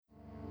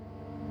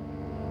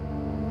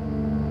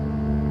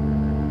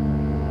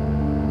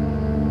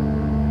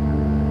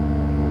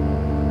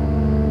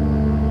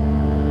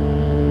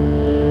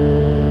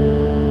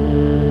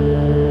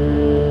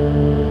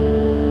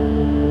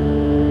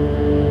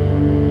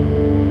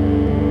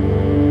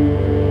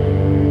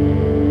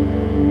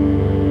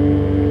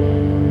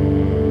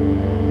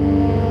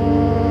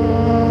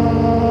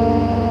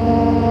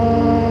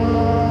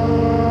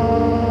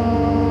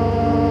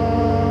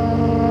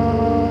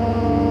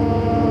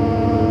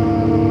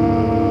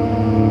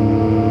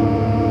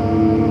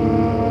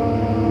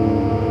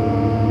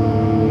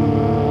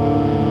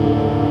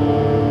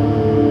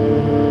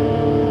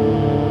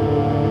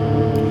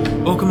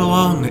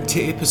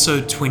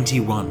episode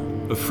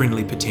 21 of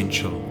Friendly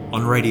Potential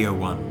on Radio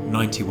 1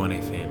 91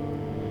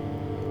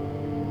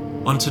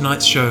 FM. On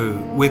tonight's show,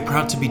 we're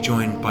proud to be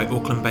joined by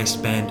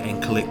Auckland-based band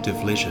and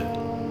collective Leisure.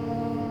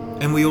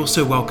 And we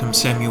also welcome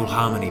Samuel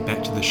Harmony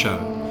back to the show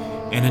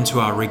and into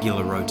our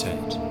regular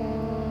rotate.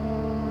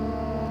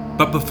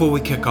 But before we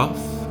kick off,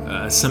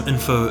 some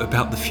info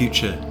about the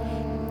future.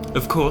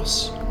 Of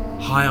course,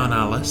 high on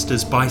our list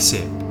is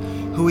Bicep,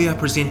 who we are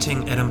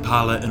presenting at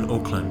Impala in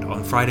Auckland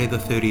on Friday the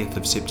 30th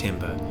of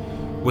September,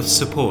 with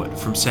support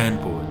from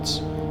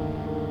Sandboards.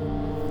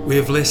 We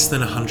have less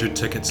than 100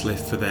 tickets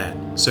left for that,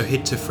 so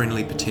head to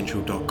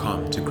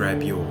friendlypotential.com to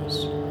grab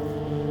yours.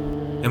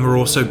 And we're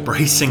also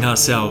bracing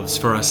ourselves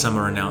for our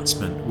summer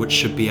announcement, which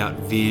should be out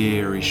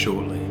very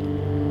shortly.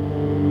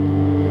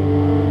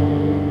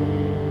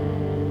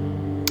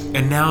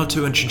 And now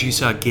to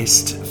introduce our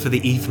guest for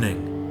the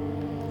evening.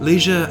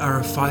 Leisure are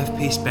a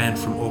 5-piece band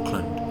from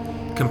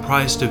Auckland,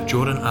 comprised of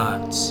Jordan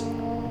Arts,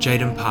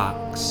 Jaden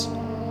Parks,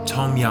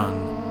 Tom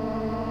Young,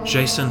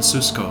 Jason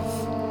Suskov,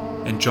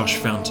 and Josh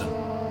Fountain.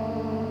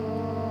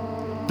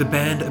 The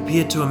band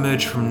appeared to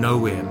emerge from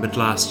nowhere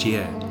mid-last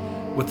year,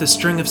 with a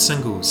string of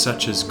singles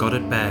such as Got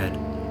It Bad,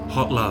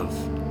 Hot Love,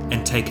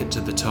 and Take It to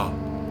the Top.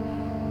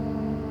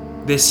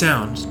 Their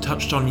sound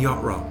touched on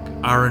yacht rock,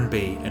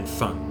 R&B, and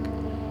funk,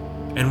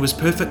 and was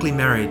perfectly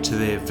married to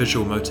their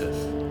visual motif: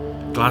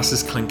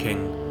 glasses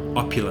clinking,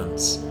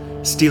 opulence,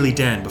 Steely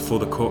Dan before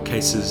the court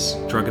cases,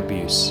 drug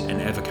abuse,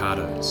 and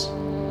avocados.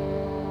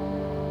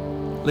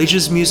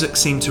 Leisure's music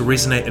seemed to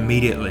resonate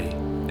immediately,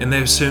 and they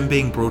were soon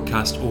being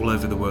broadcast all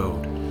over the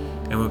world,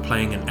 and were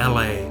playing in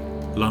LA,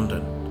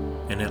 London,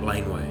 and at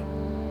Laneway.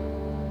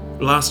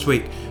 Last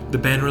week, the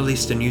band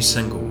released a new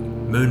single,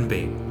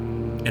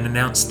 Moonbeam, and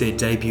announced their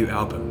debut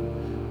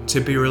album, to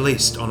be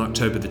released on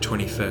October the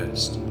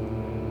 21st.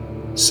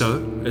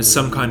 So, as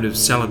some kind of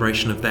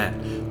celebration of that,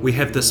 we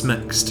have this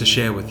mix to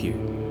share with you.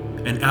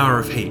 An hour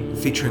of heat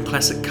featuring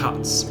classic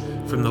cuts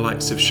from the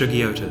likes of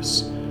Shuggy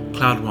Otis,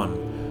 Cloud One,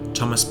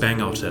 Thomas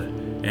Bangalter,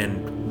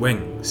 and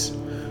Wings.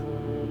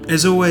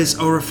 As always,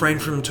 I'll refrain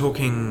from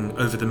talking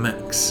over the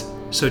mix,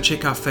 so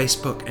check our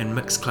Facebook and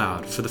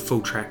Mixcloud for the full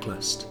track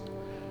list.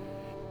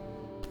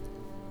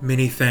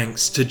 Many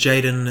thanks to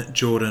Jaden,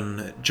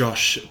 Jordan,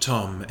 Josh,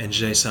 Tom, and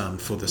Jason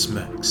for this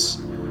mix.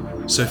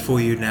 So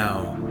for you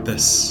now,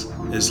 this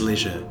is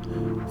Leisure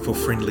for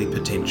Friendly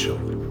Potential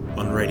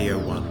on Radio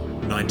 1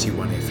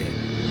 91 FM.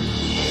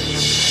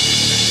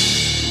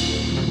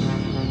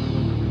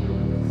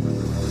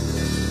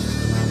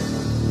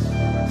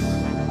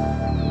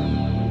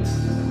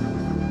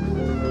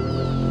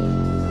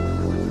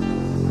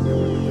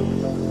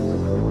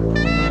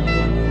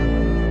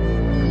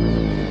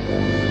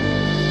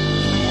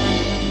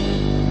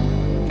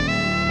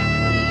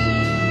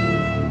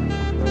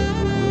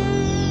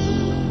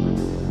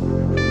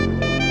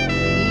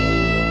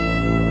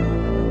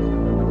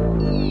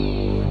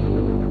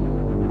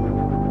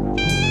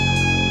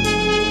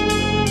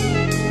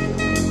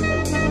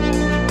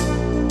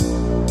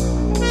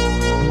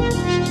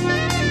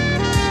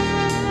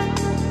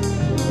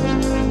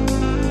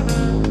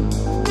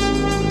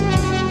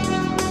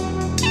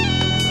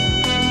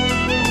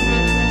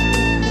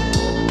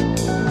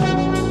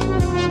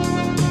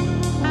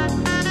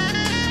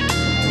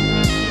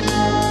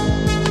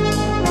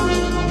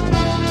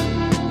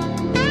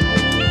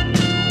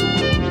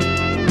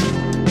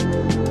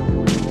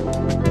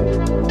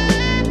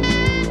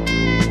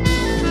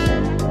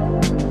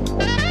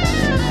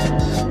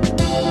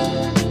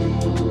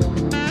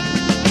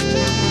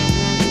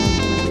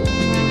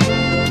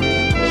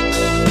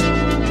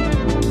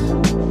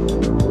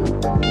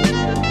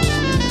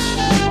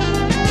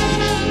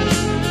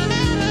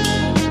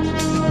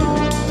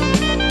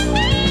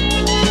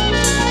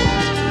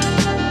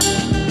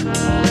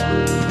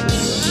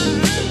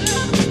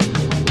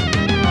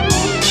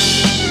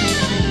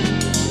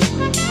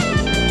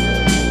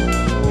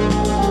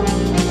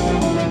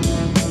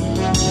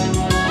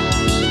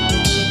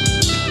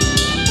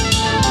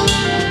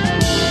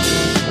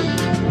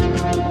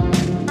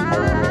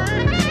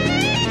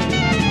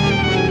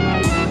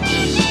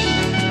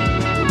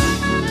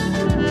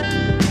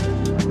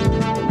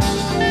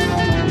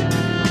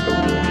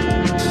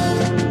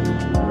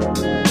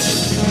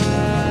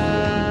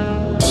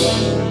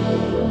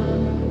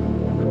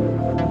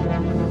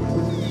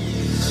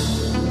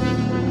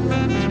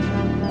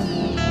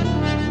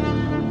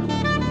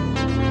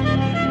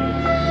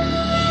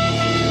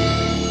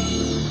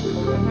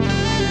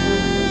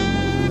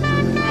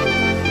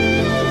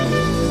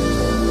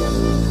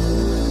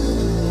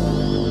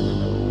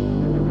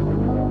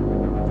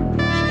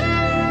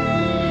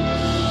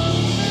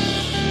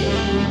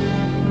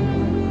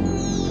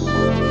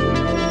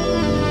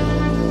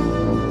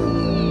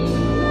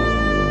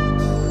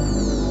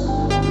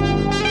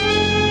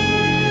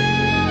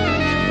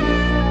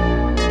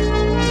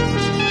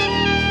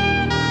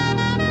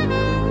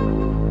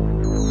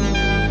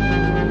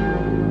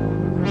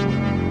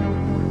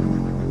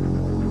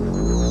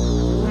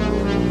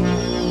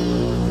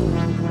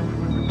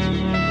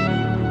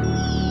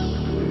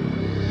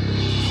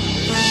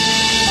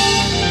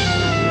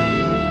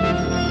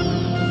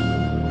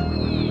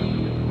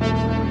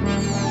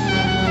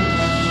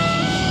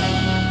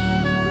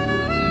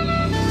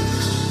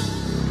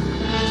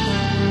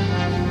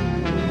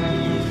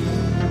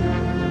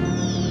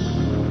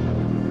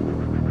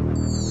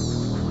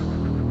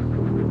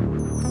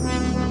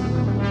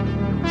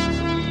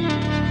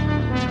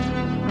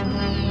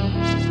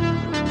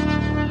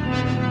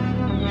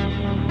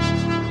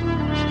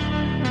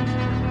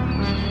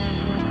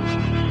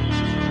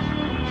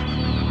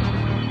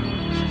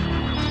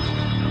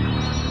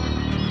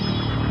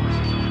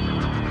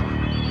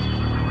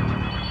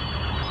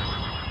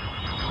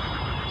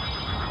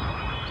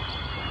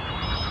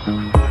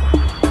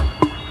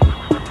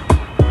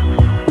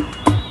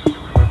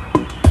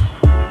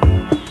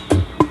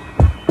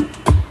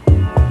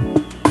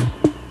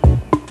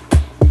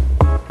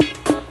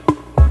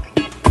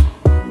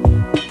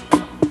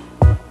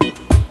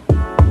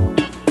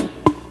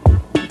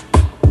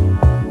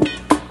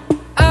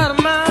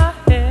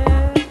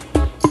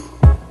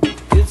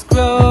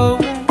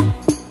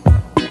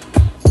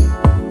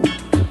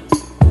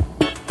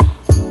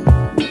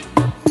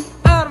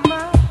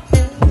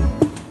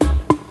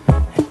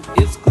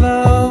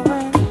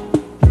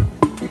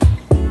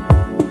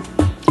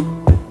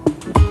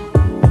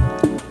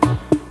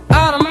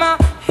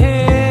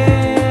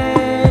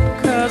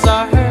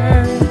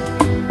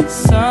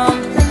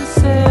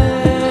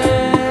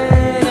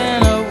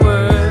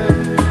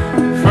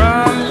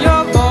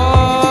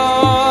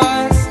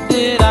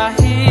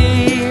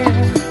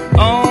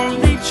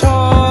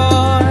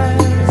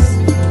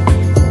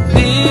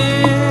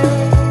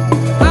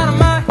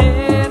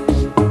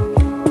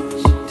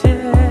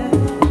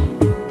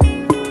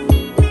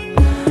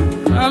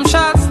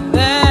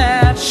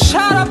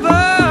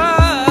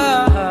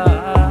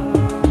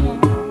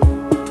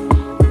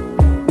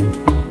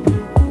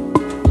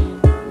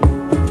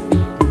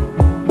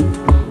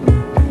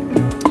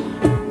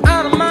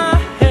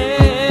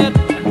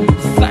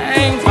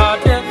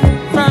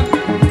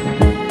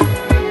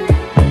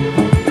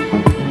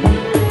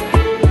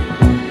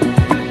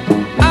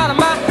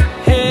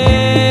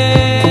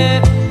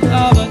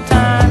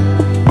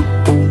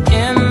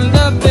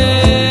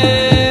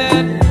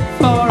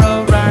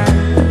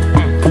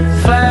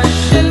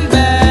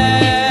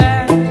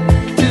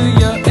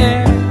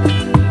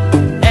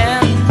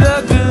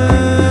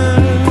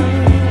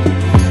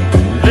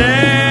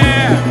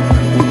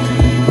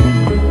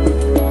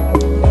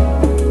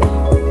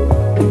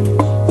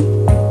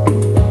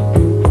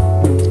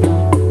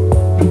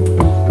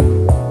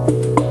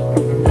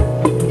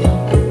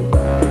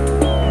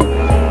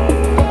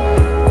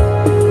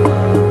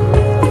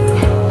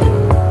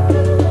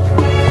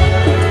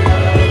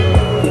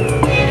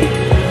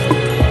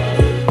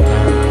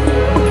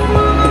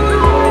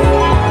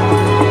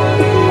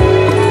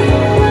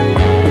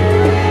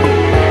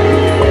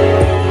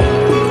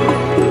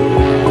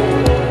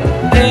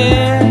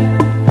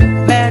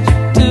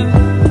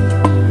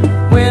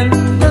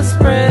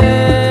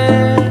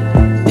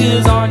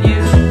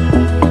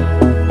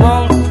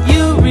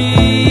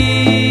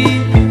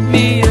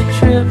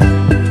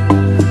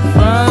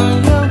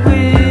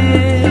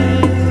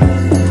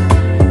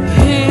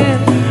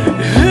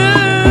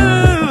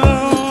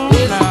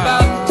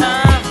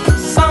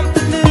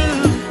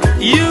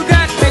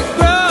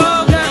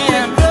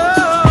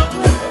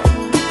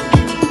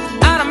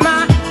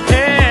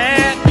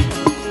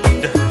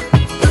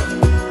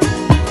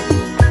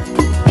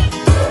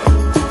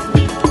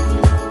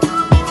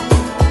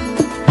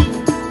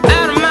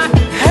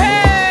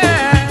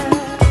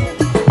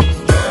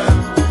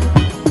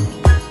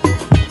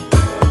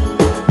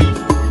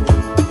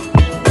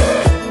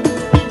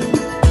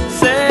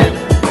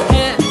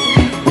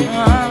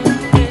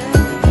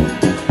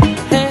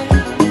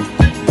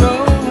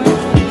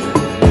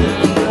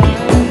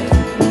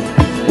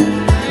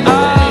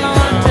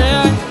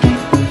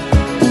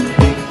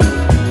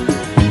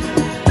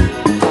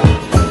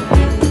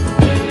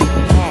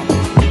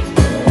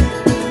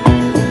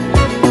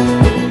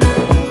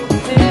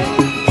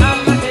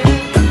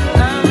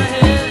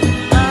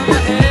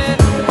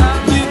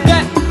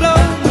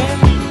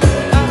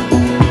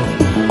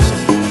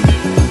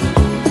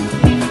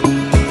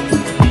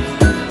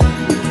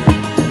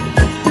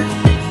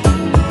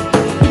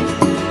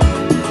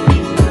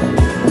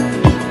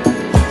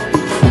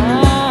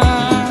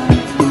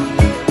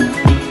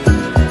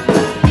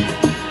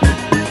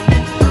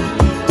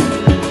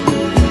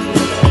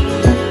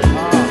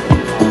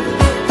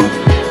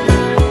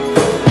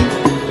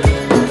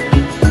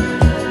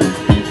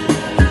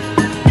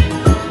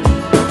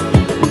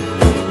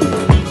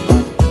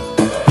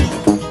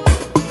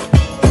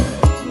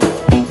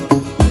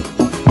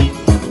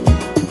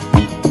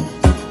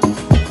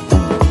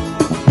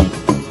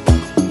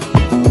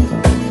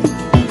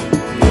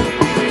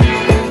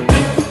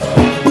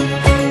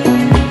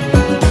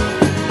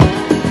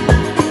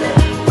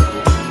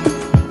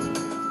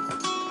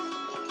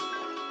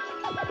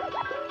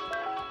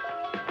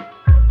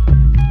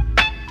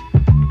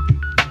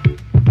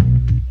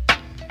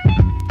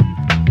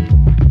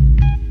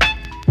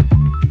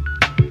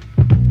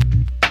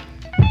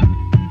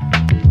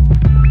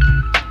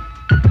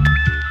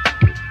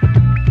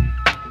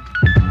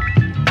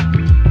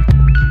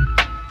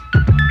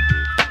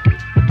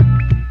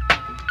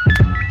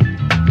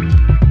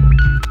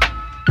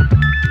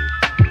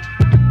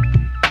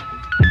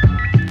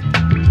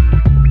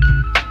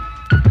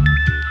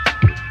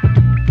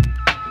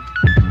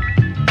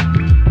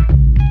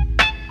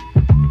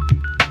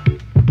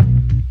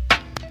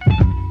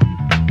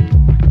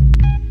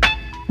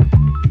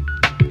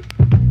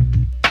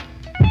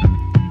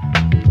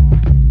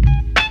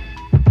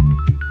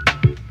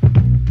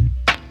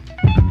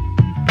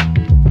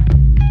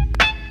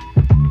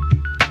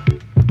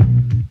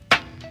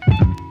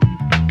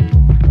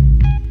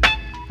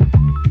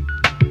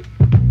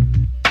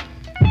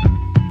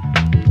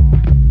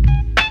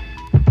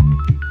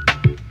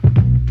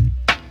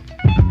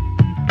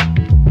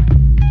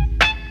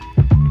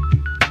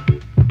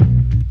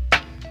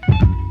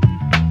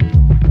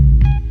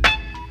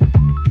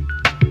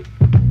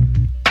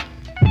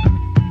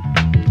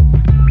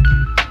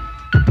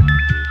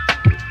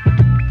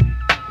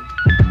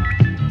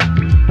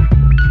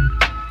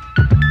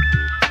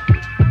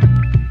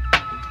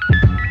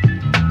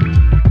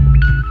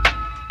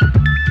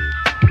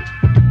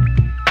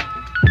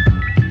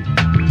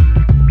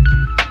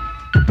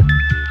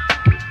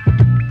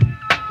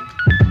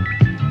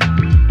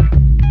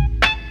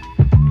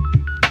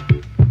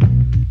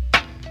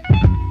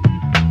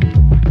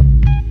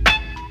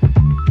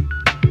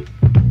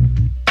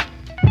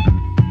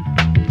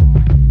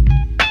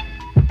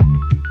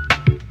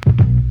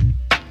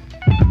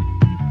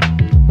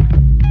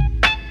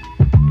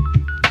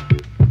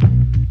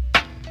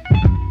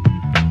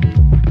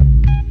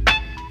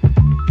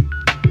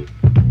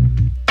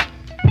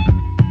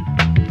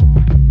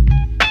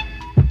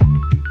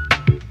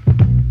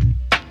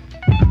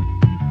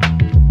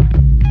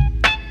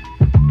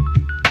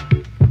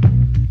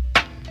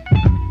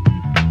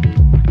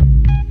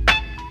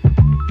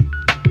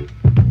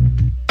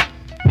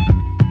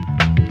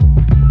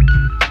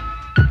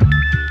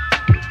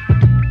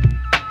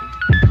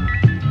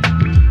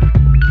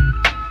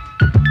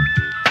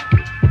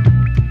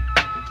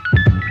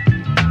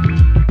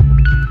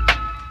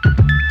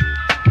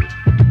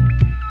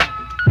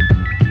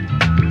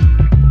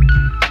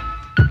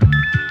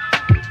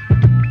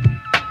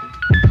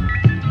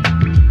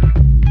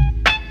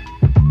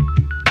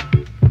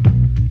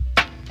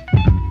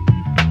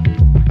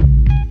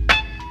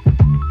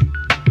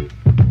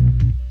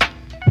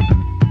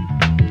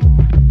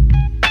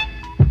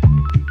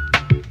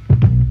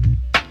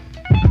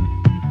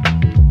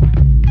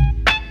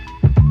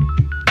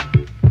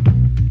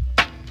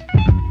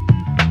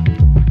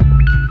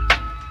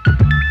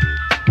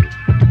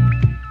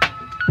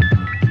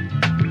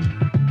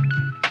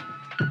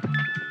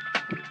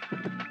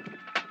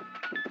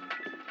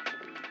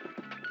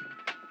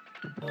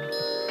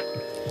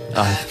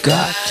 I've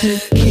got to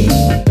keep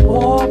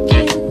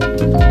walking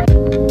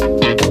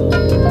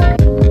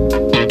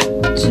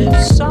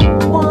to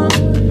someone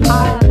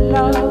I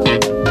love.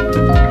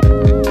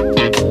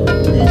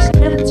 This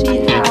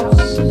empty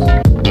house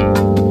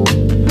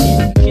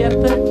in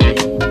jeopardy.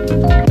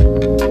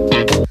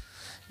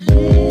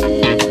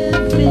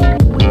 Living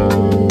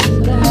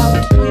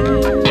without you.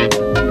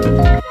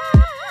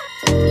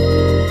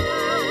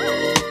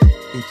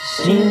 It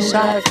seems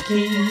I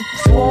keep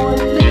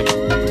falling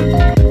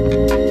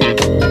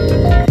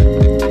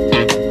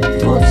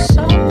for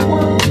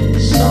someone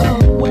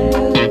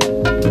somewhere.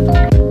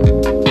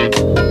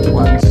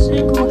 One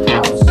single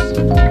house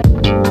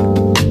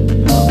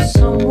of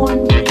someone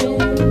real.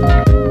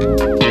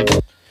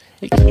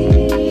 It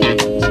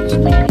keeps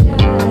me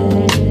hanging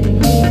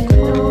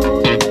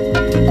on.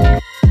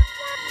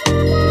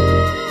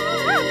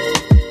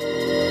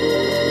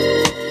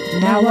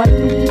 Now I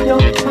really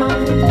don't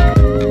mind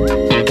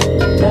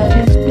that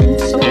it's been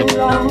so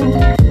long.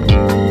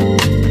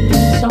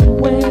 In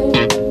somewhere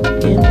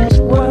in this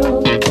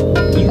world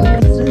you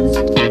exist,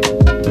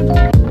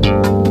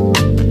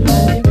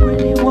 and it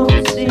really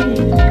won't seem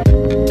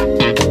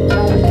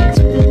like it's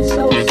been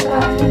so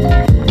sad.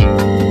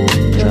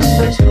 Just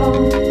as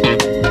long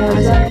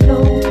as I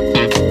know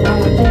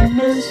I've been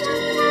missed.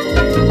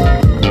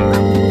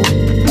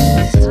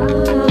 This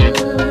time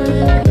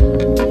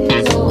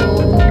is on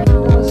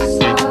our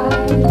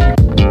side.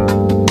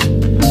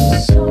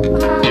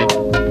 Somehow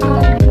I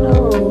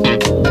know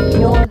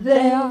you're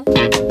there.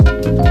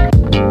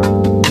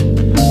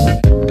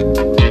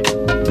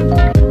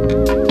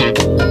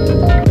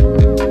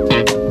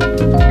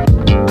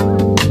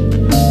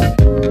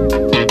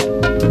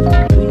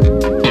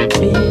 We've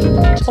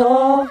been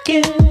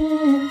talking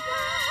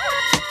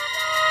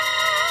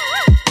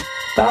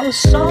about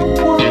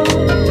someone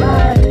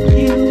like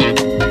you.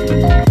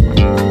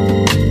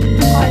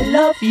 I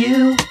love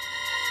you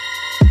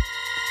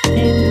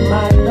in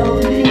my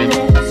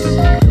loneliness.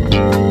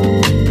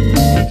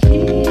 It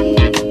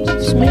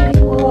keeps me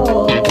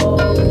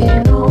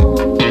walking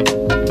on.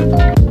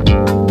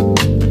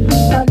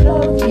 I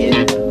love you.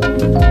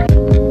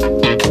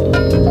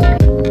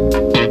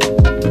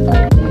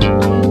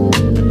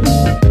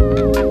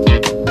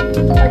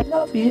 I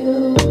love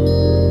you.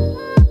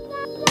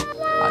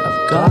 I've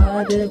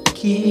gotta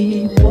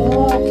keep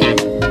walking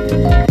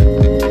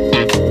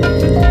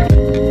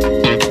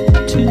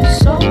to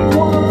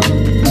someone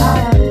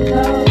I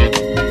love.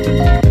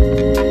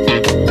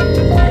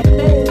 My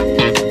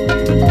faith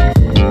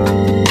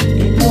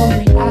in your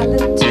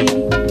reality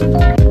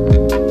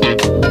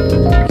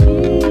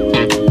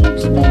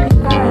keeps me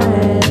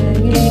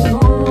hanging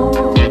on.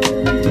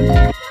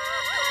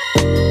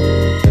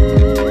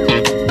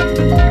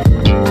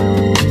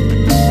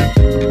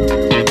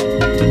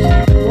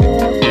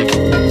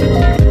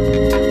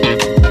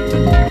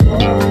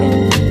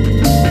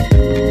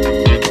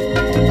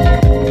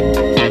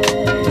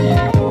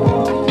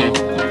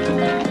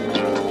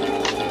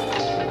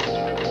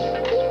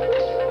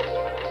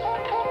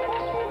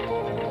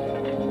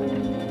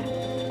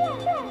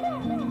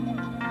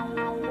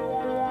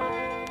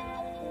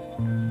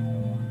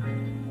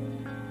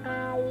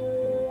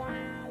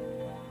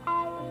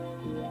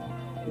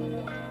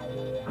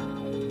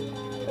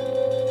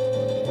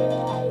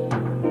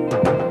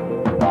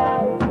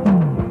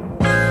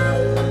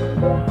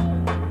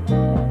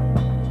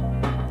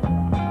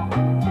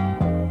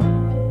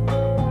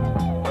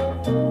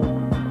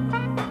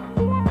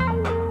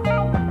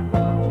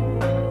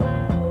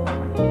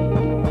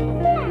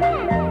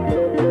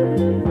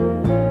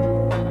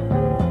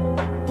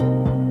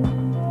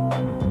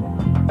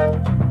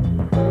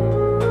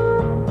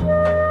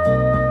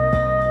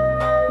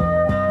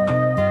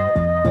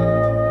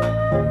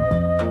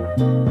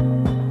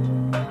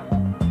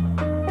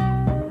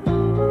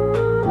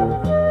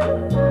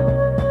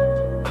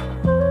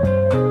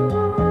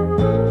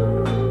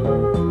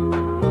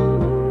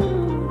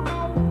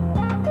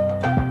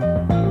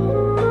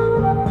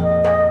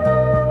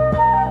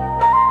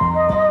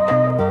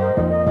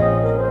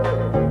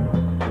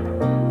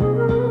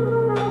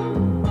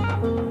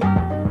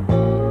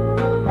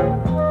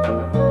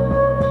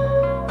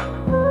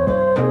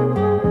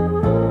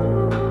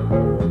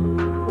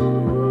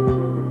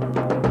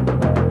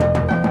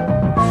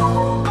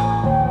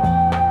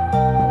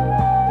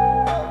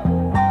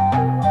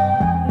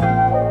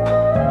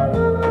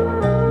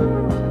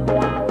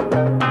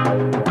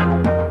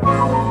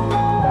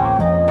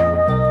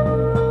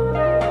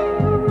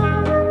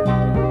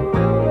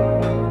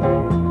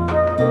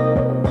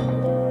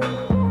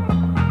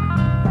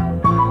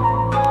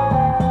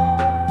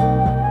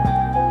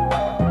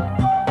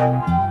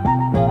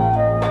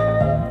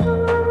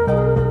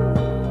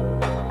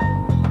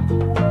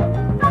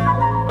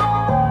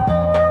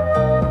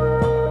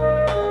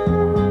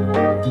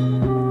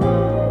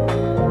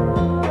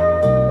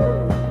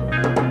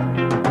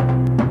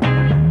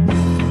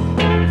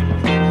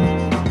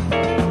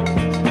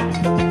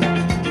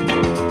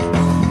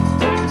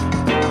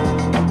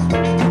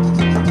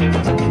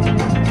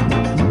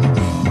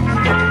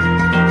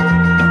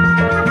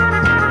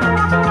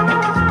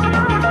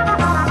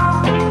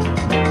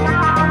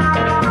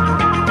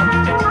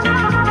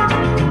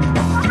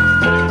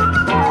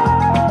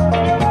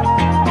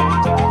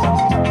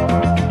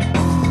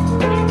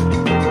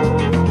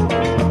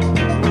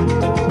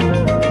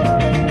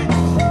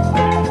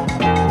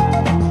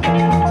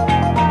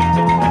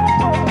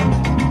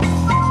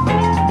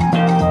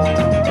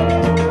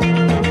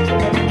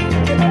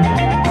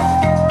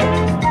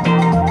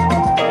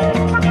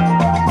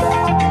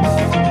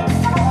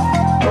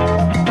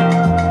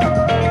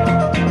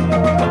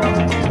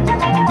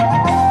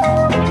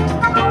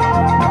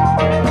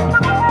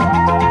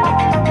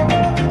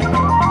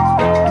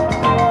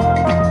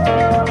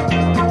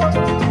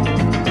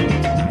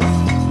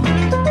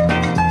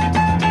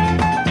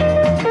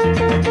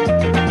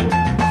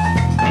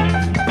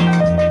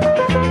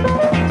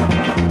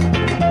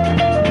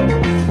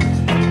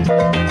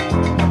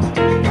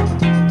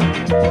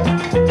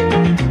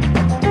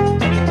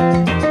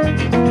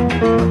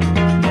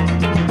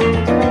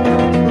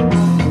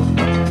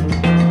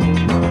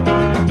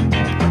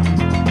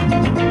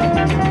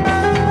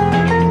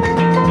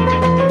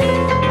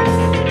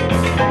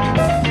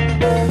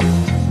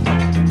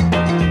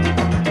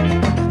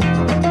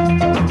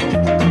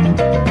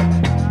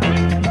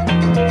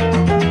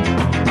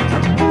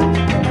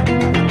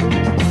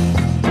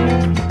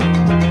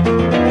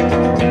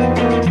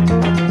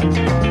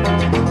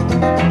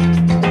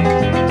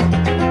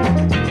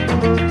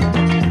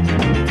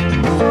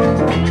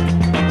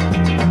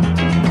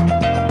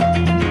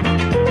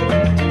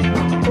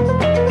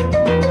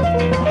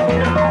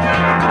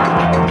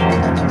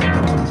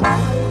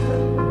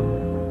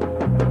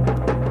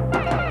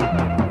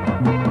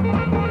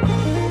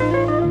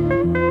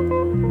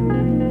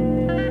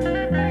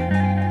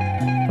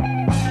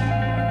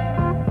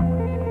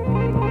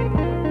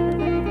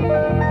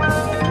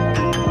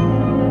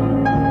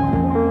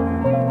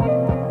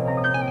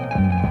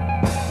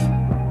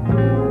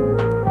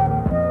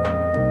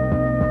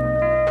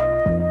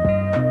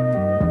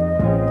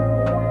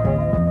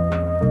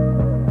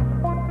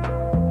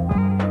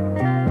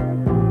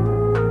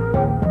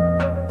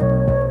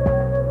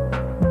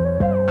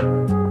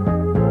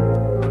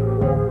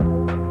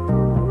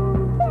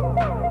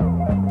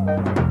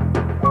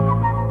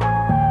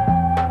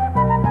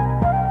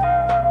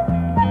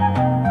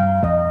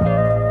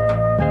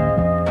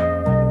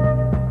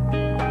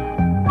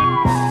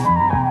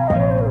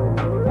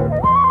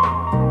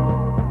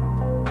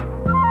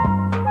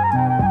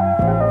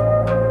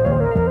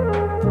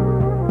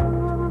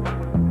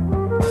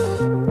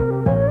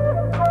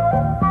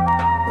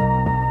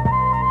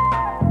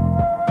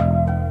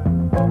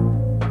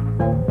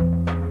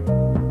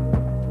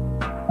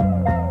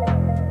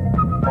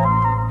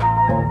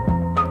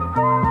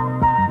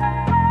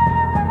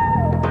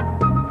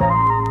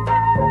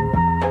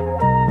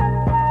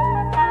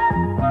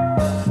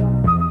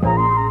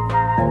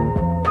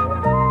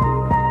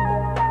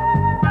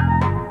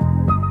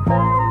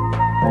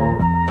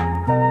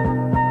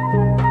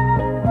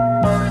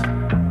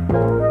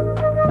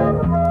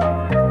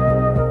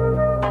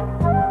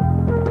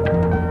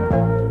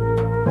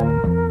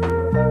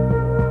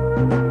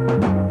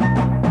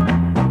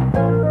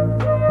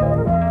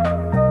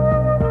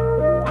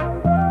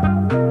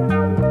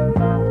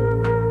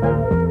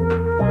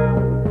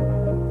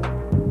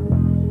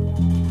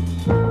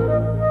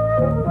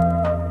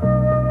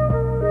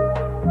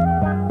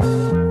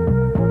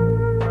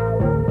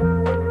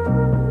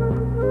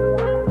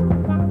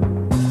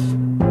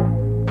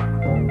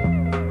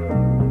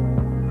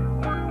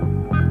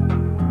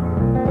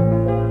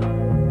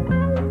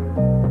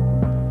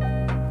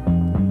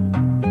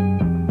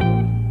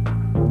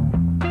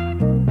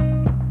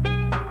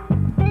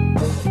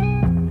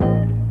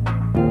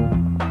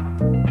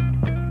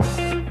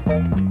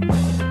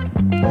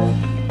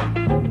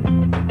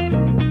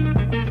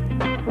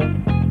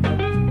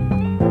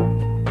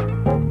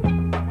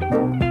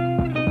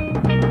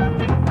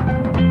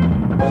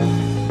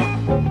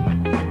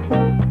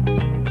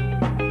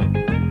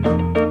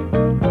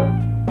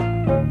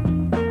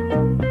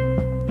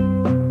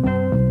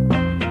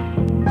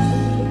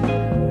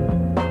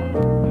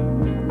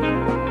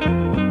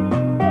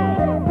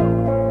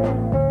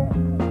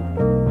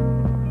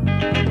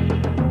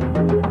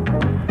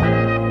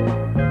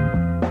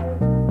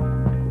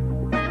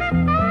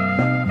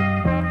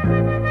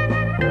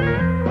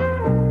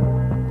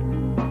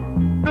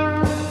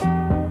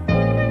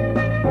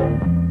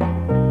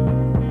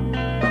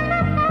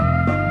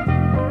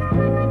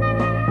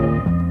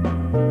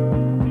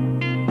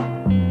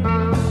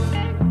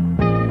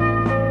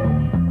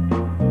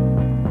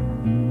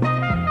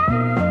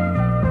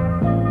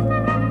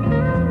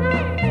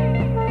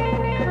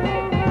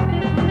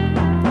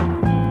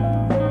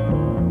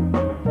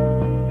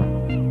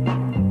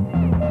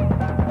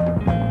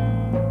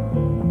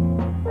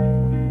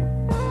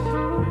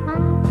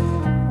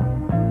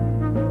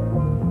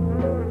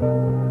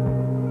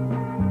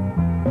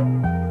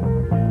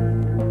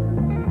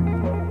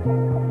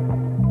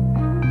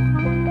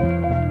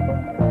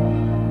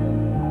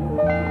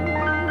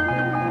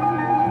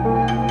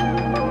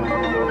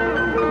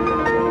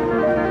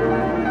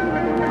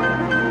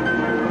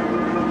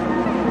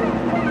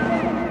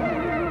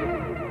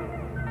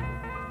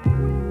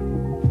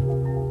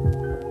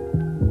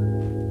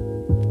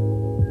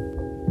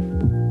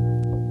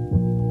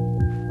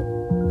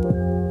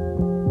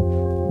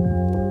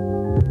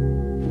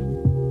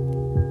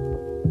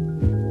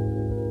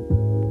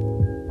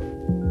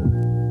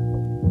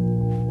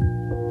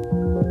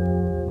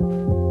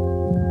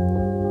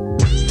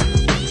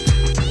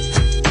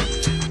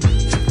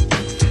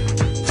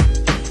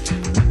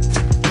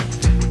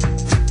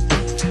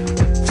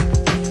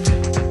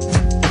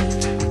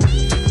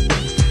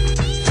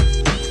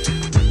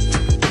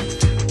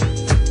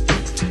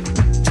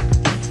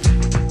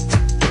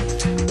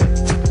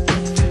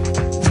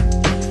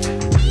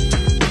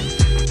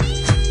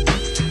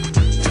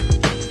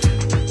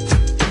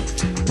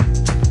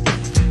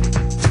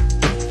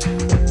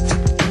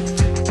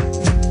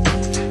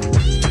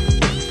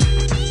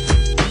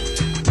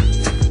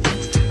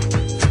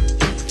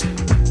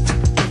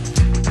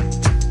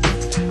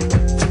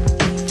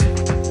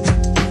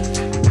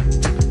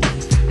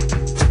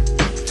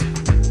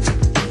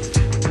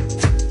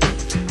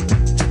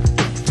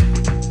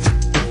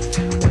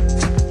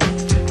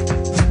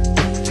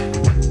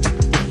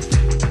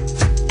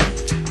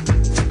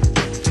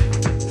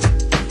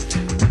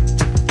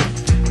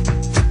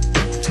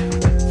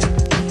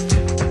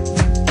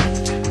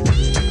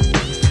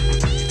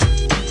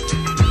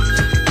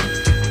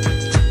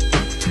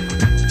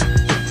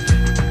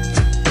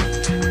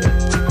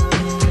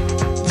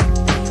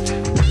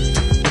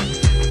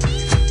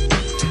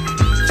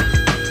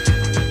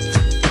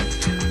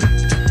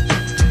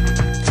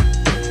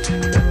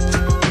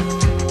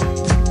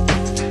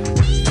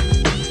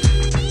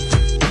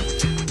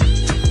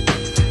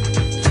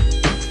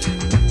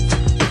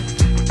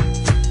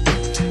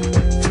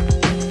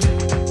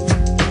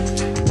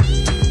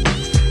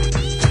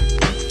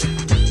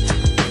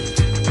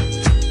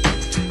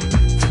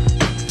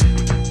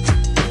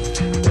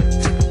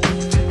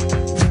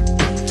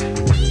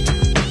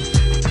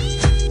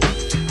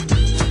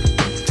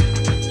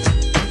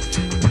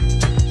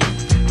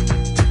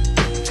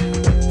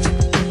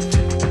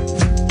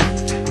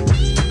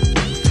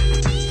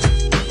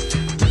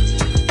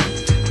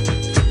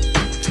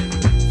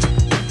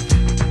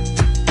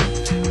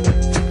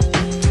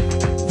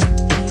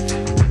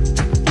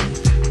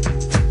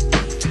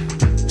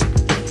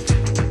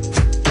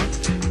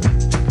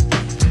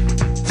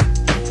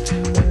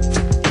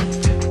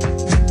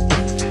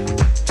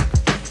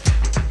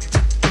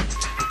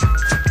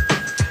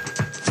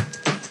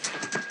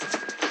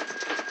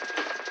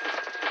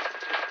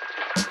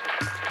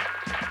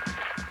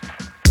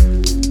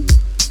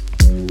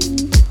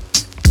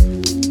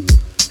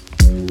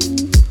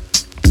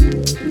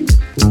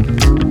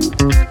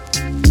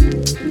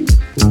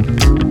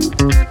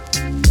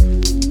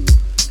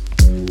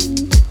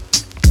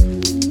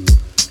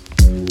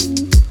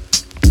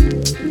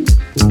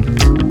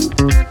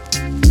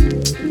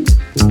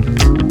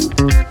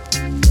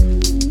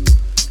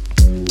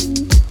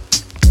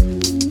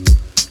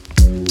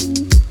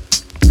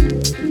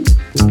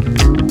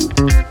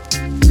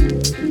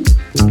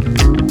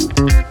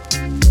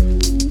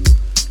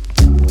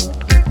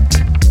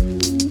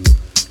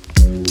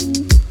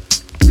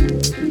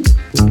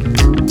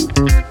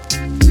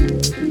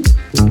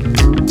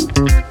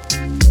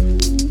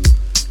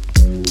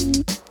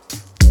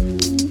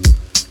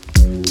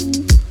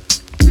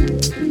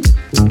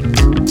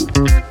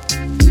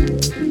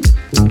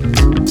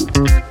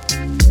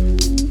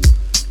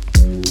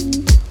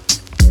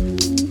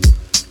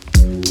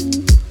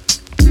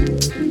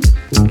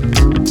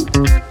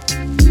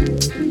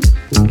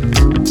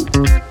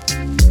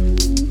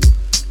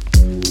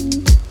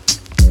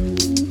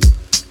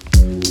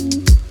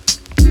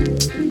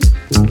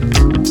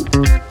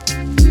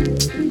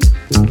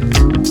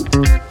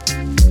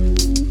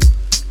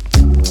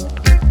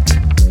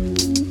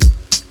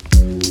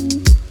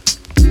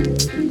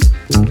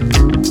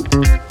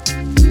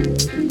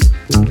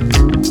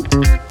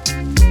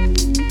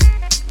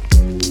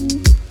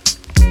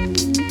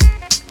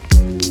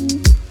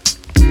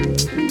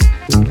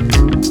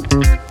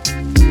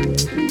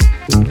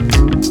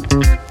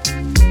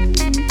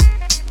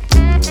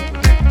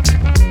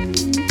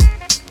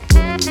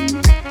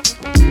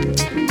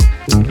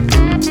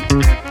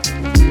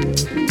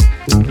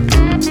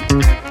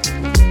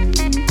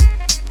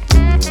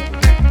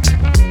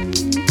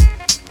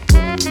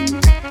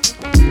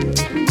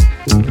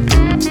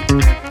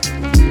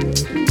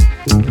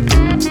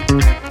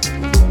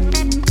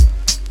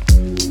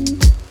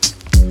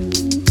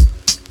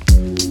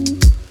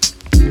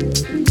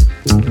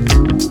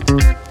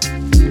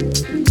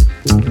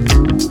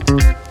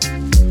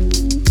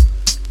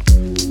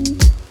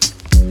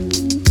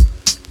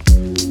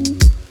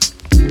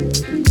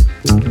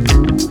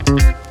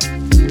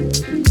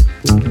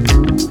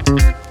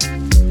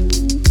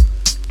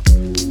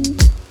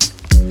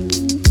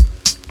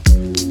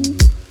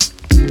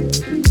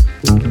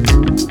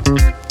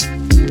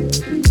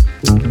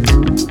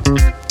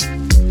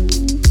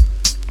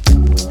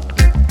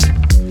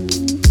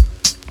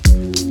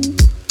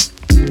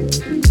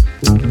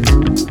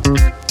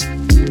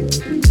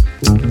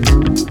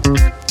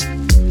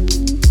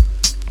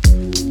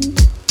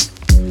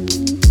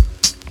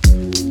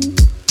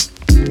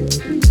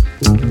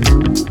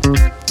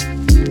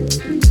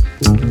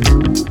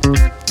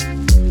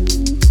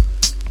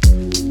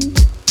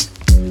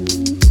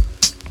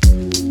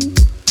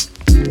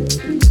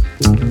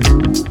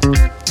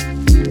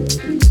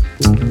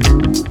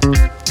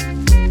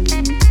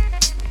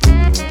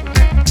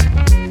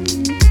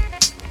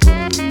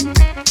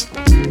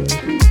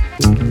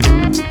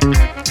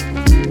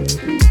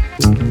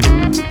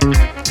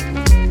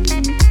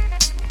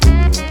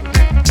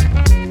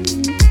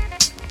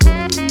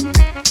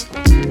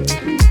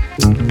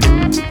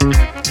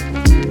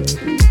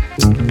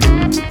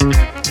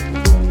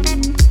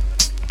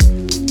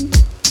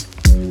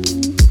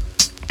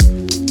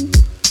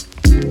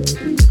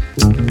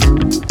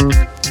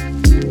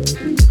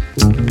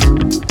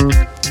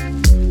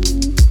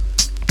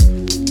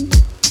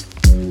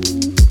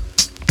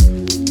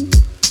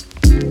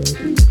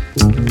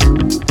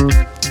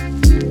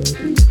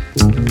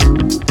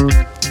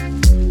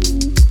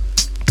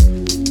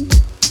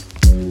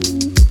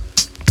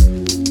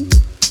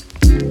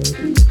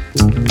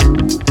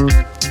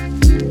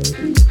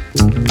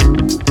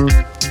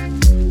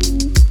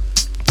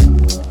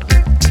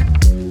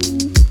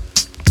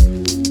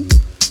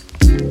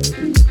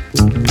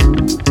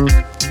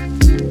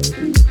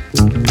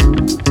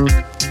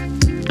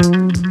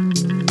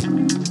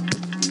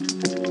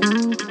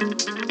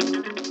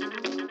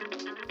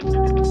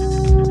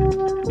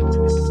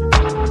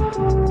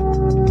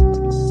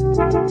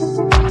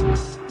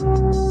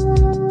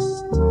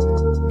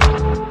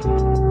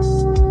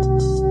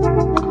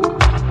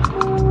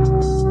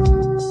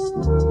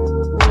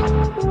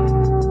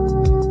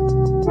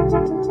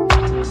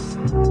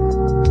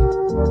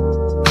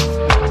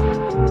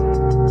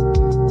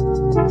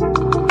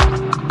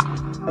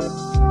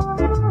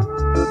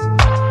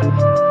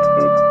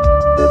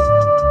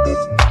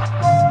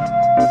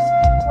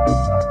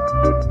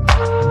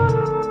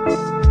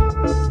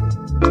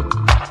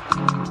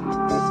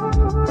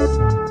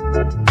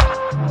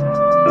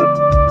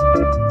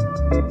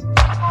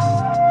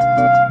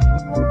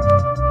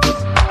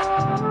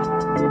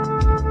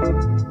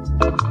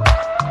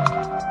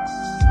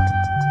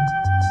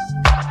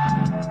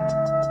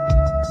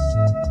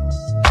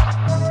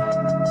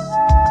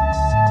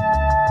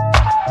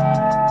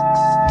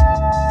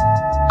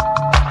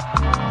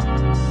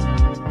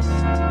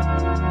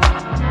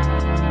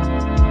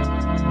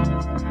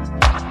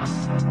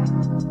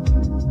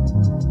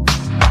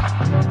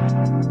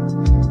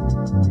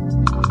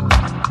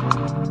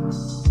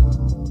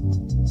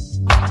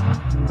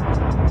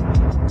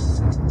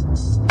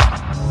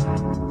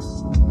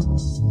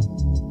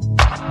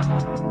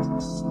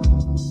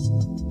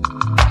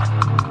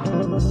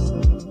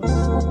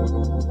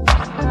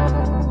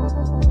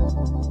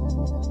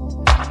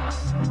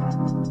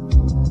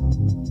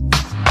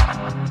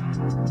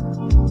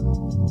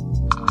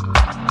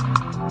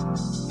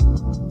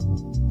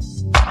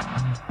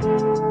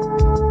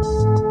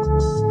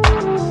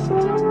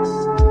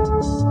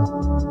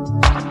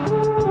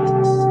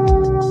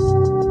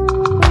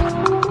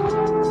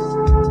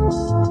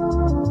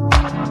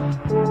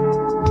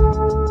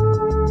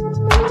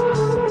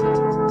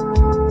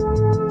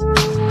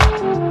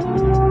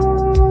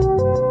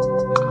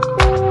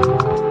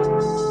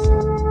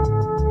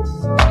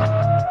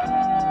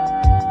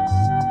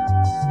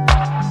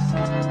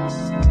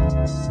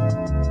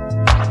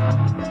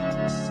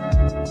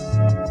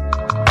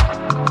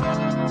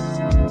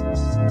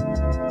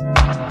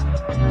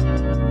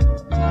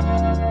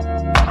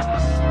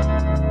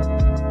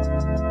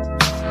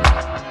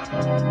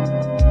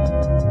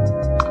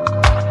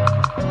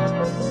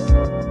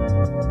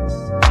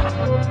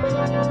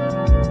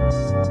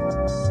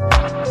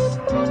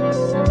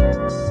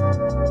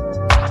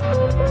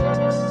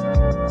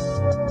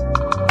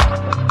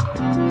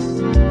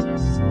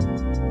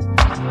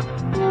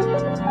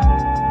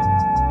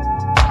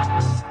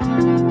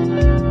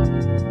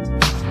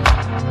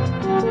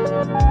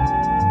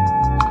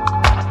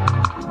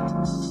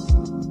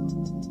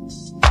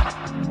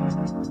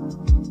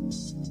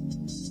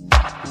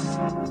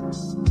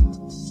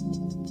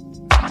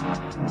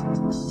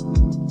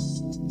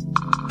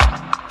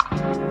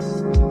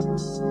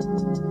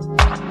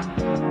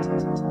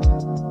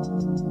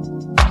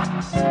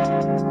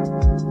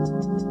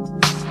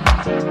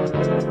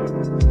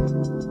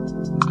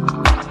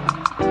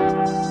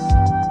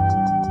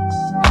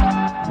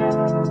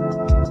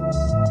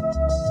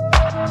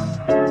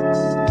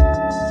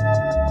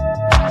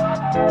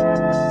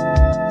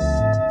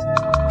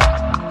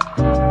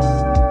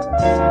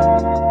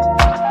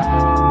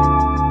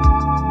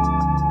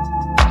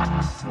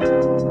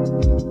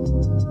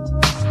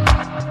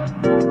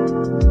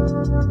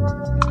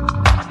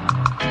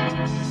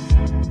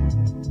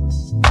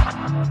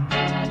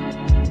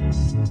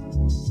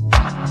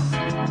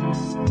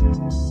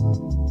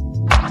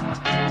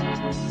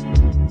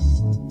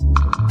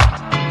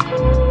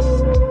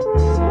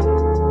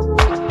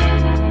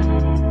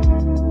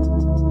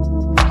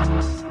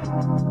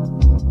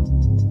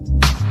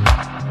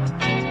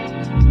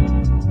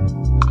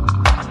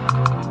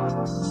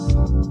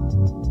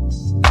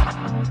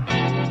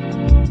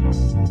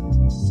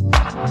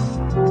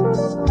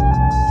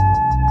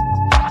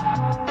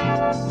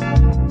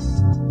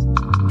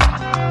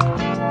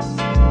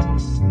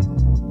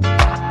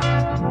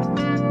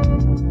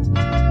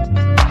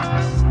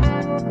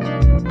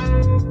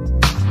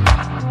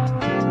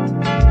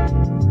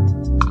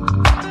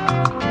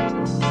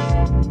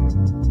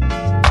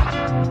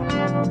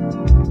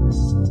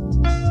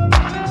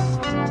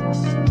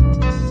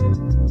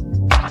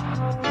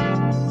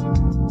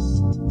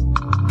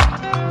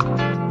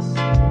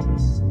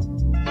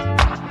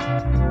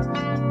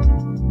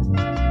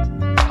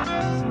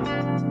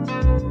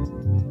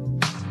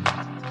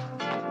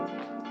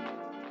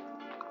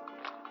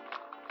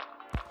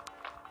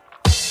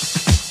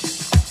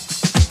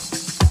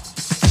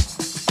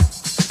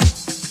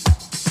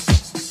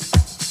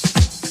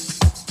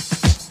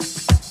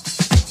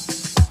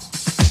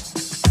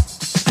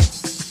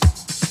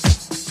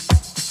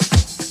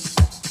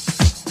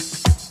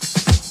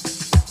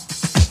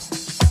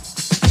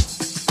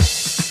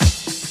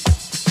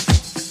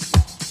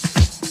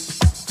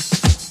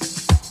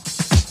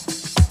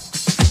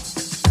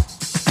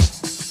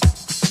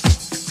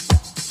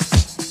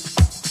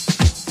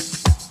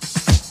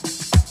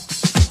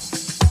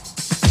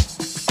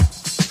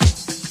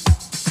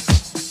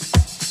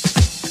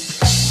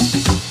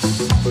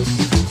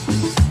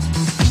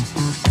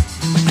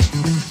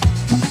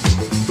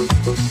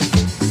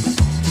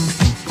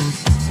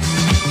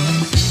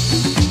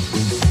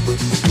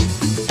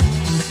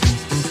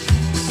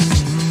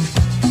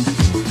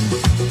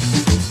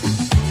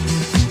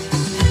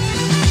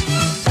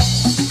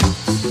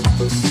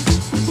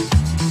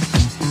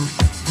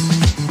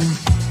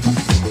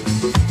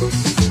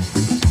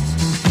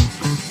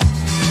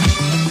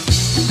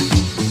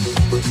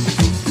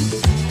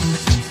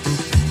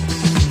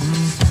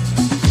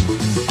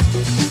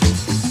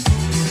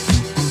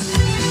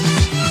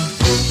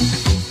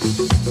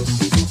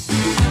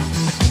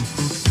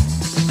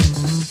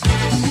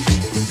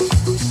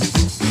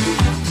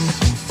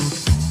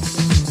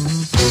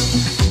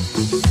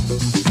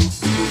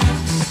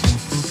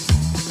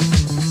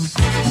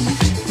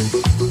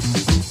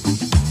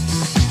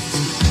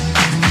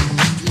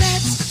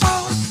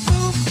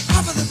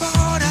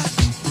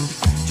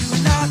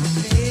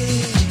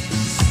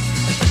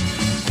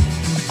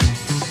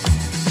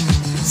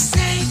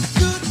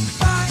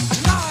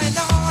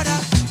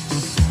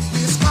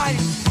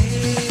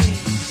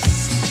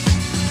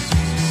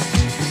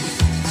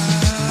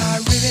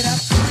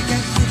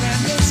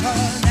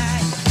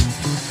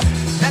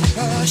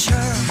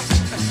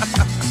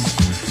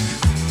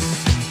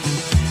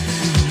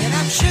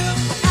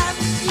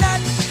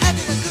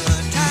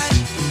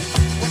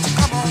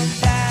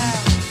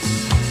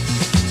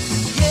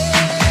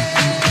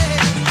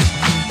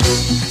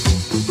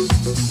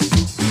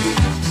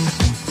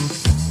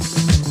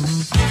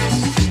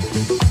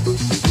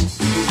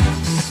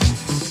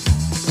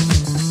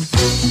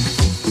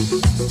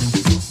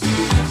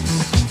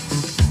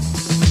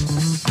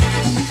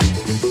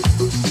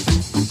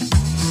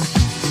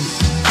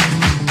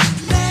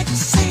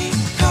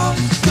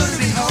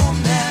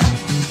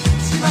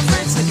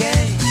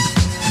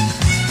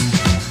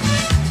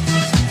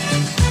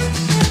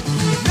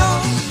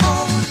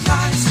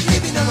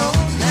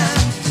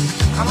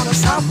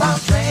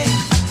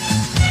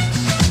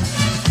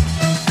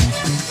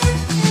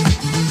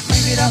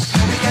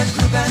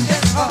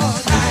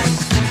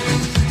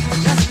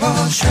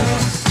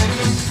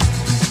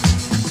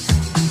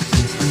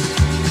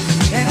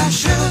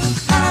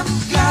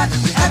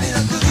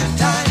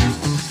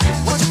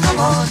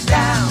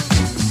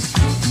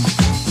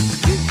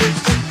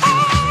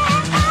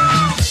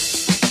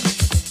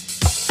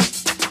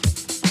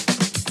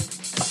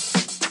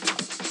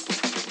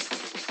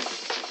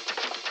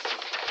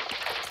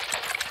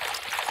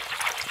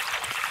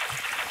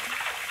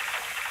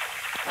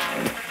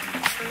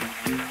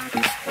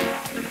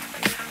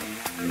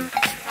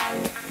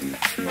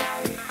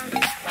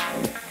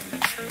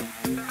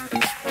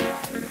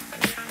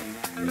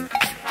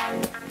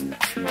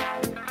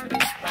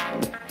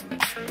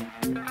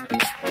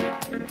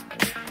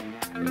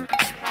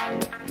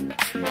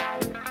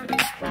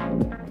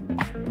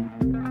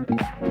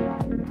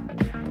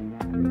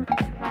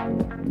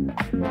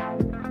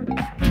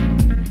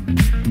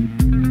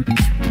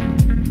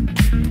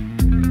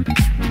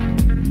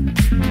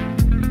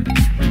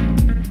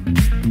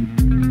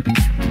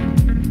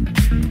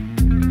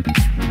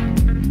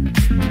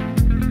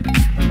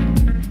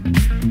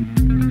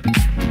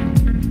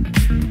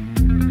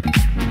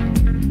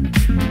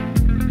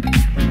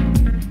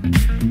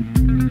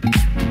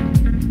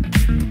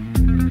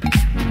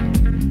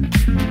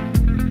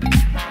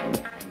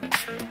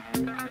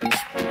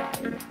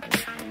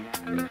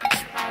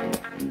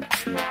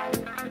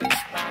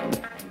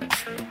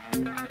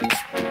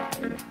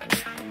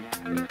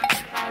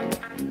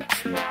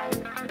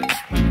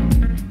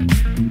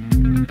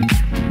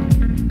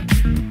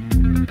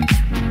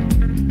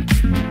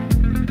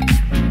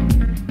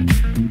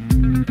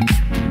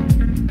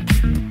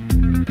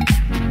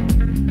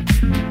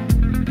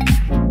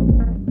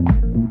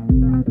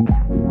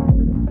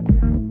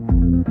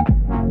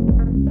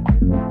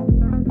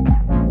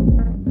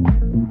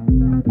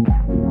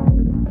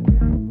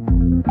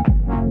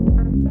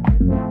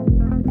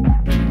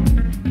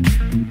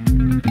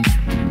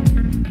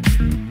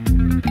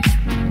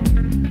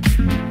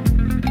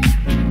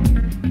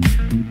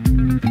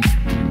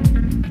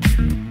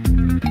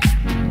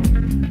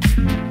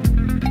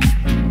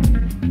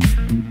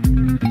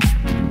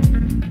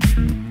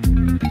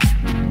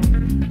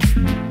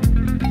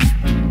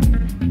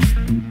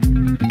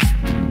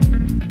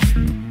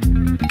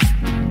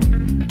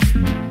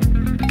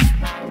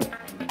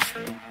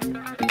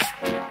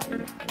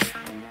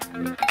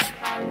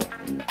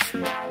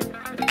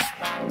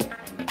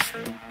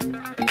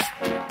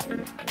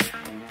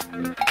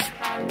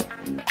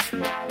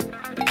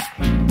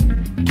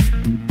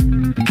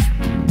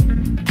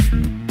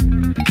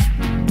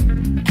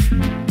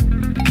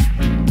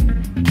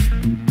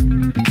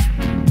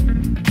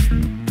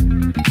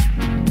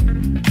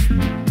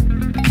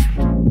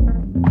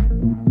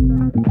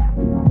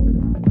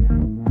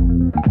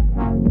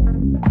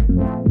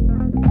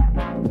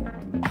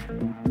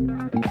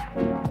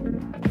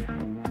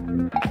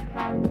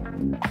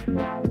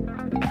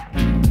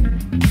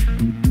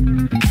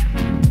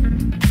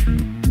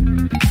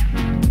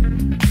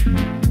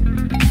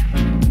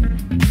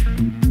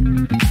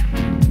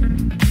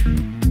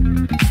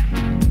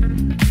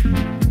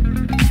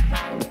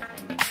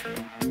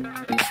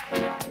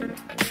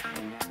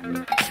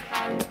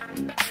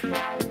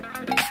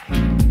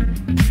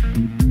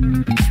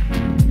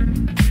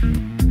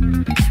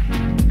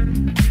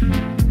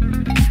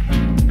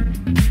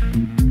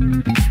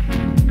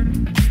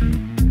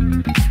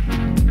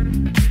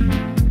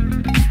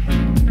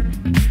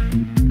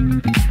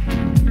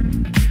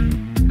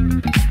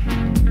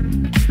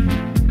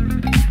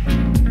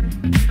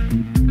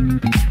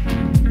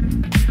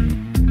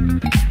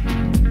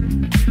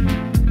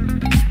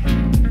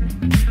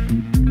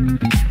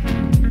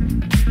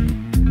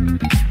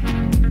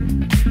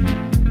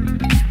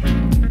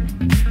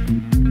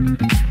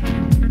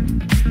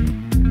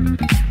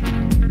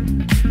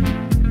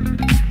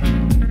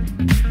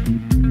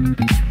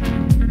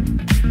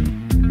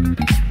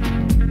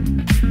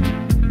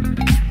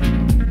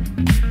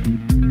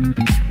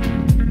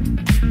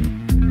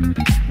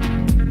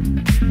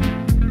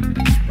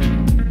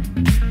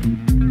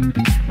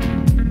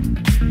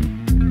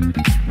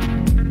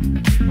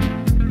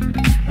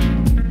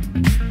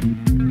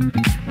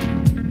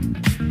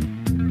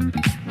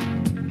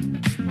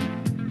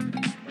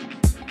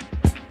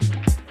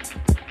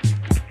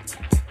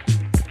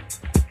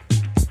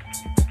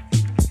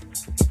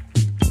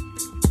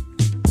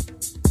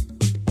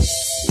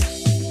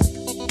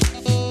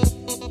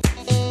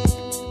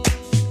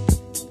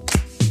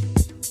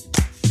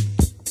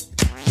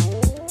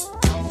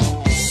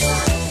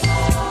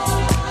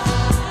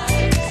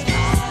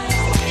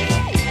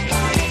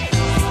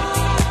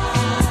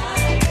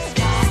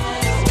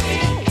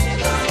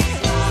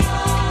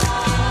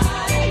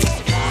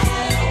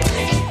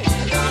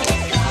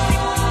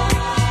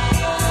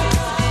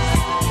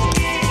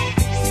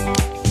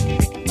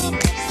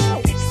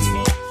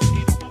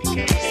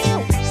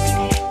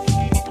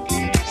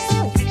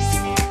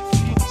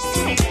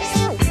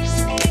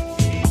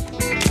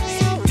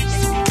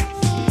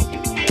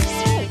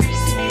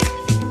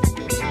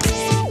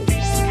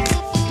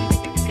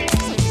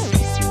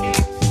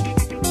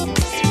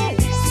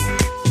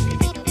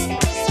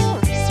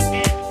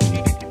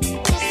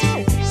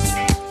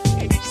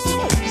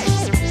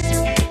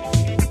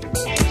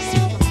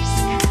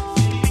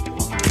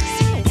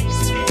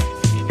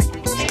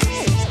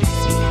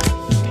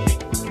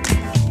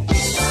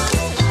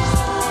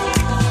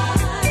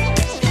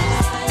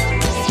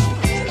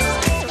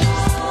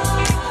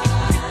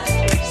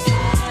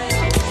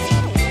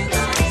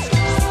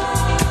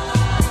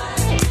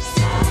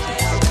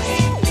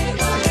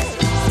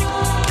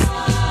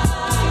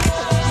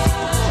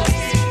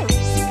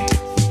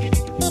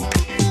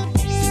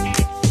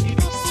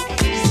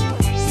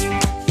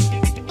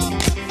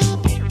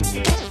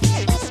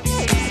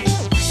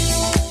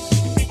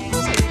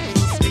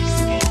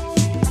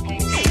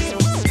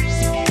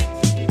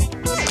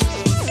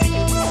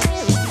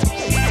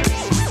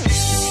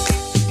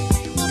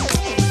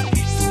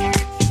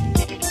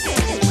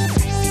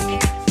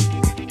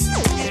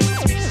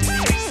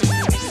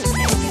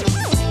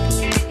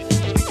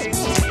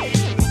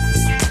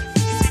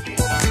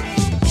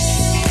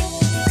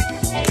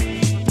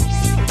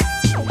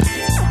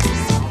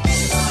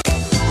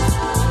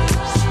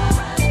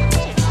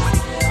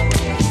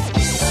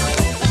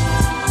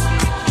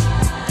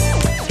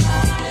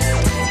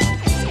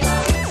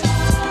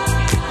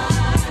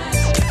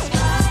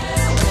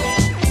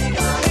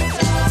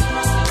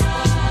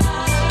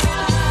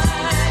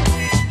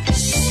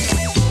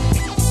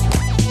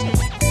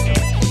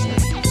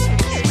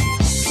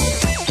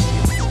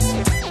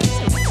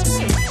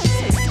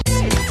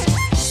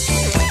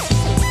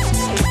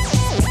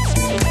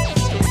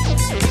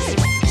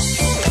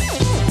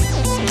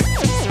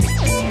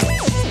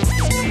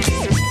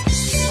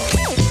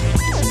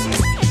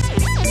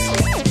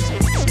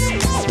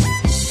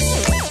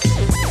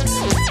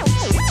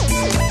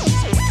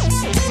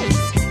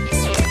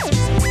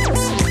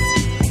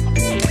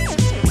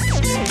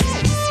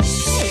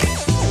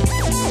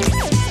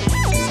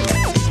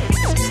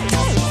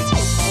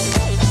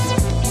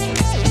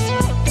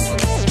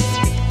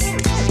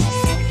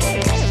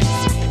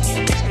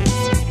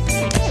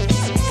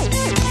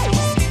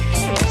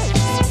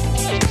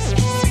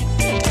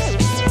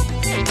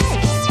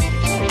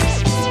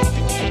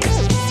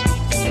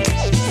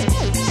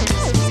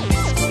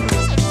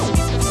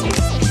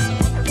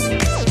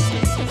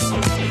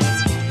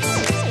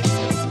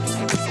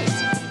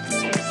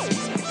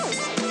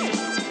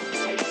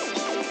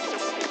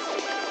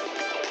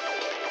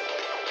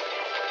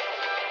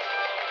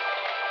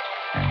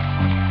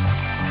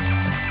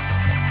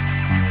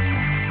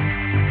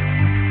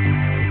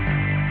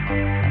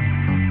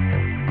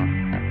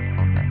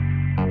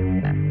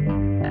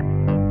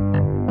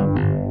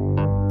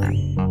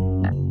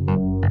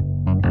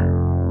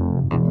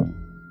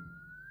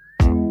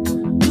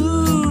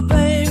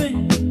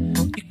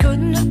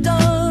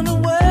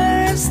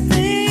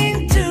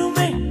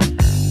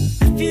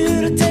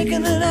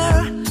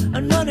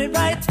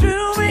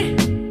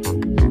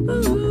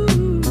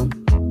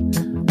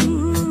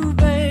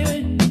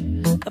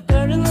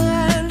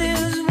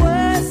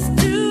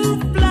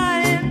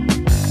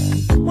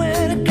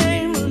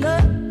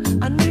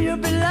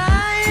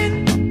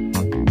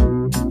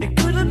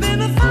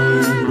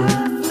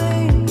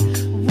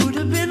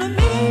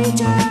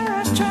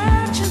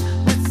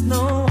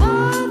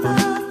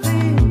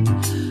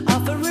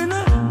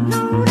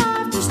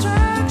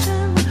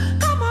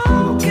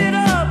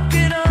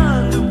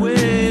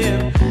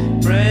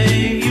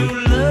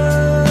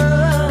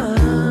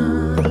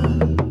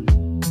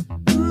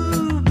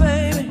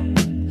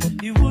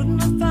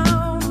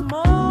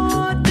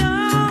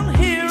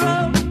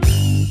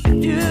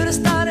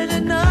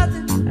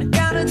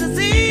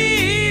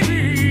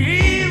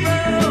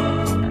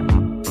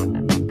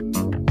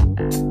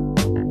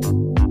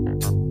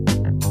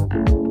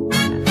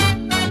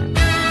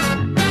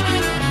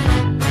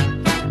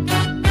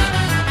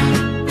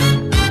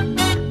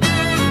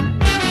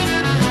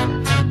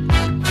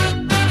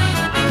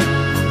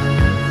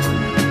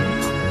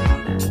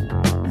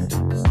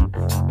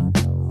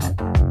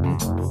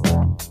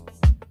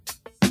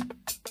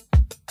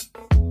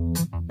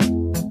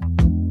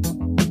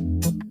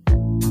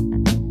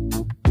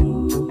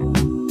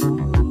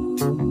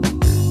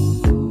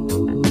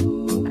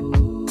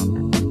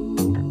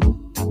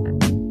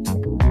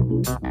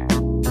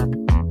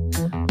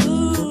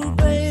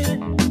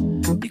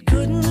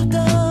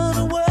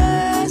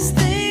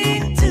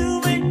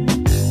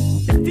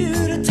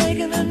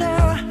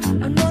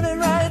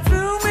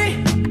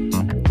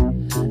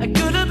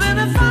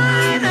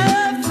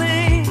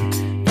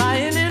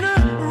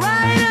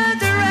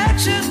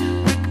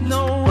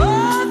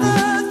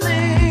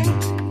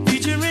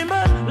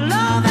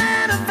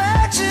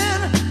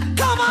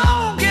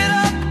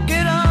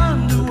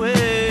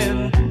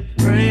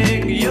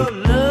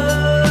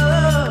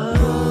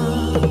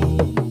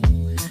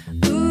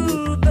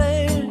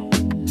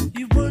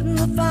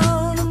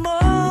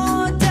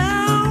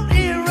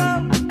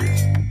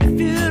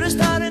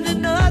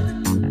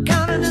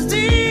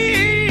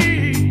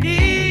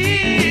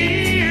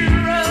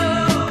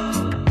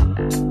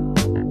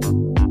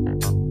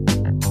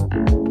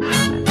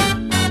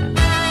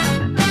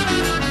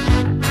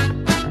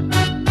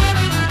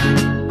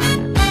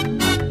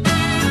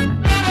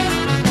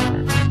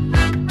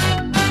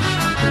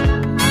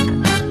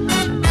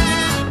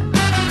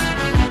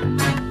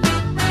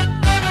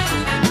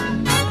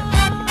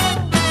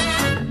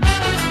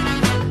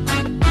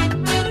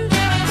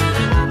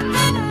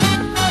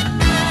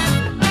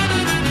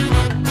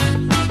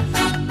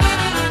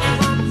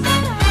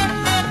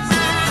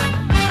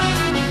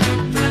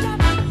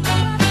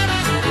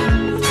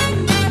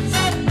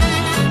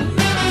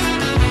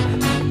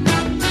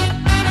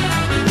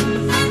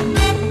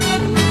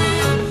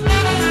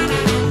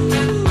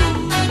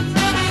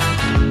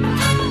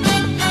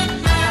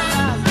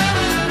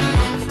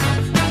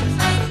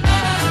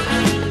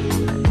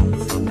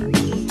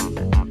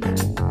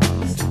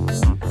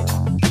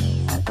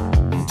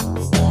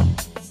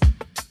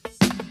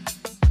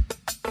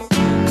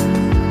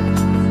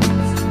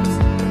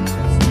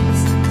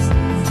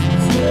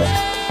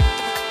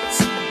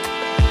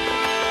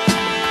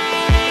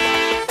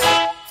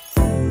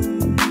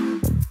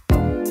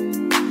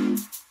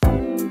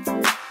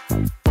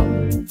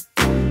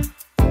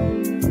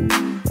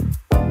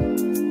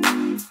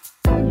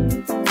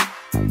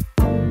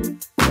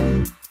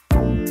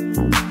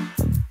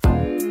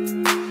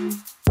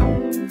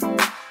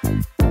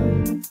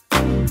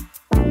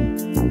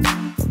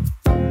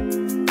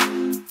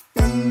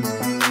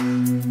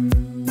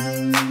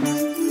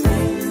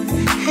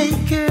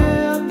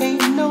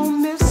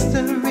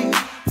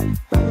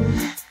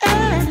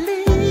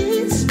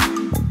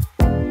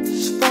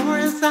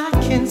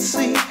 can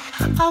see.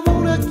 I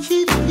wanna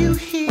keep you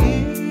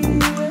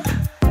here,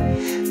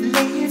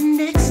 laying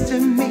next to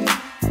me,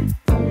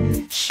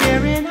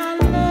 sharing our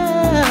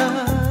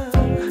love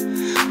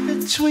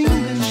between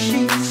the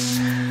sheets.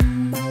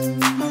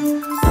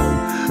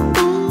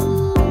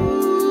 Ooh,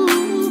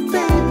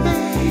 baby,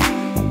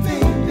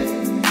 baby,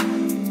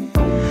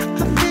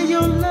 I feel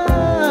your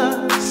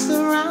love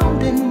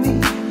surrounding me.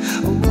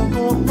 Ooh,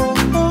 oh,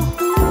 oh, oh.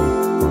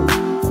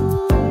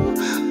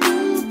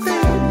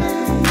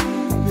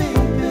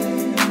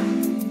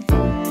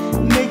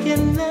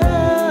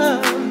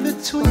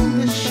 Between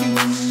the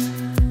sheets.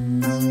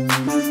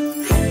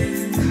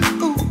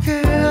 Oh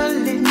girl,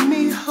 let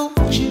me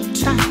hold you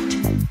tight.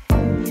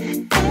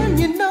 And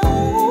you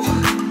know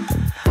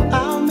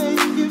I'll make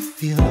you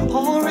feel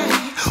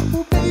alright.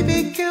 Oh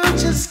baby girl,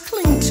 just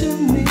cling to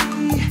me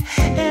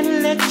and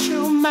let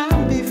your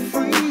mind be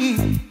free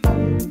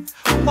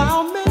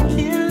while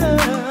making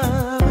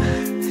love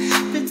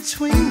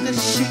between the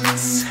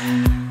sheets.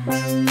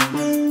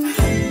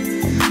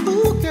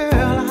 Oh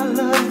girl, I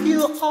love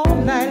you all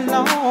night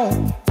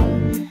long.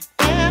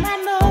 And I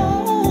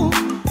know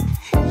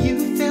you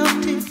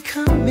felt it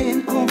coming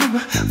on.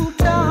 Oh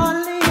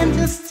darling,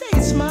 just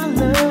taste my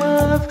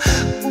love.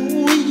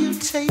 Oh, you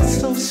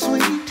taste so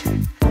sweet,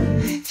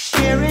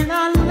 sharing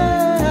our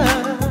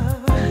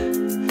love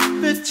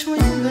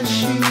between the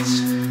sheets.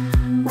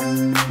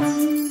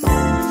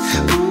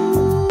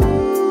 Ooh,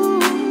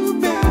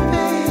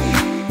 baby,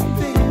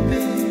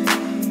 baby,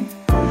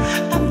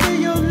 I feel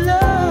your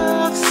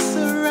love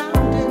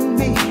surrounding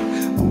me.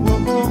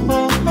 Oh,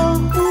 oh, oh,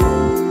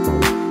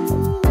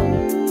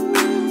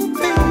 ooh,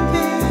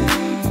 baby,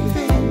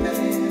 baby,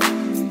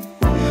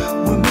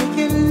 we're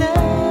making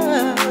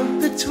love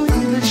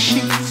between the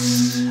sheets.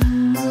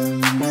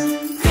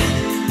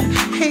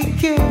 Hey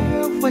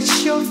girl, what's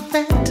your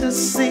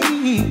fantasy?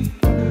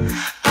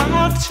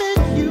 I'll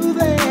take you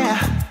there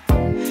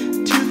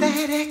to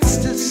that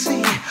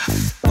ecstasy.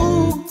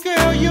 Ooh,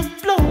 girl, you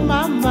blow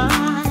my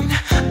mind.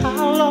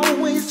 I'll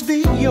always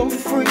be your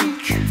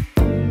freak.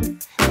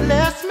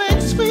 Let's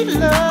make sweet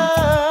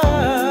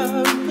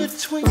love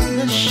between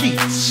the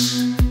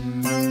sheets.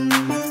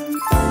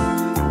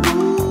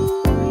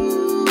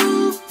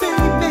 Ooh,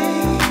 baby,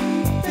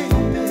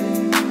 baby,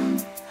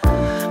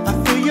 I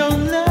feel your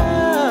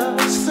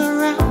love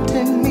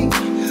surrounding me.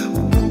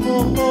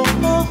 Oh, oh,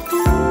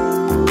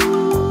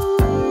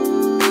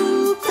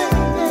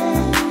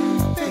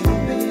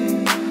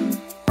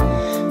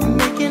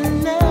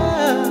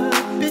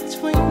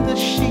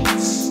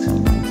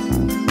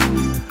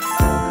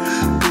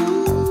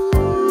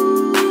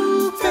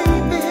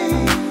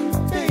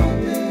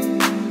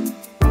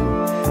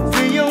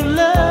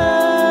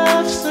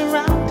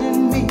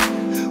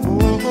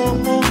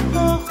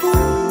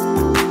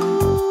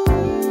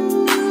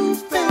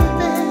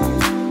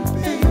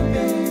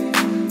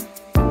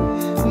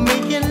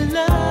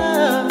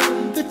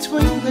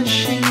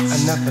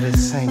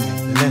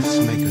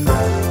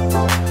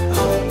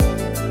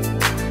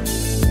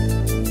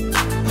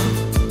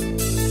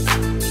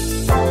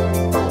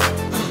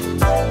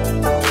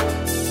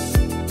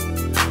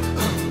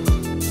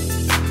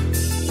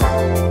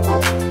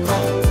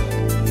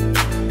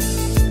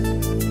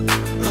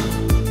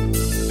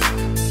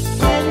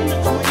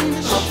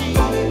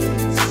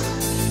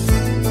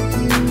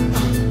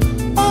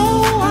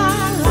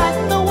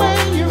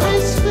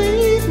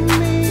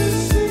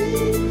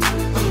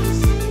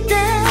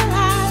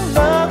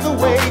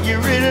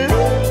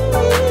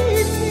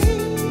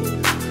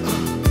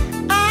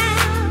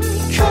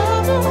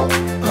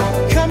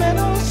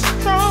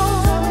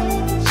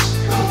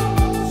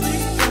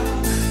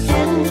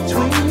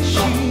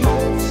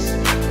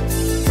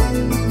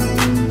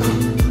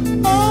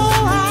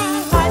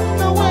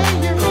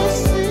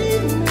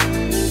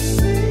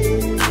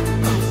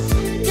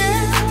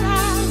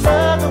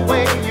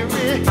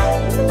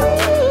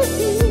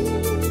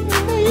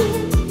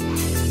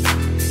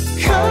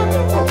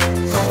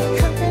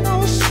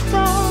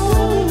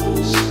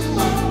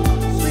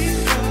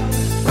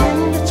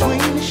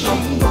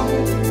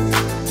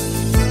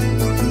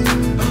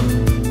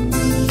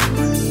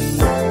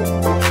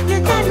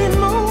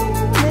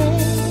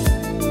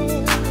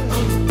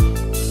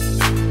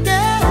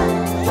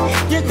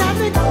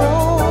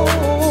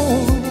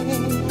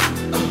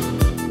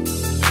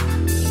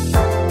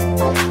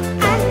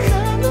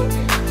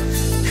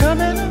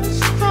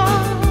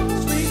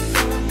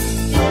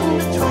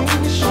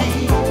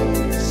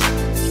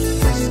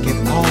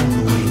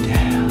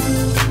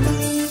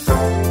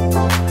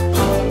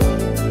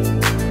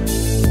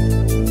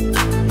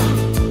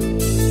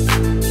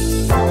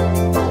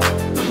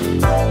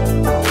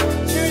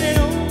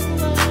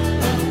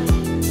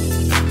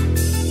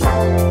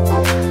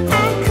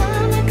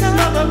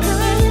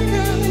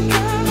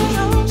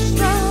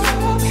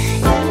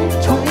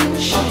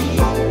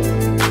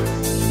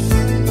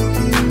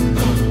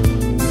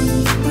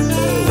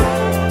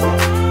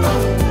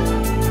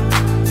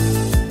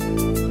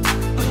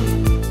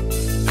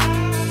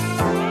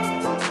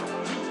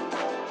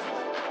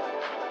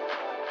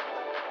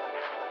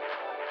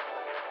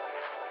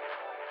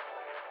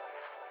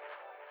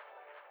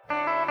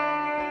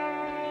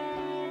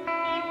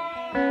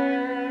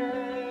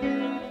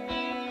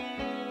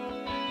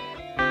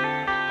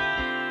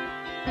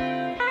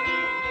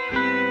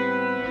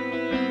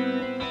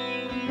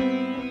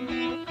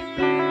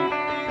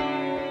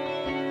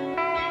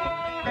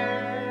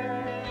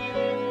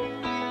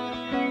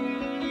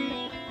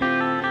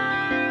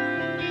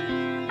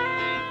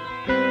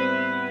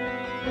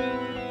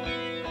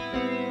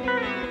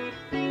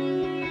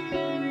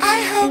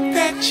 hope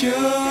that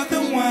you're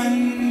the one.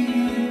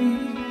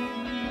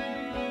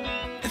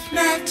 If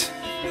not,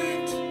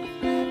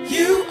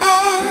 you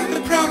are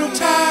the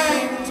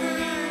prototype.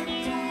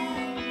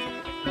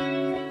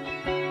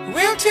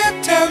 We'll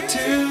tiptoe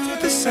to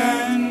the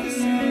sun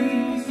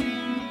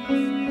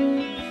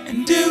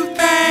and do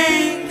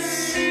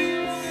things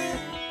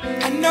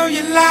I know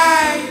you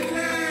like.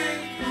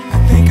 I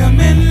think I'm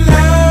in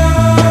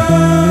love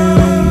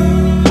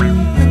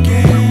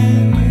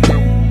again.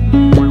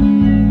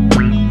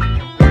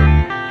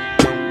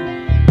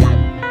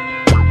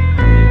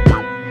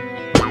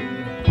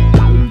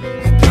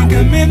 I think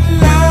I'm in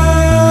love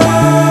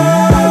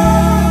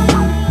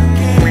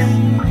again.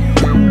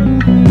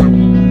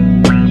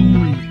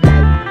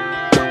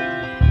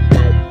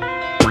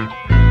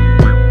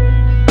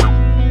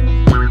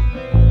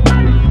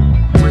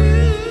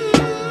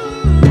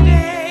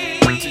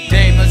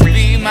 Today must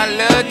be my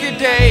lucky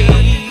day,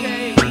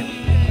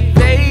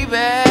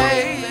 baby.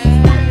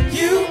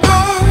 You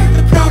are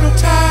the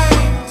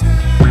prototype.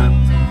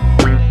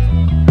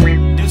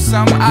 Do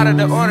something out of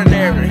the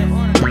ordinary,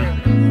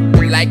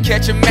 like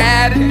catch a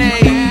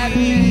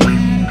matinee,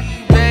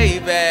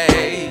 baby.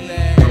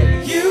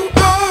 You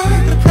are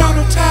the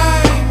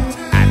prototype.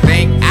 I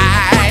think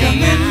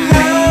I'm in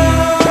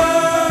love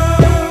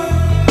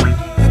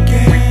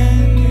again.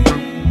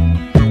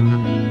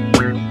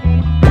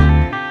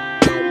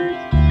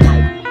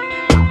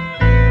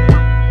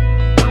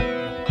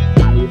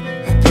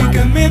 I think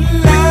I'm in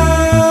love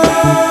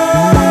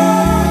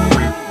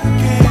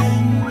again.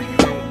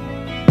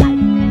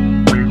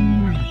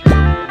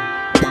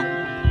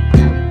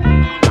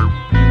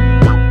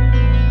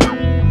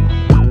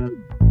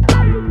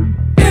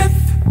 If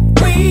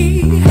we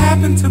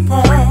happen to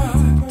part,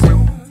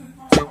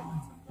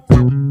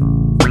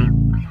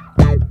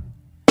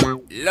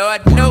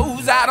 Lord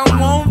knows I don't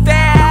want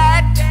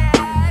that.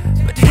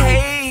 But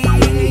hey,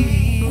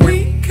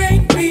 we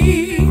can't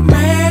be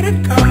mad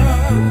at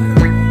God.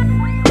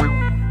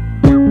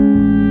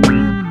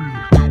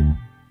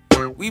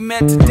 We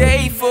met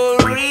today for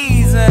a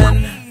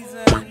reason.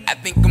 I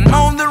think I'm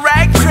on the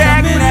right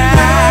track now.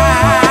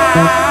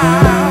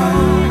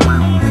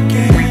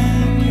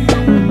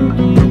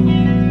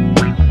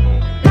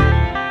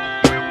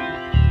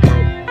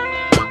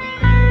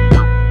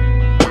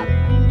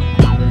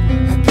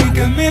 I think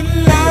I'm in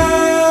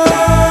love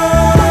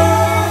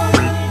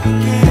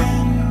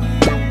again.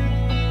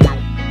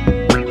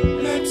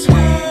 Let's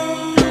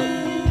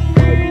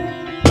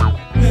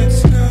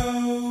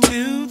go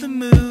to the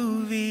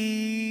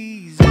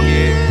movies.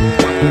 Yeah.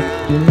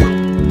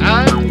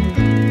 And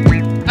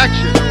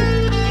action.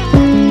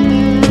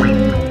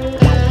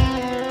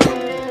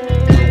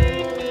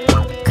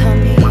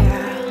 Come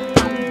here.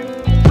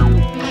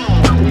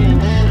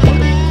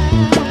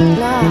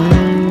 No,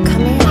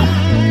 come here.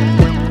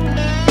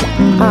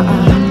 I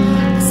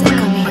said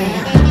come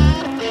here.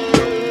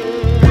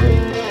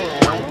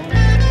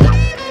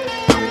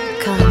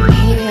 Come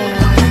here.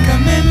 I think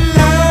I'm in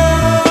love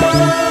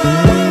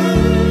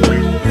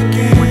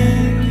again.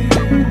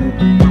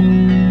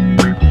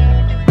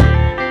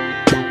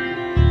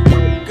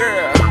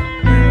 Girl,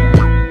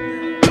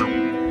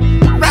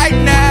 right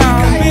now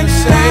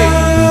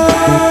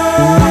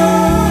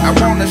I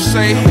wanna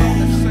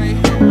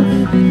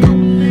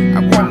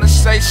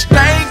say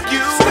thank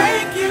you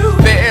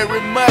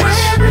very much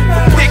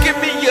for picking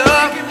me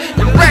up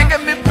and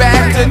bringing me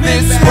back to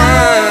this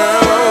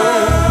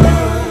world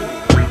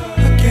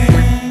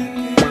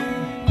again.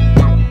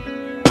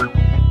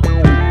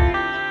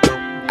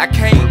 I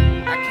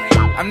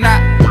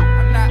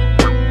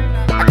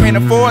can't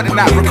afford to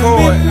not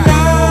record.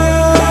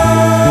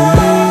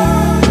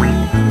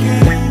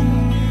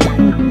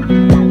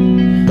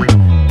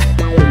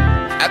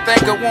 I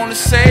think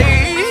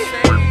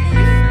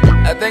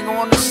I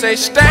wanna say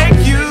thank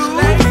you,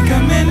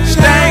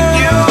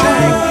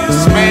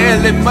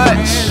 smelly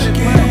much,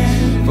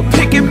 for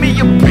picking me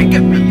up,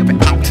 bringing me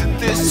back to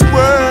this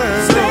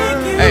world.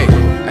 Hey,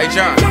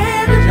 John,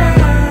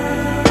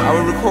 are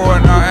we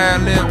recording our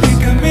ad-libs?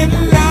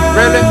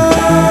 Really?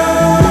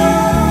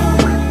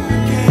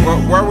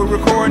 Were we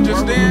recording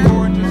just then?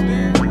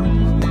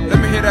 Let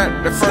me hear that,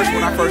 the first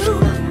one I first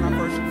recorded.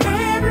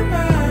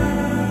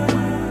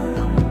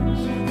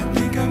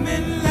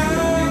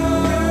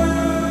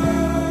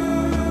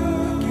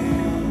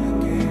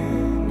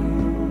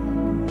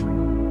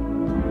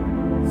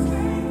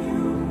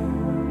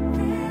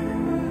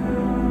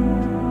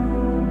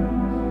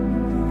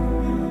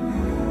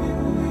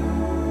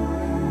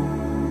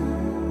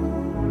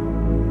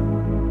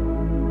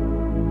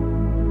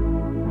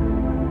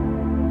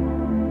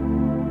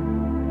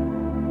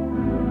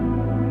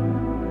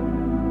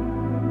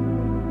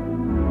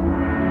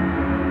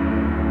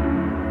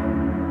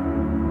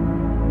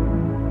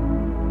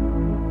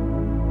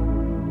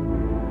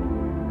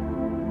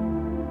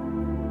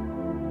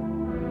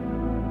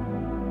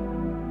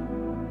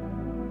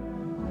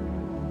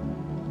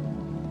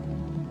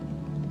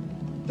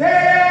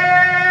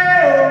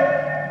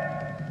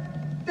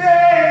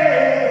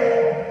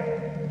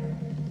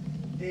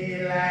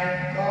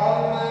 Daylight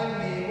call my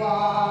name.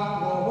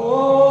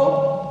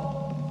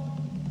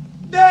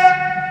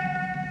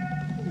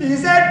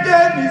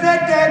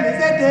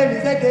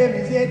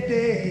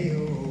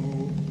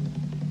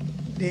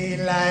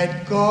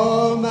 Daylight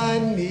come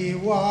and me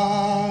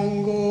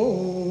want go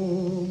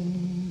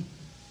home.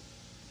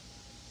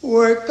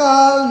 Work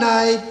all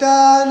night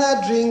and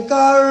a drink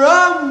a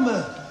rum.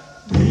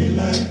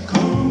 Daylight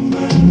come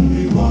and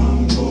me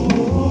want go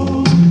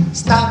home.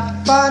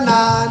 Stack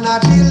banana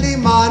till the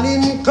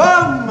morning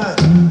come.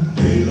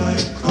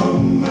 Daylight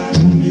come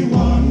and me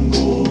want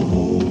go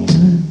home.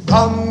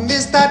 Come,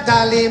 Mr.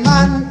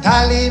 Tallyman,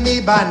 tally me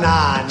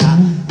banana.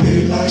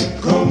 Daylight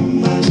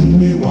come and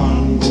me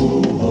want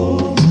go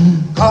home.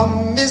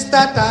 Come,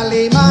 Mr.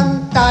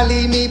 Tallyman,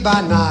 tally me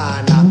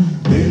banana.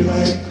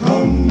 Daylight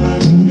come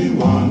and me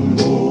want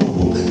go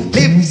home.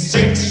 Live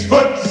 6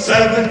 foot,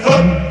 7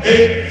 foot,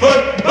 8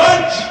 foot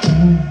bunch.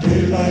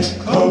 Daylight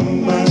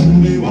come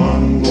and me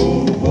want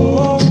go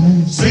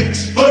home.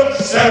 6 foot,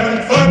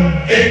 7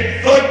 foot,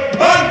 8 foot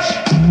bunch.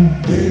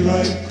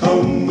 Daylight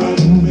come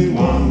and me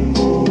want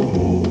go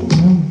home.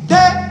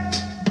 Day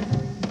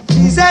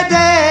is a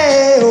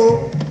day,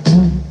 oh.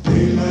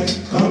 Daylight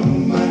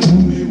come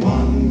and me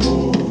want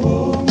go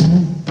home.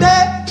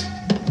 Day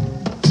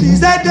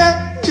is a day,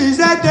 is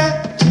a day,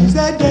 is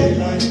a day.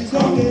 Daylight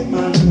come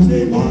and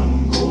me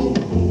want go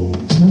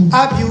home. A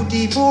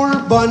beautiful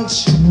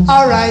bunch,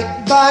 a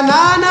ripe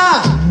banana.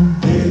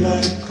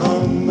 Daylight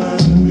come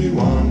and me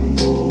want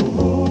go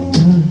home.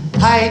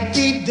 Hide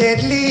the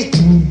deadly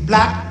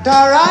black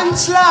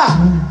tarantula.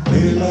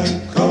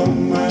 Daylight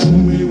come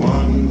and me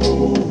want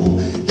go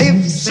home.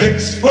 Live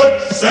 6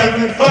 foot,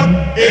 7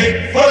 foot,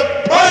 8 foot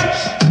bunch.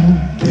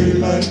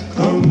 Daylight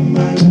come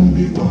and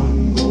me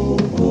want go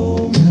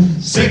home.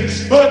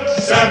 6 foot,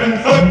 7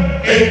 foot,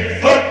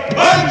 8 foot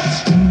bunch.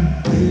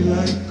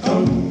 Daylight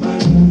come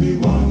and me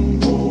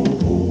want go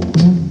home.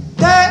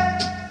 Day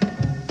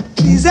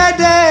is a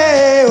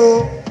day,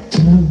 oh.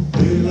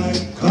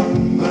 Daylight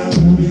come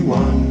and me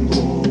want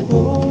go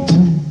home.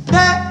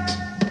 Day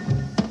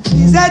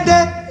is a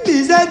day,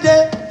 is a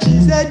day,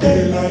 is a day.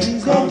 Daylight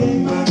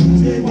come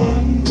and me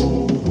want go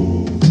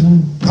home.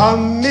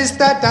 Come,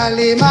 Mr.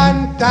 Tallyman,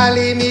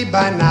 tally me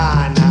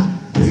banana.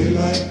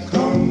 Daylight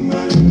come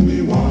and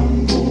me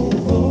want go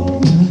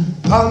home.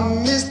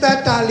 Come,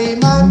 Mr.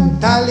 Tallyman,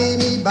 tally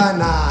me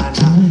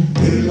banana.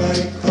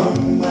 Daylight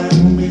come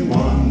and me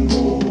want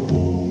go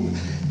home.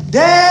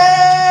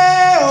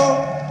 Day-o,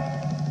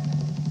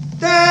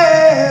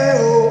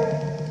 day-o.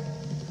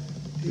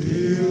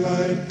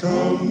 Daylight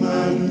come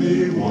and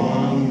me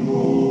want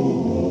go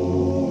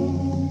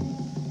home.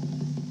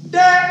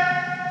 Day.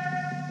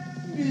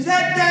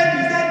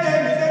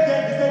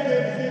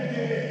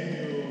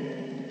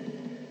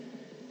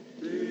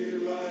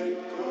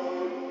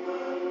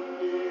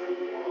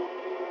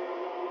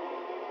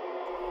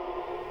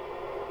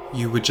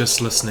 You were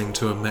just listening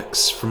to a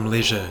mix from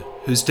Leisure,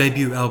 whose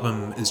debut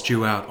album is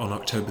due out on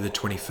October the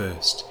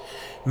 21st.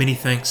 Many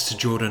thanks to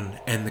Jordan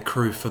and the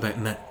crew for that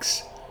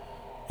mix.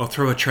 I'll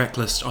throw a track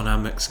list on our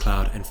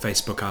Mixcloud and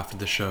Facebook after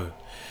the show,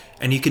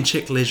 and you can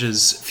check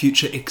Leisure's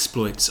future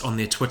exploits on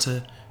their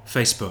Twitter,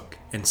 Facebook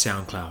and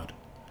SoundCloud.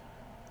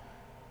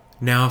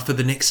 Now for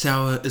the next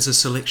hour is a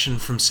selection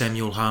from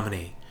Samuel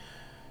Harmony.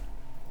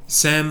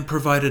 Sam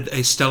provided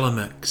a stellar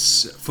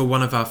mix for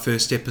one of our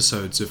first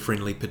episodes of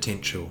Friendly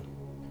Potential,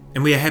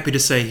 and we are happy to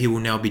say he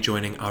will now be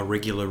joining our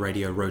regular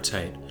Radio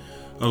Rotate,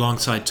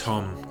 alongside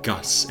Tom,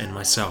 Gus and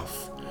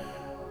myself.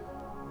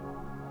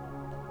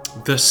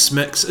 This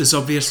mix is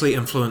obviously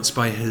influenced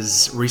by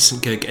his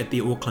recent gig at the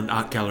Auckland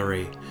Art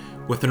Gallery,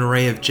 with an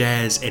array of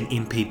jazz and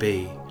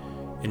MPB,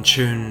 and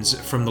tunes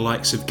from the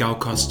likes of Gal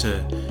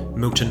Costa,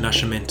 Milton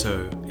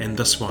Nascimento, and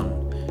this one,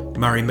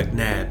 Murray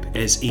McNabb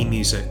as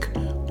E-Music,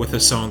 with a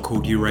song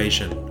called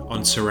Eurasian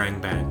on Sarang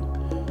Bang.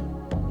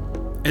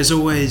 As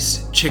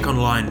always, check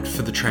online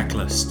for the track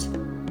list.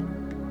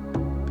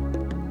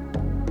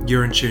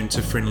 You're in tune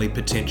to Friendly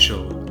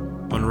Potential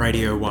on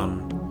Radio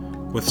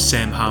 1 with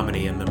Sam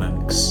Harmony in the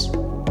mix.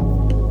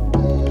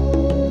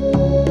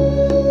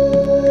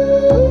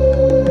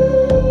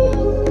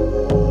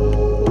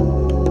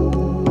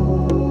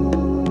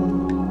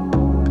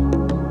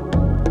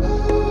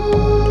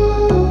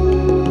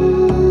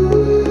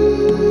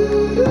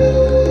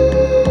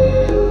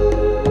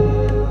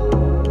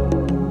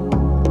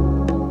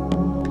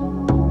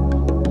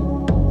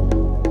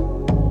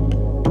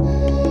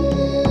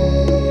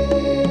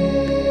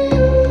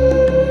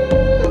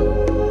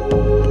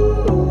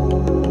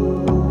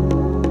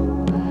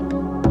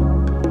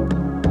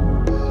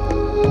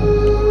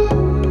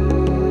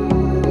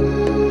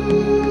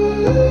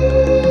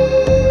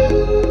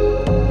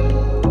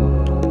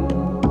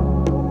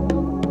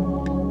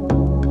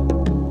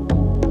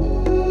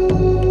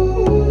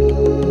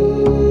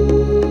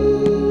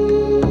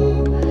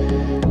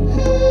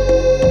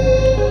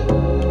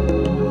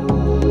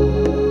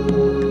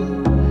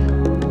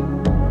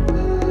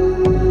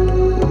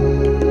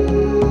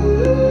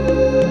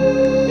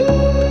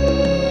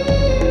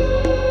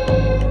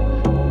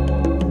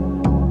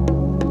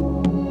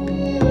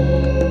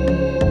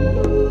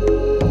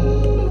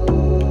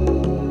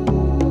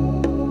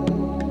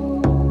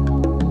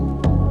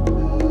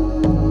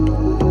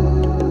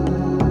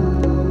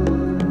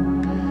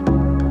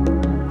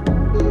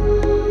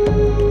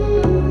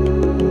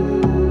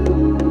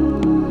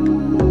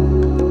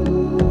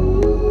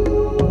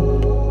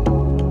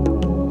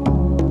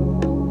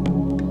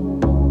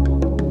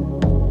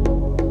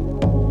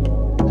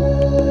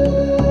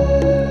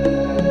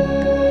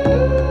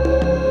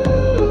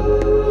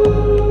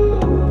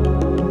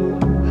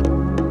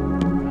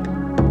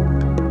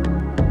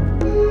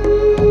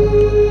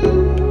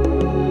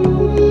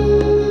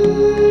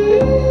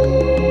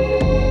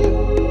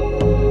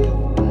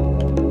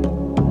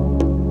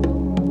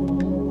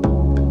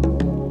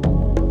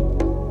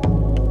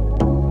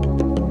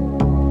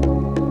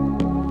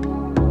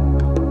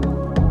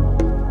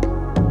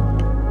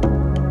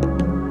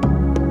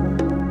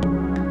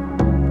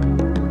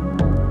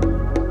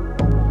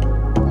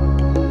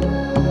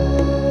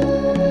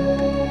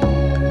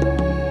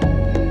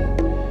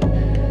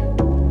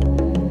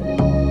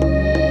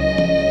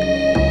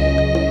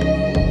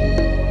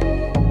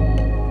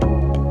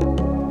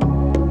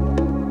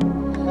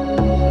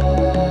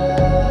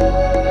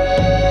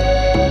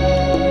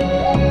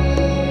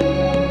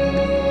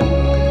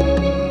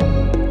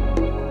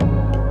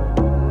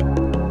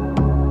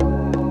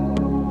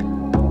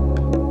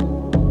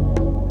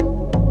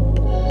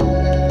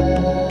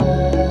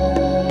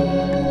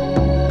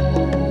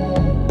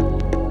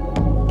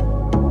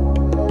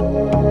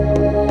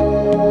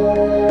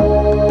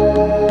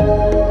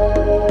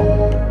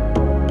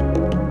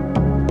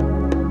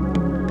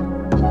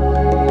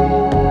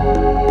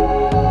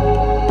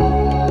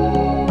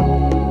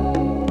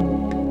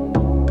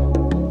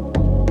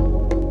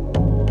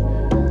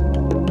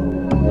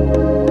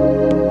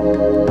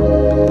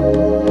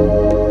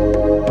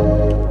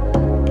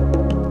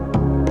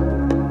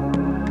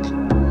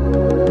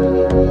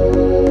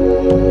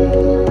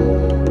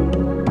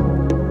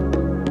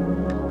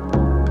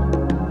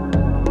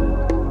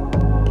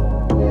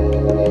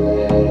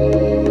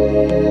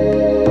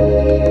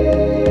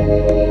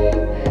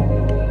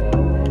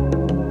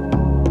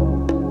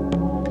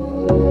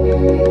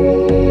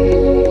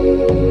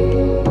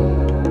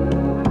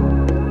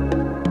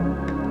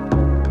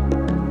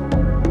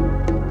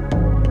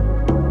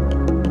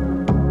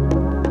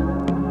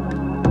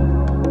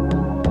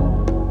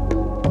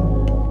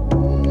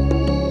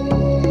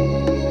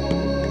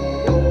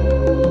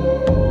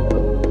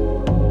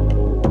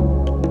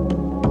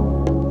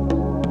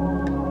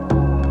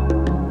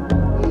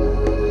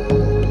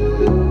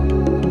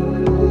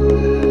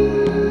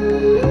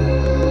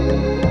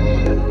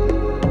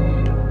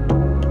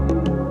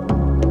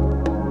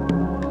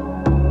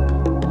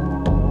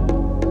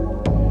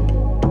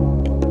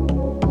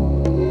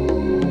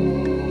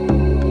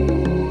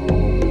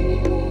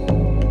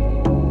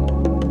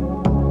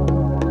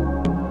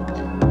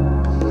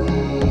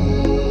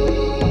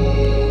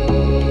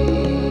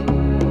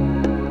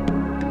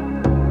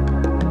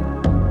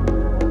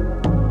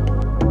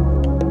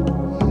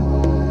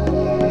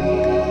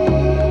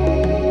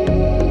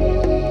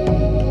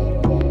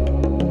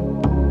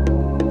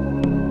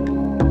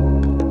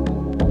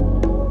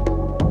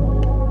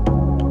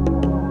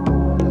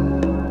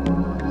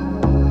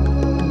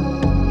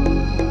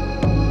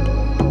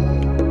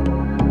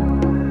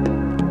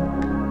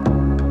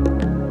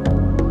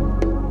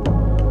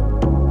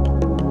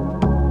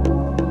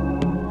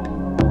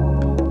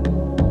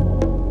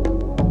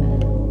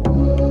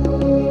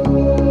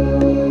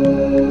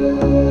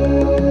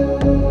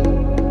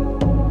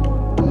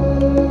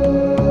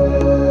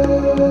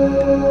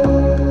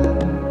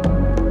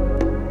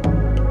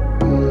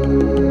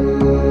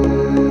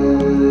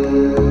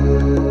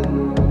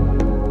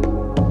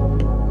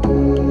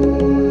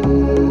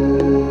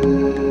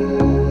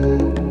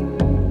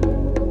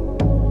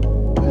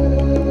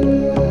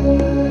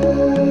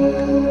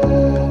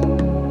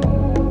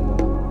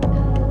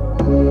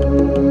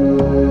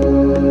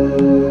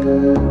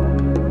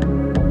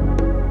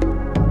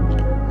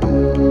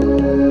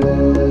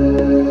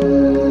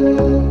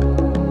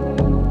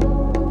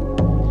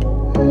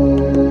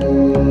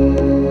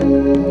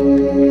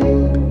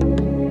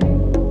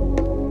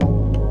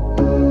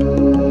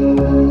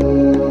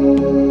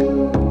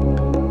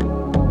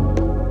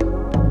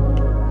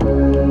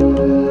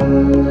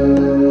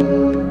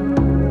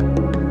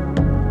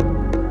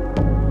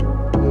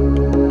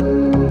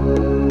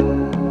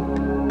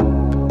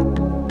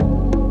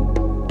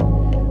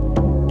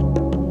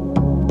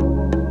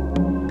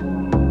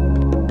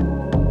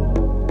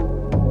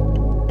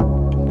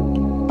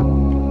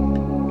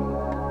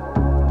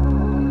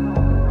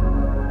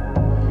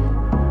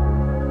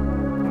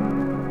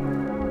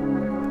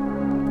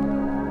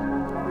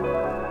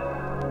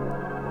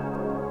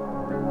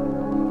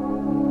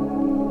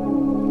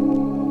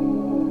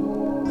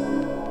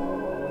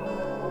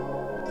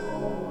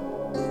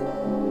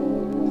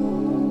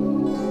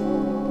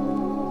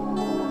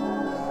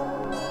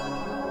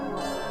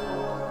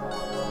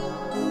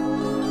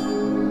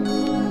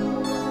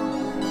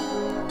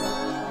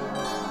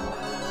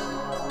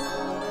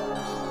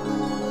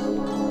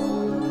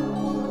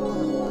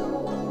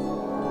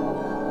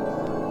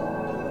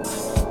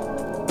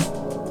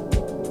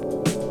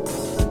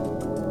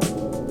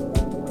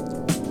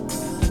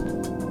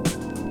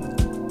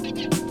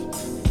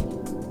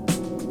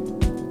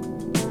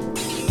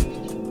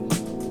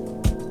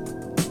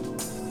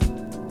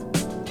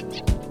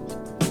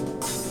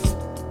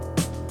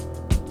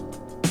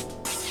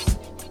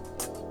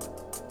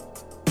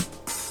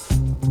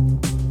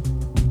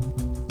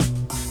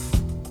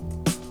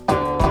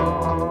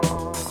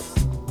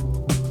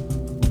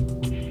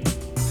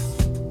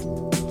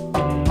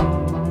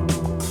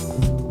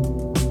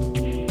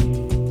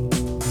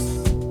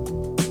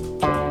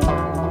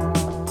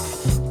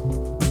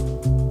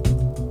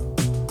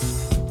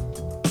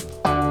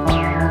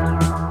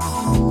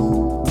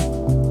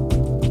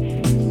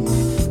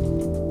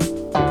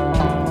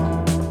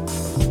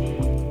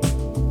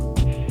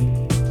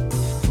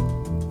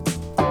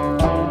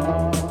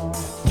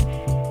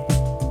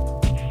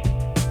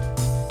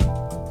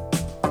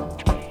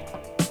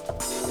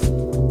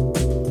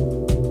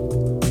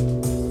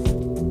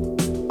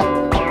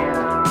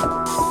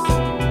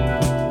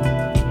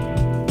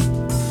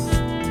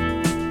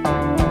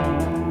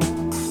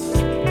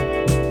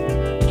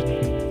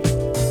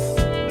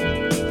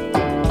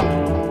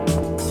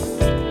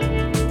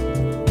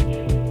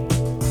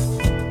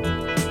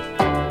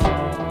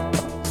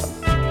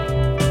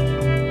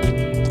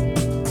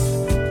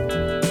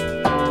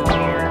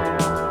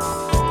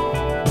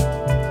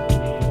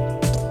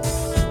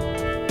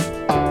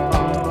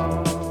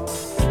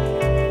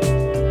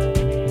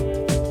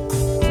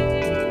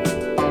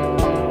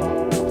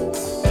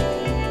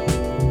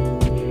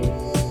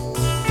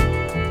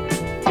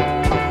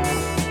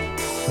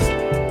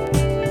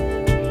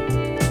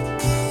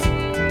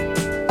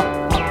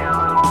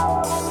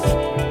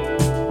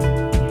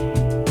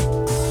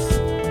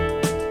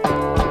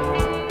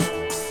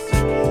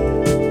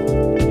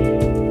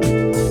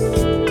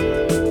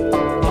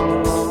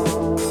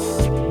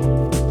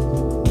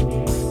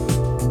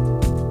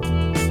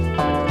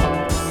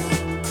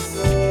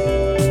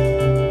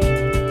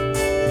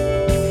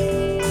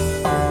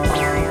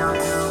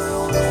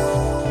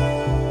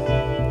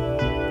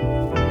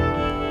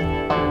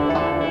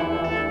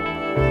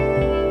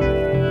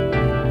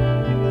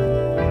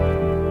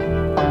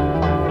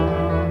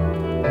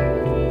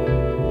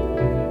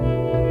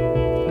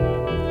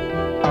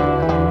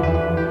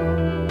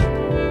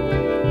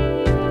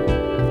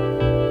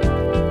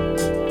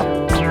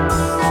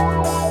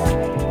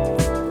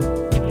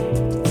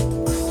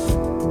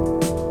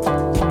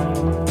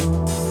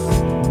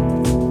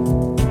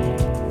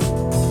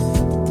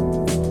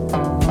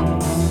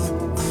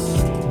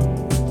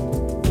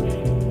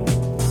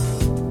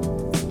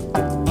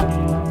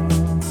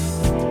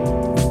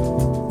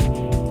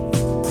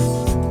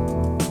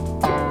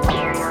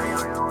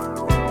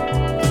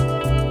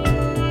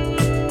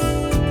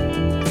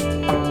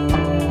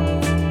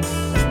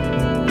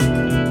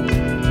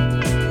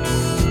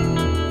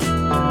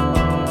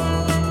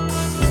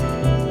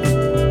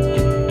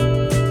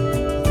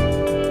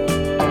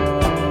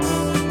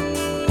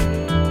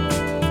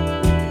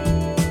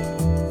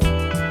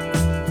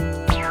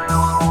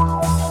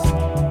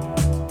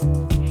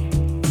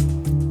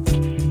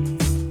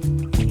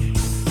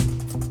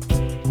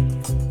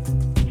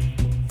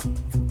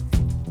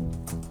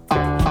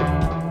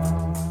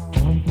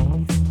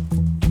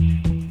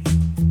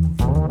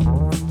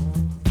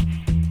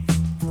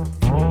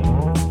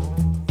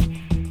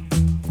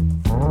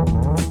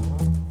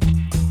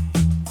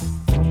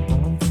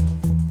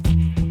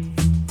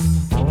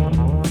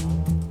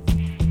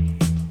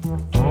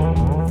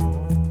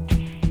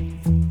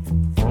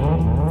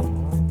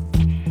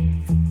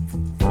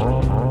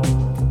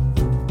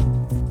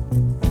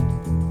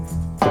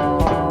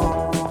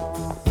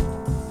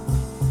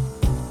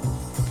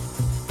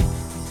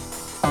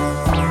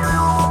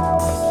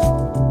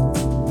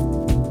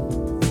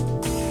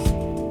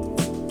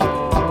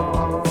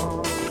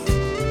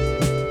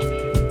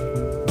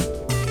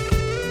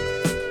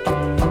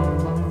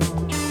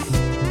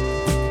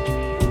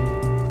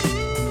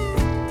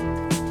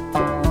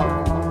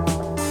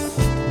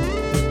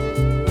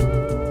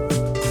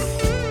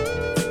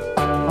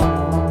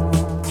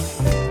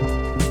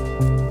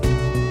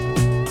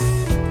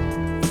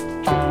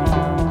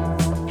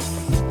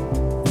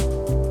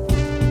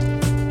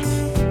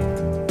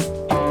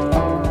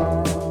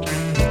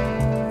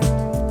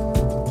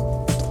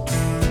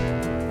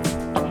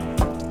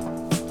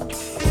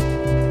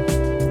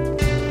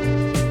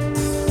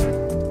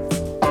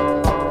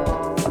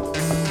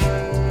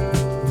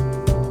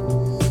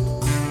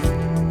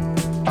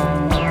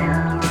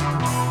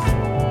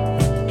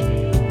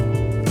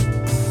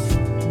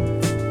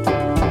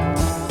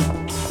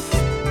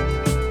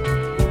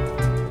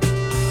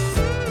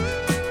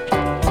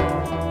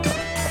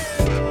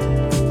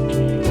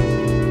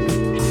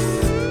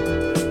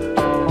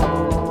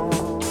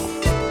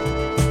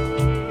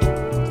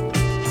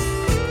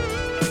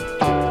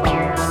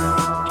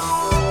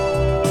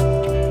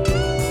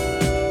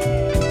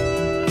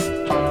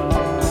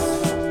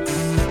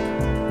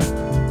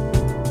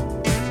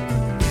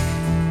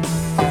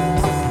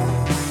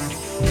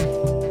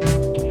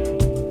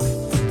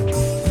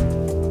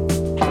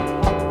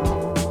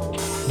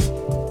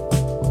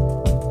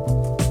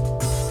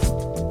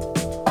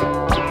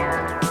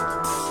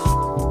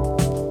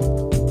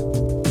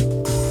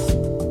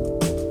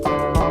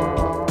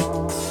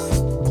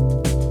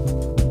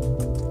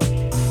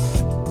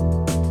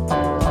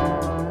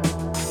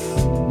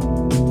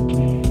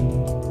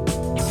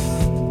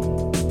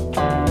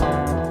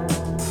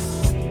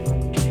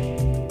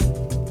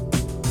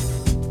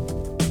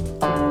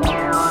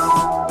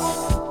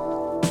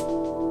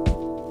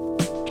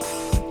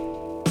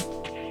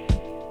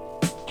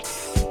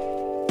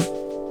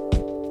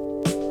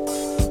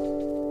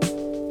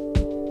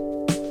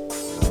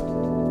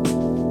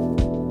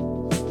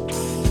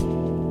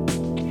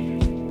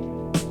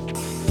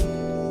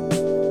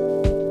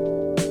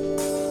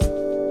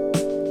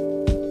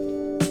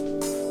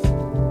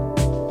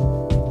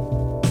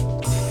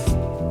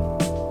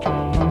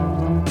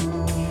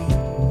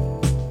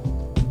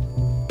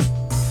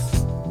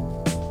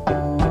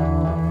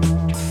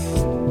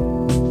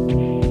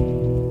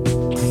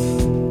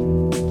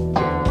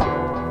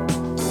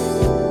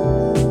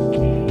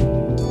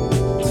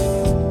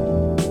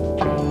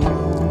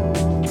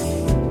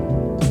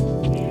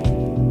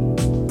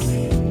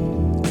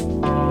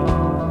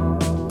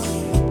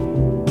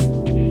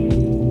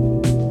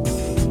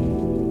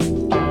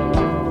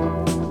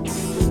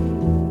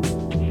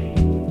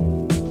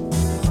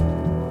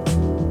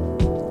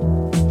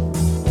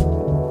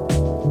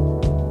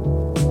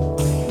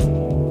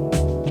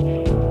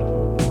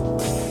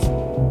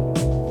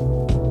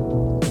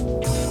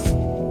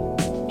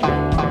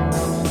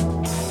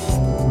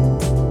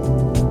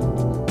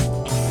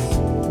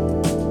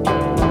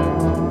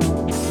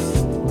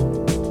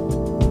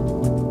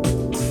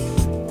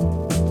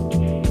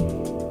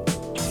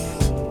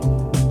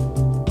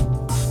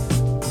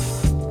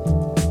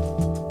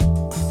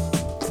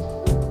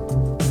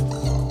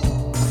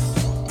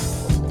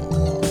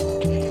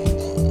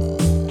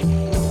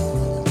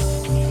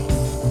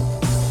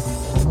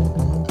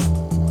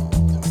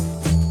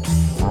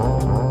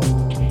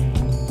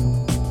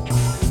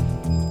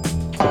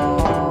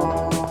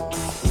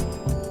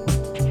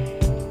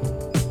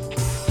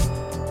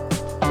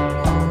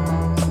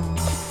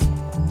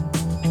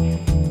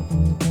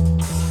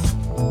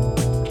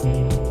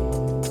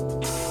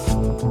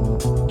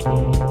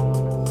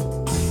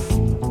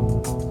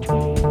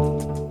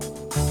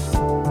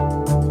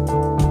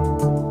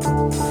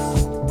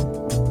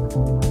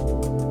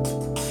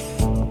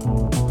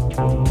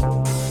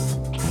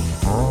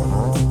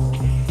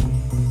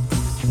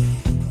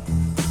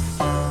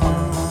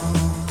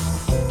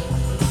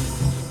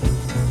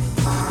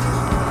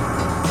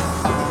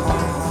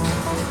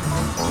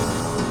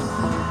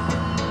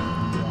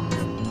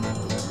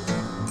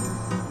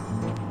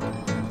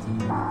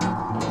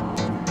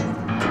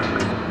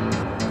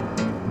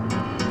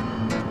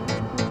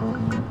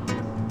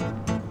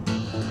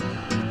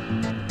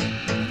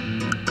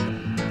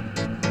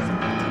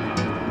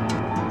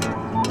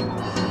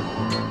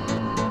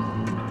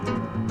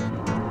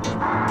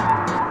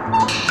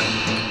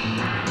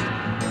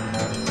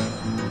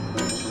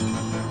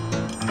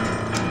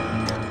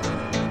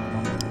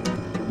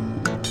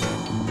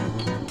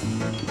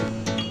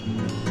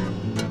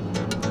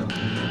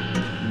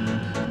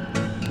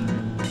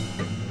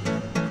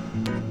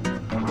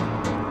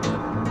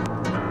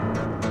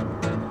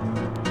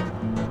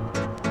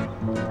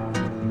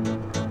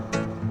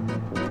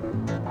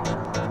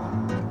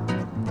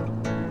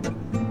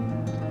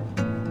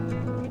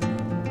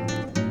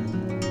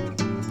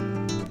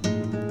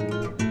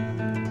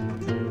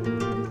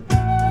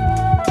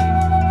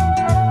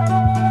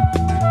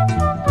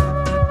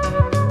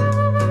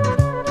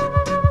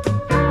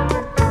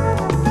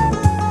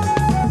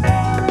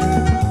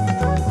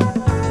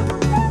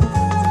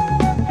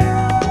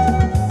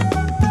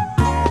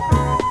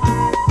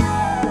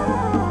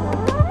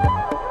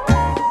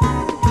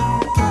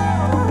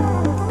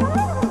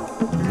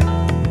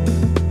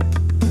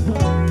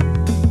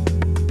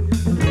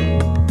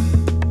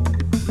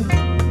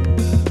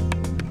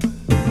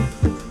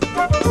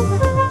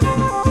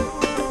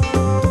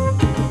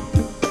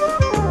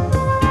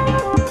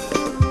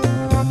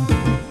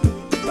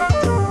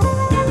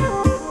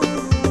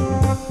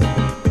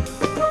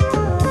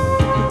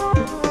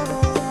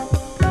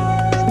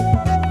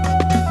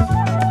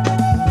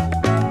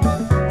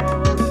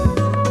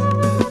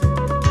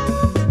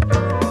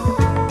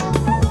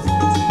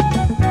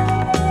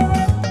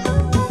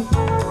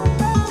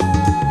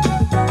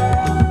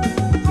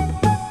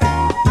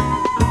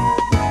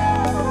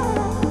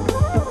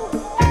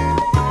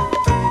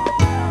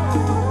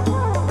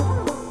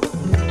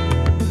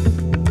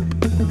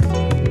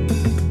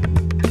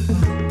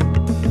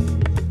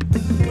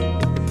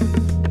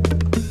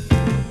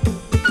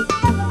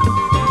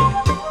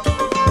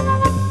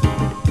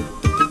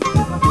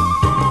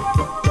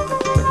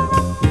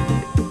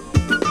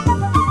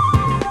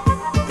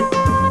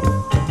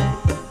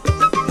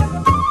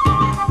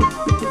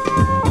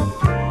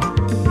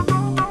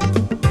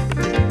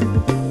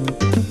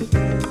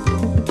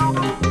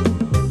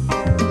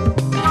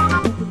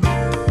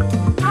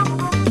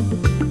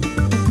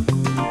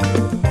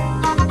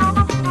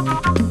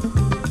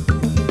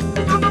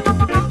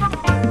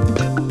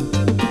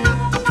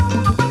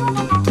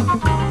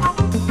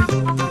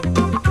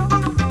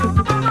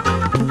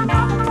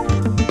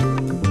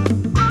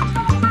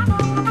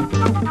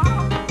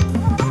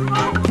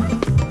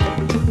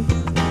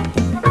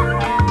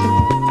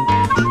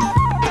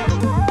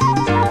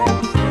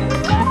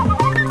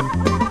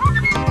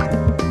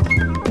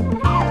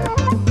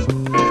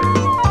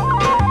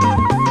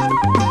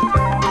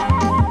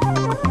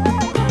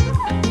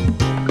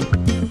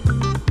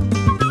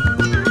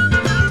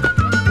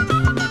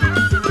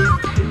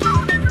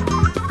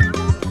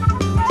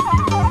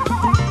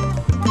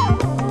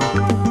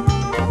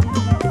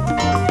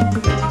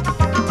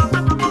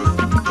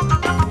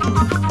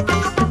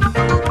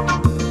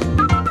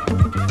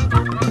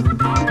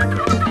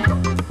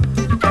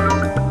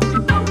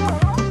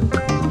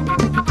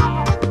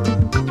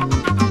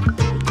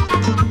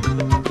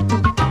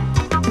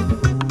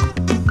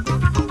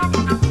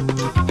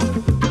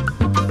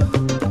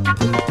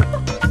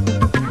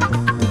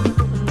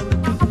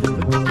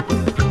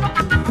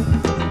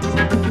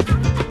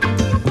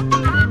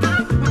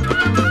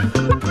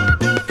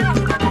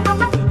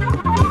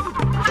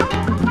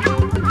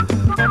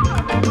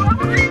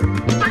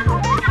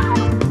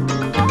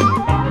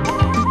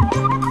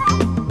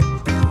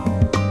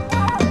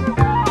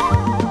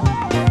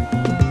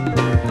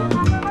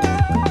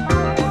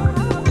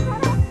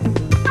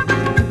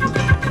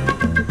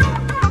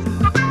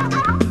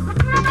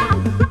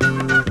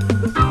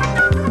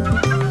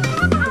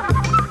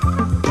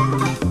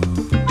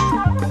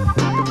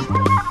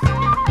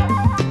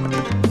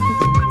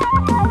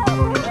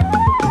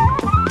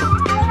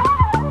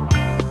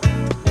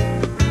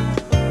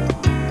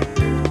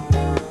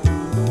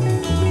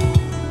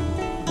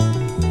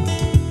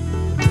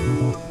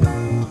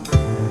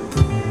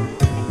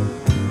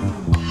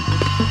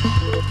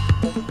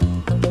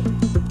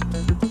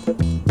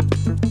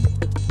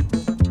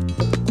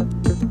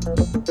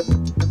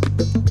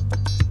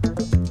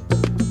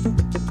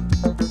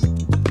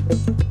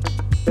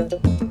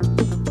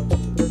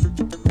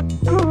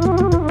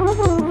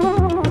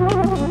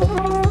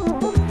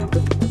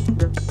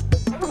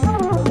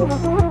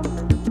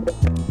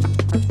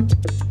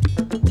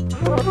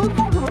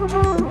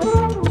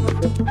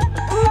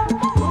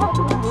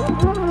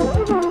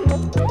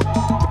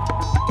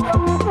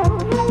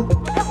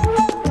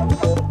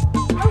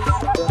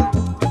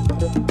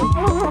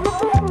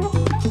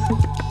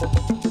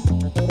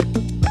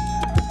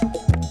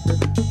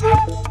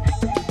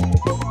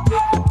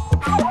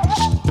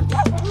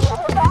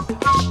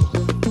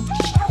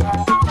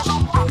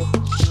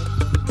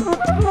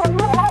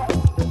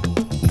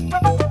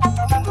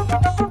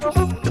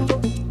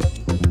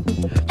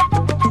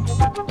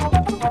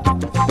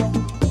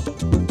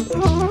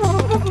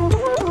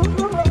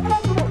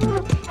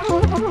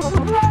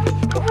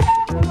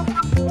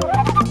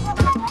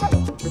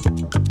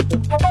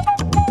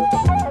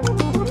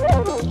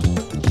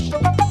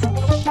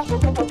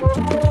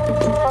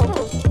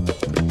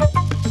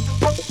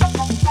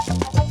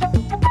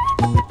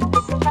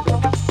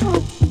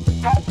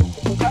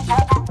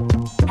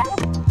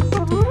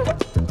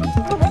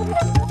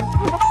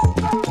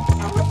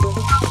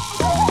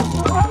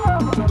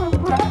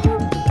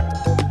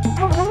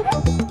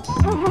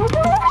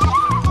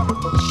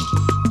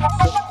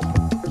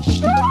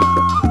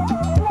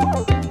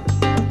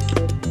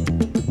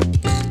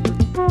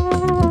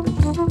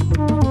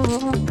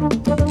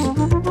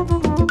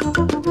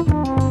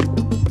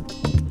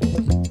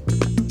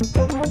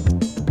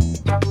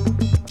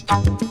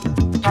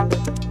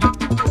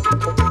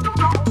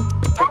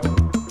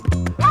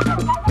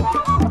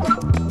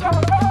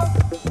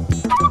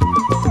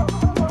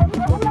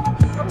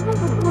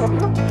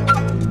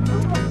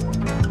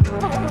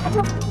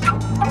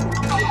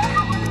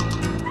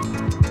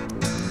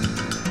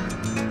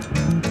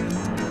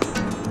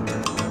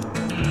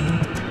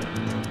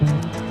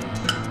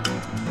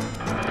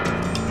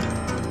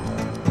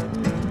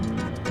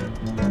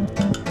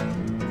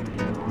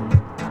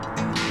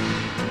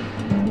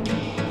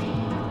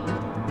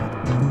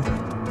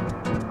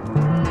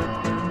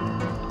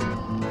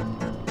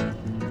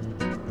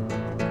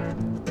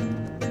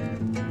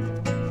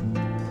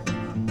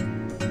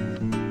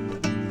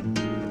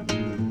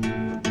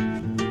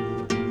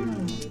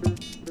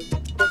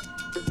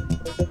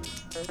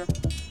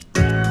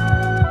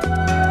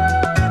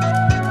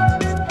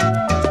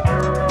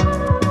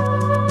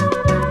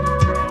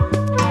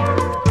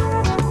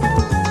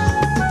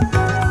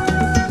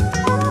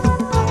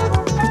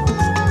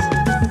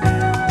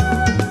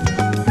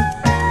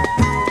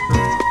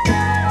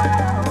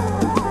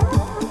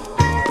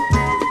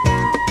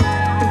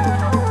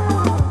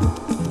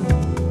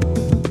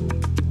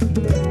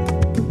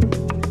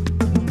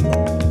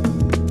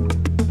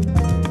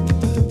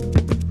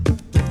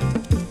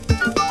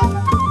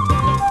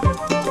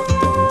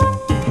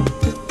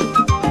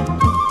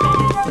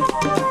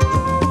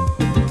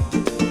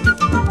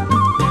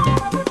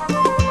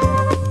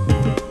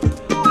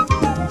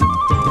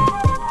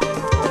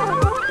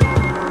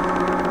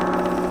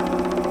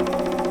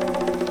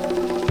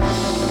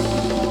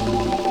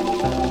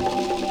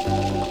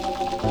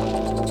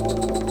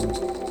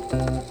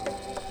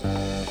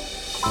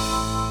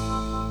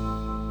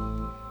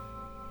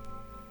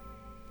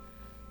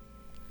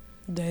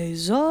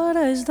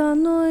 10 da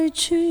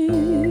noite,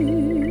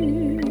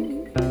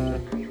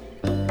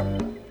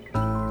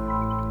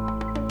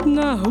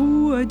 na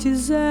rua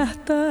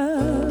deserta,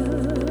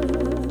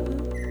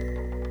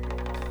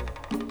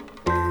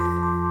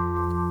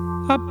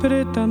 a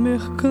preta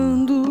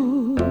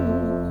mercando,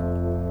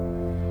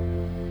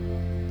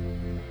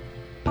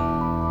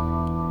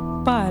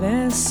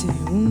 parece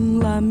um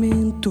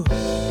lamento.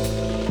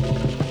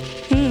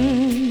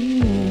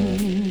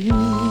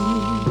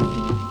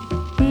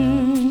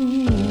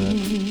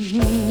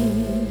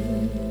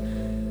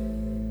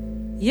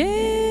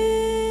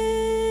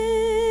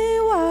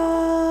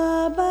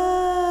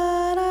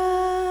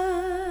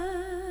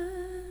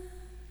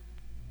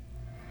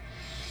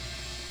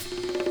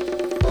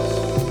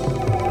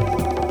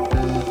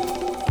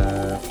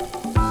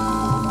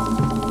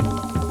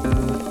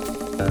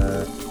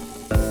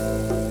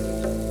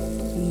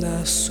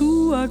 Na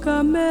sua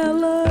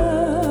camela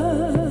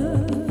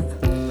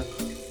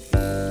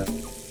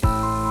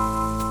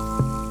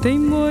tem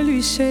molho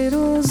e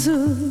cheiroso,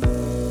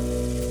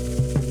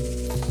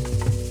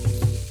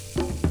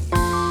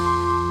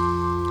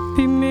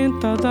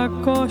 pimenta da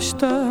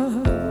costa,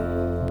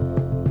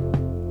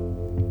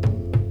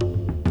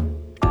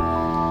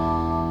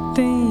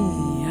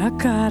 tem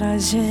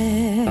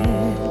acarajé,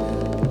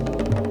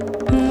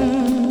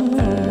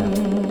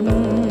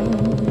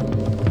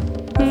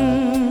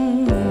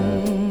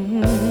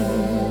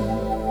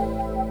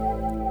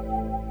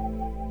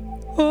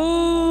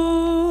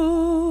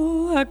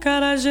 oh,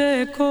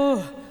 acarajé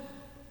cor,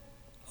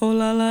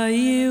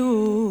 olalaiu,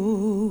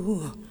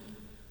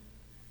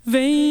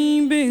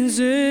 vem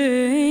benzer,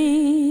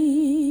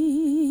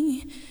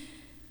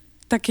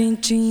 tá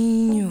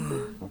quentinho.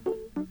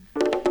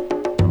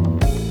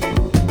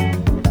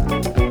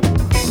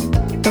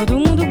 Todo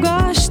mundo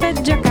gosta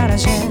de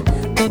acarajé,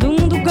 todo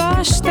mundo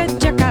gosta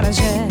de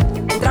acarajé.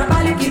 O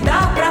trabalho que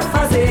dá pra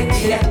fazer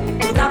que é,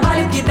 o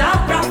trabalho que dá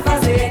pra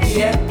fazer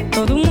que é.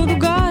 Todo mundo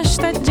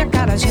gosta de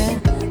acarajé,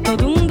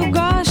 todo mundo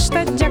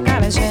gosta de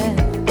acarajé.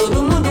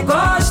 Todo mundo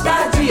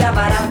gosta de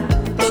abará,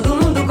 todo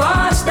mundo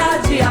gosta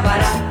de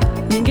abará.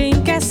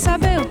 Ninguém quer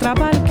saber o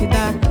trabalho que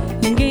dá,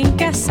 ninguém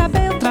quer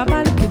saber o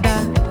trabalho que dá.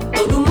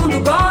 Todo mundo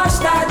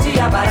gosta de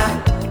abará,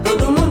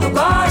 todo mundo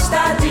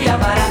gosta de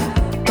abará.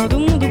 Todo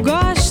mundo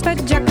gosta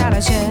de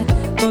acarajé,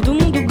 todo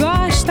mundo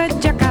gosta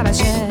de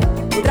acarajé.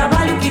 O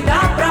trabalho que dá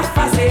pra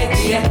fazer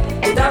que é,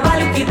 o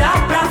trabalho que dá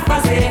pra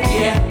fazer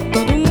que é.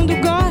 Todo mundo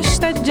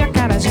gosta de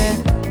acarajé,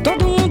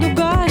 todo mundo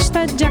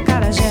gosta de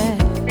acarajé.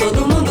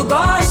 Todo mundo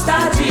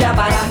gosta de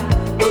abará,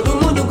 todo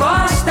mundo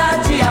gosta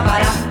de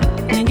abará.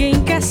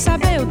 Ninguém quer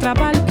saber o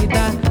trabalho que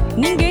dá,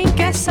 ninguém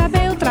quer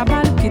saber o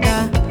trabalho que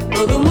dá.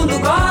 Todo mundo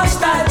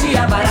gosta de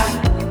abará,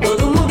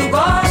 todo mundo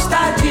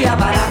gosta de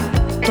abará.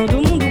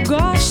 Todo mundo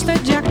gosta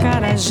de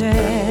acarajé.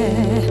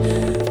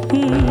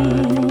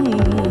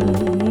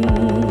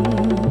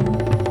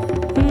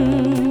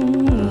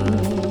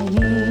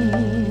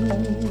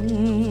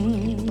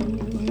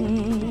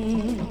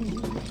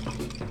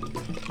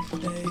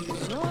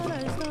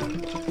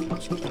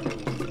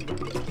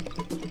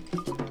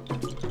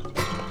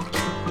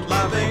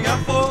 Lá vem a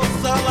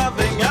força, lá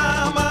vem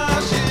a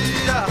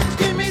magia,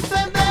 que me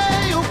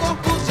incendeia o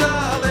corpo de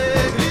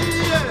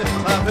alegria.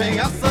 Lá vem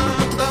a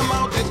santa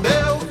mal de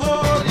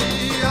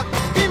euforia,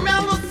 que me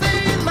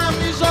alucina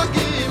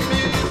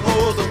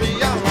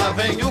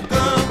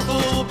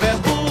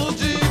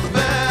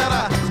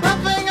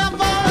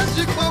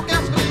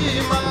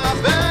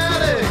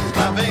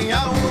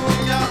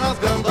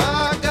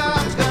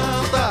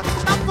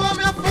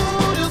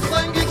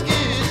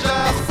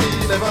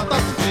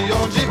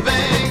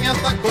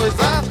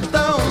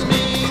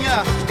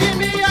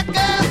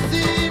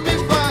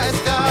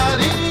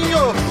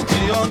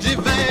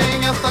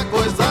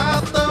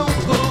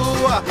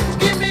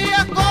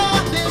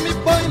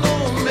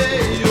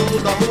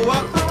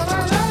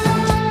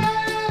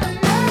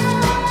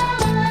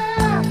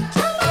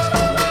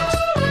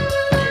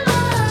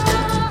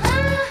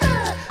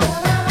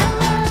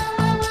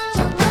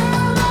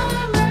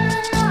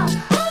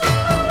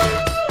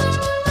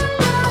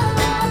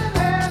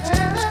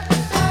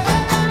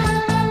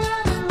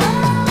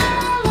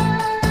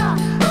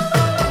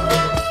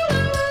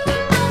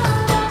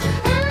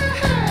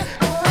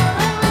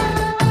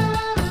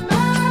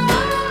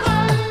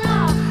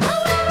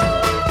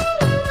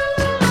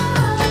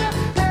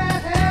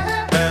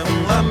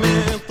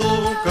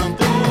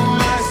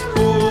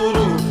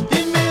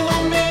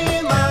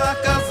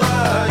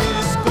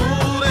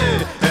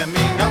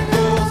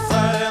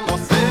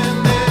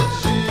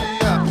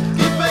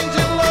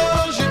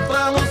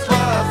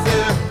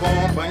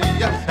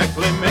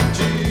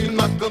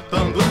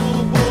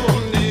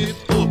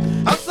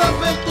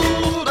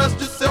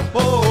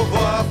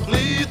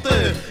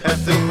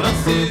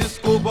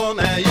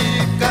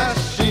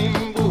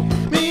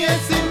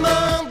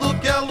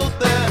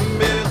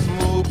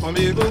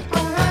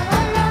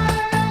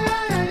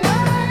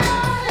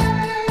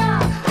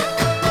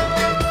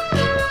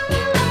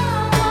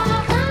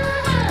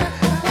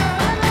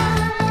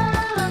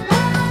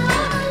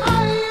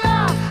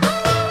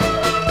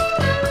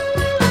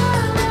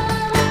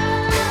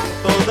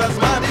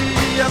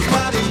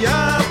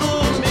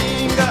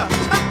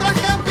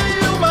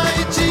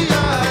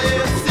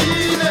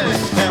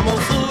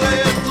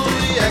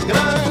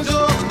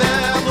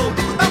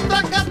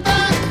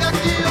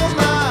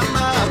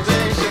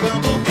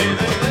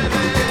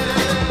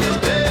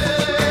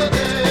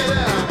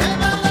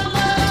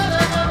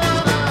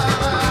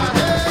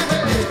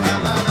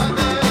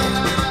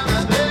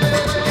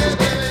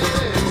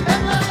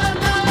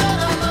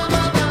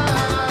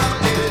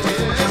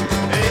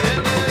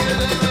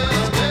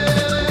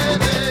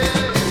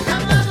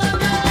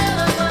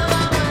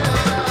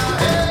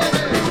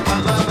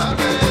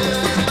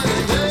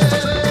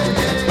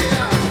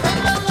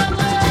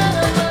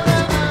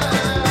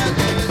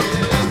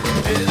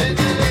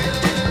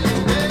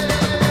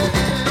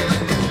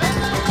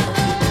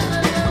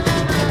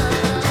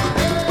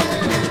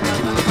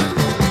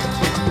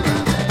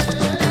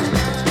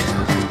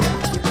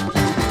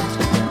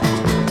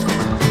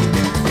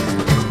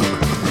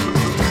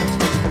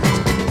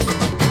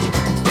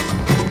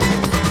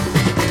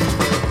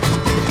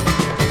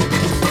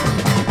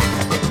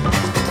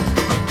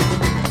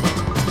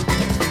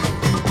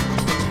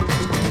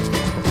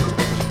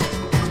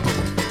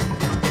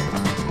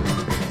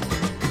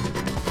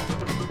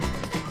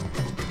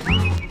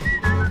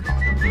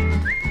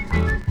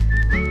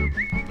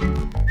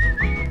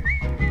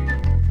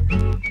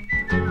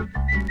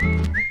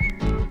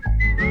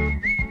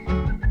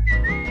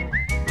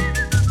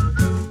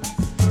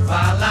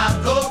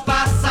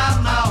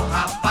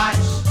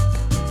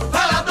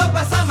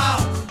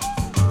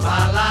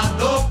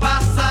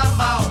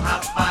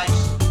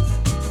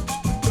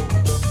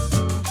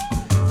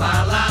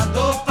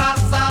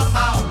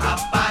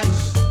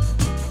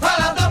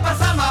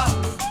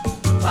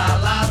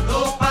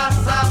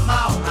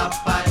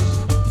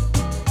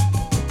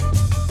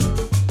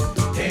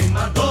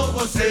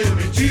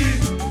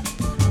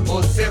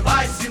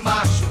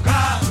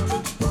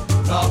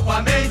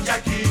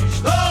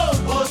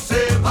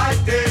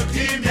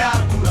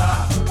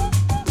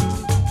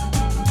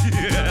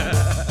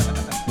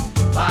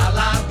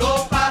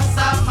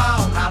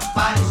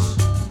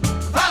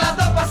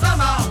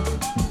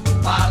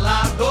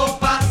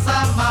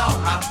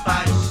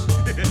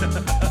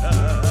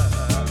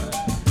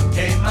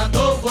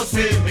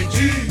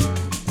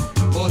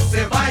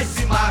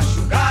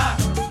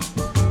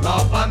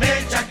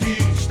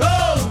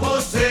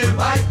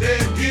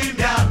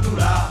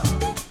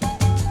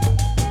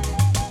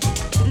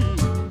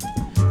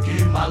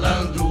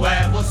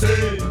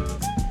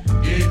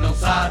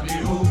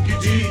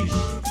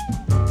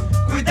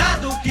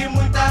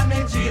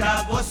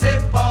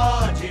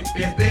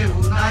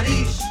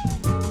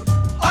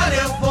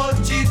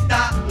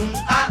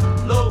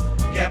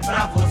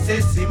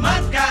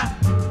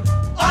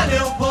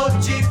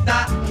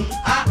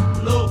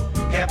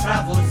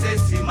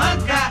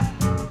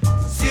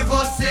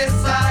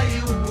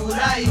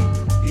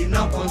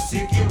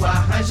conseguiu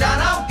arranjar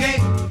alguém,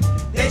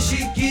 deixe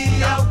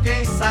que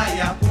alguém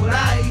saia por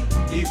aí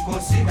e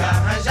consiga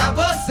arranjar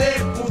você,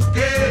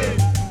 porque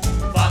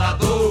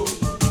falador,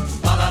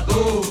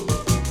 falador,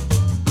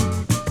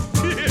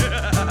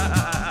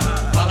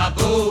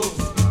 falador,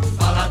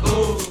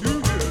 falador.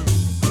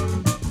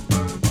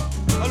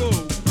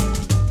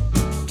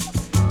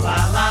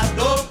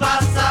 Falador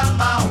passa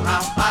mal,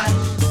 rapaz.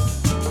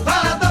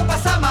 Falador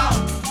passa mal.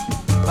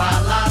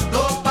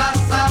 Falador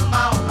passa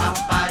mal,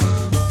 rapaz.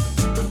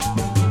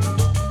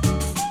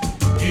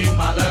 Que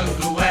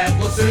malandro é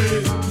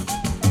você,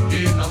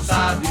 que não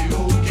sabe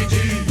o que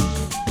diz.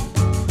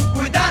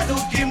 Cuidado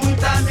que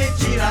muita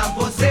mentira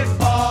você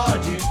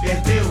pode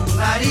perder o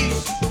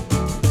nariz.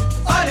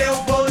 Olha, eu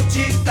vou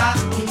te dar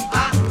um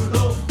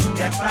alô,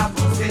 que é pra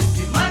você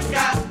se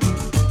mancar.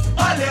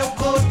 Olha, eu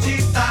vou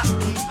te dar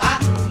um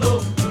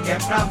alô, que é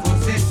pra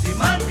você se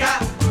mancar.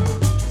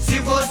 Se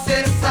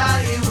você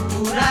saiu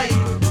por aí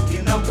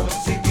e não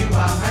conseguiu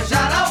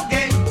arranjar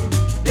alguém,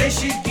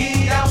 deixe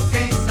que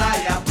alguém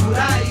saia por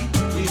aí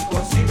e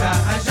consiga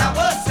arranjar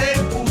você,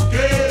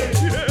 porque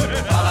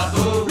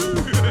falador,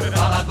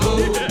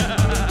 falador,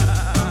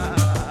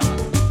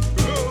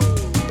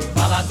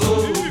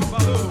 falador,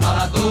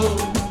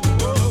 falador.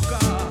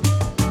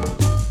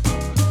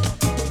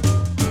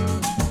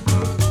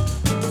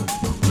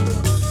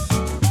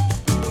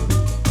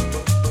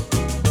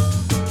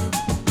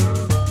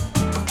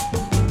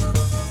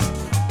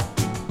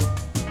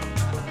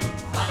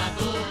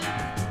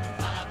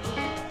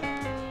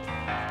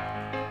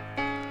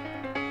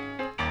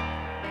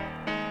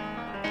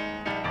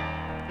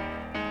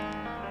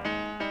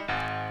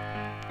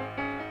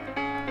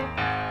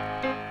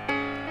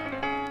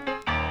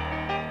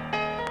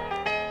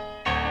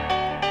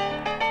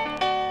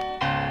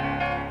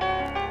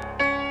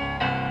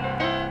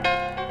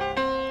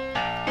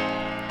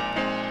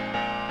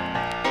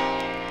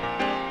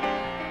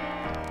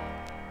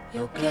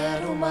 Eu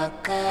quero uma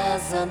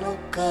casa no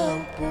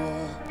campo,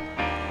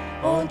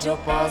 onde eu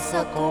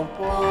possa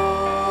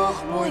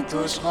compor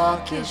muitos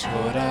rocks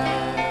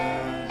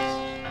rurais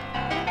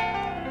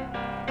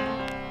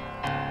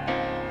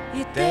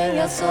e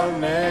tenha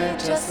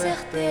somente a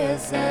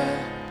certeza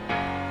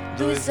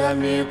dos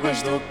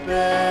amigos do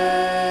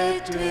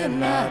peito e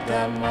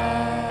nada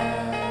mais.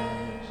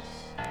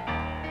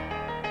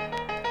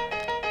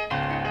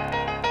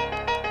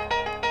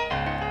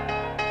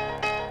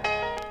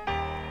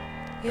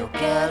 Eu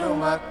quero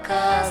uma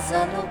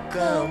casa no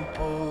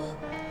campo,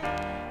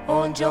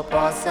 onde eu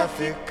possa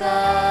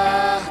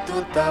ficar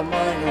do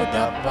tamanho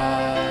da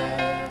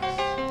paz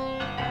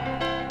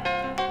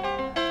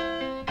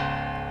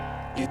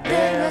e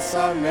tenha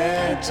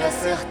somente a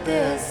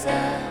certeza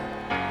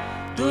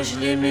dos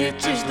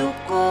limites do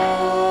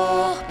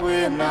corpo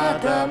e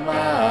nada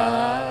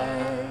mais.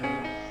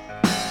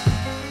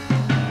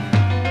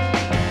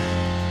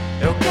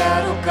 Eu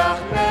quero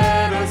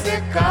carneiros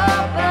e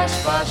cabras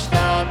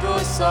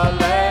pastados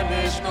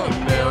solenes no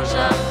meu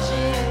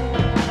jardim.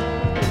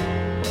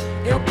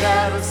 Eu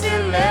quero o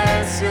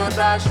silêncio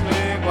das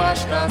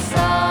línguas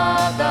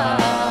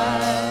cansadas.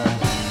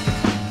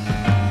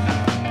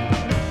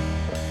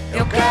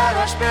 Eu quero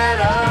a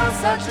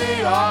esperança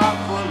de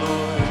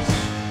óculos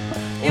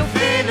e um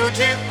filho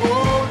de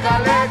cuca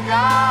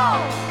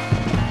legal.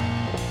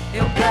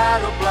 Eu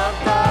quero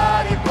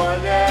plantar e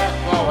colher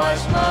com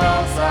as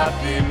mãos a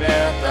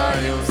pimenta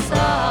e o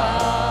sal.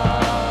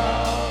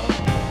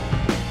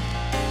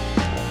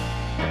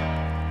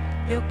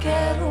 Eu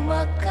quero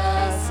uma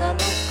casa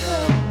no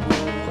campo,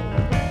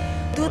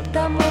 do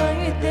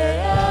tamanho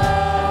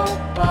ideal,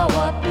 pau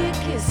a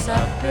pique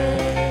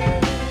sapê,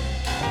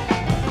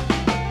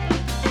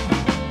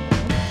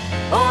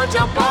 onde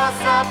eu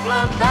possa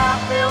plantar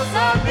meus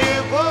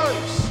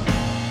amigos,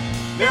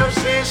 meus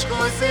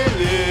discos e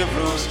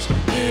livros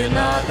e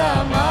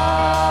nada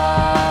mais.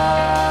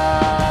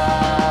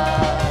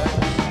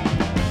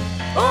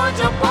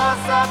 Onde eu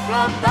possa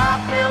plantar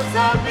meus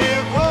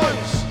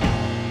amigos,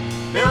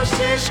 meus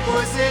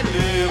discos e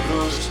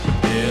livros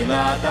e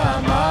nada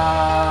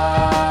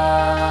mais.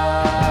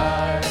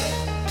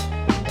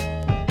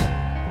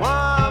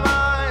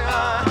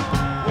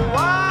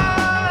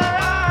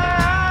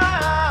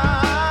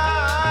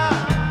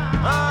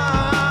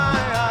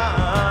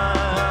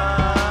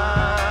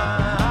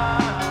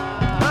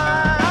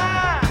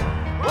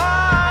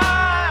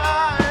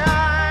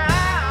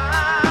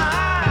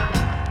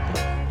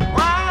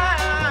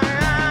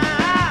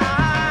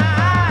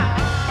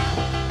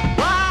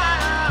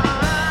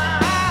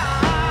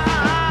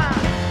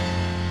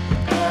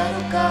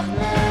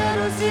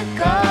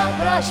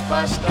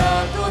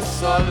 Pastados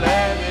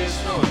solenes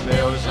no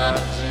meu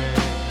jardim.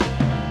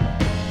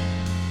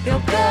 Eu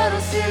quero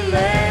o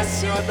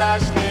silêncio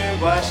das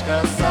línguas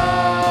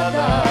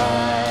cansadas.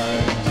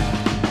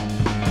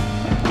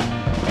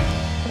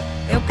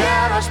 Eu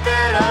quero a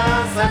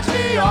esperança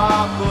de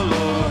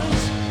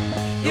óculos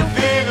e um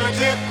filho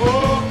de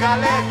cuca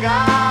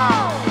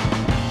legal.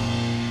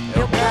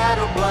 Eu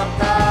quero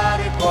plantar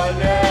e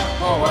colher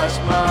com as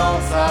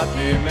mãos a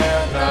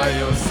pimenta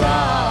e o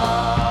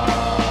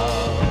sal.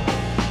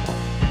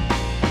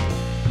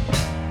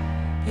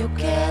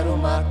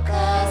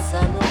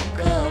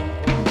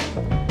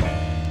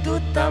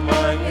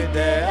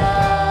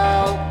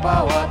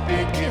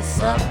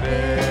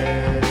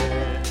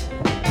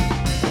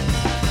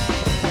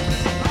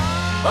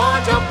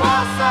 onde eu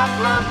possa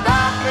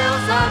plantar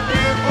meus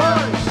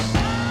amigos,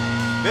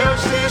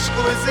 meus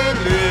discos e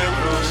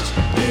livros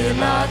e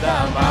nada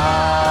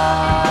mais.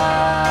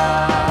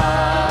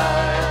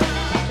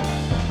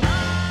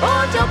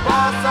 Onde eu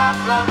possa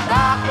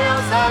plantar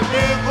meus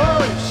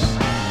amigos,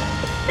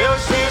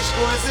 meus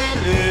discos e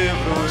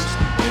livros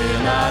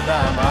e nada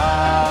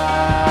mais.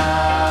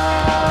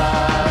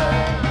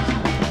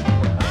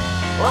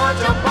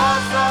 Onde eu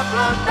possa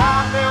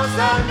plantar meus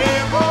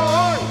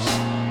amigos,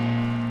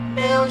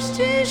 meus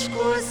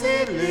discos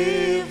e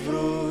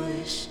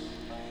livros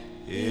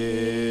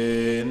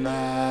e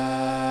nada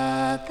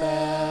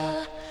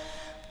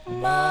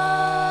mais.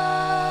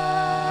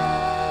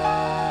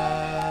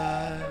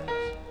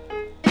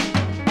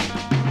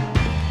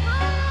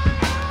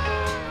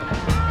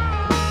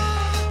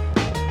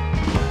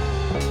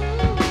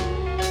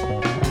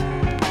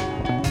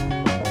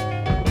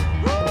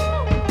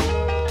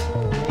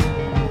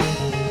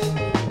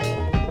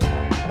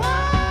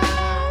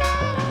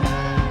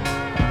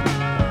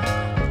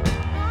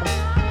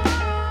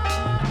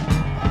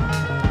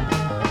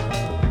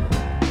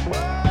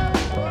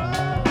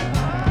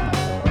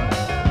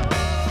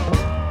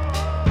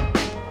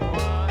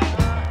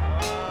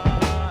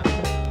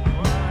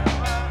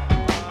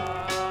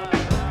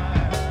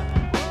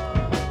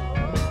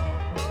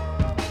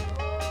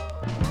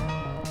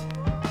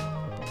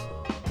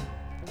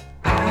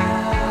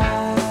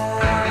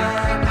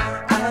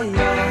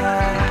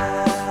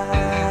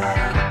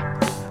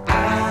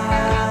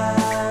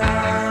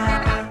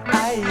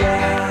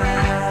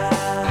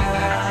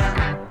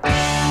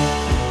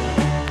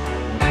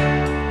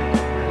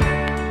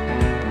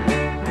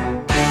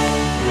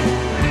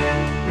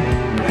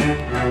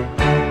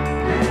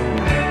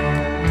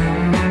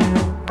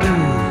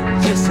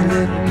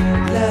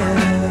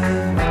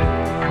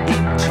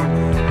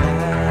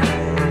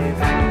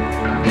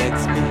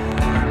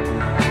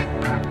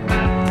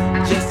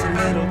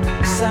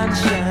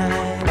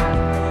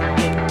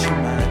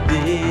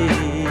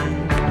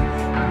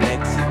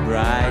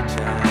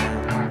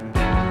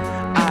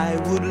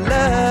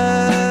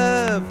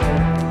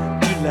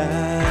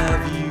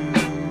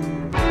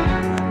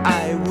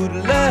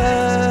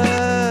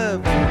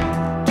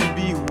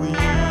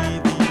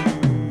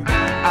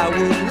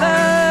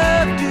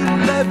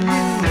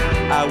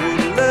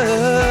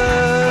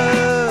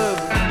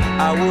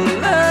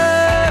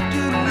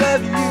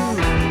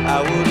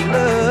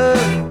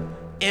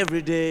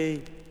 Every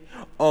day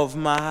of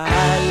my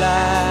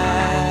life,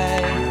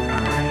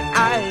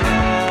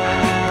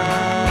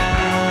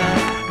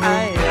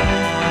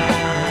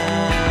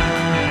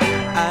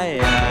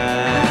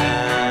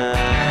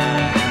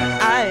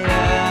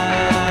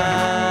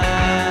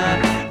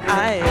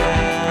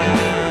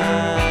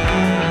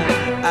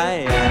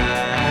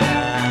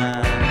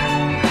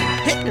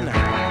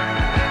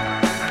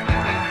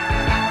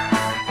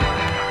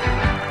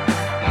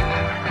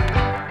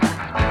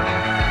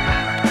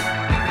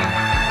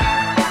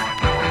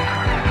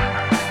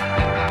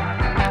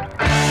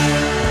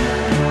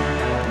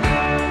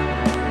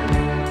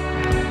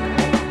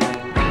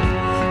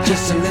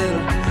 just a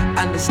little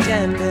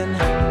understanding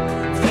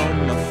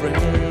from my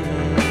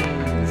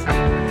friends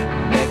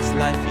makes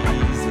life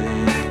easy.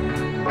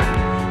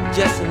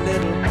 Just a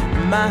little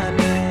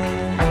money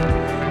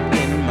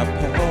in my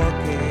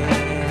pocket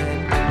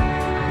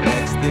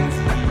makes things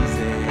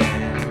easy.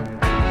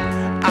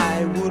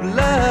 I would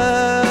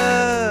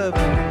love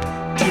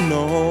to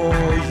know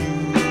you.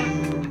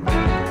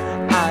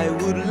 I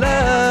would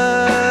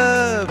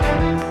love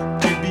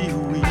to be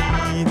with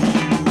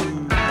you.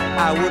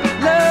 I would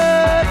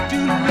love to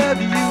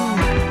love you.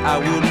 I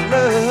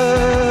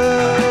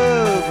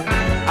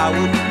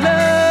would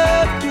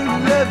love to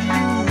love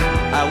you.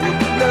 I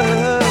would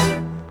love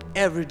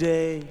every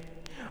day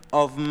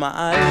of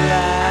my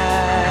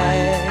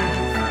life.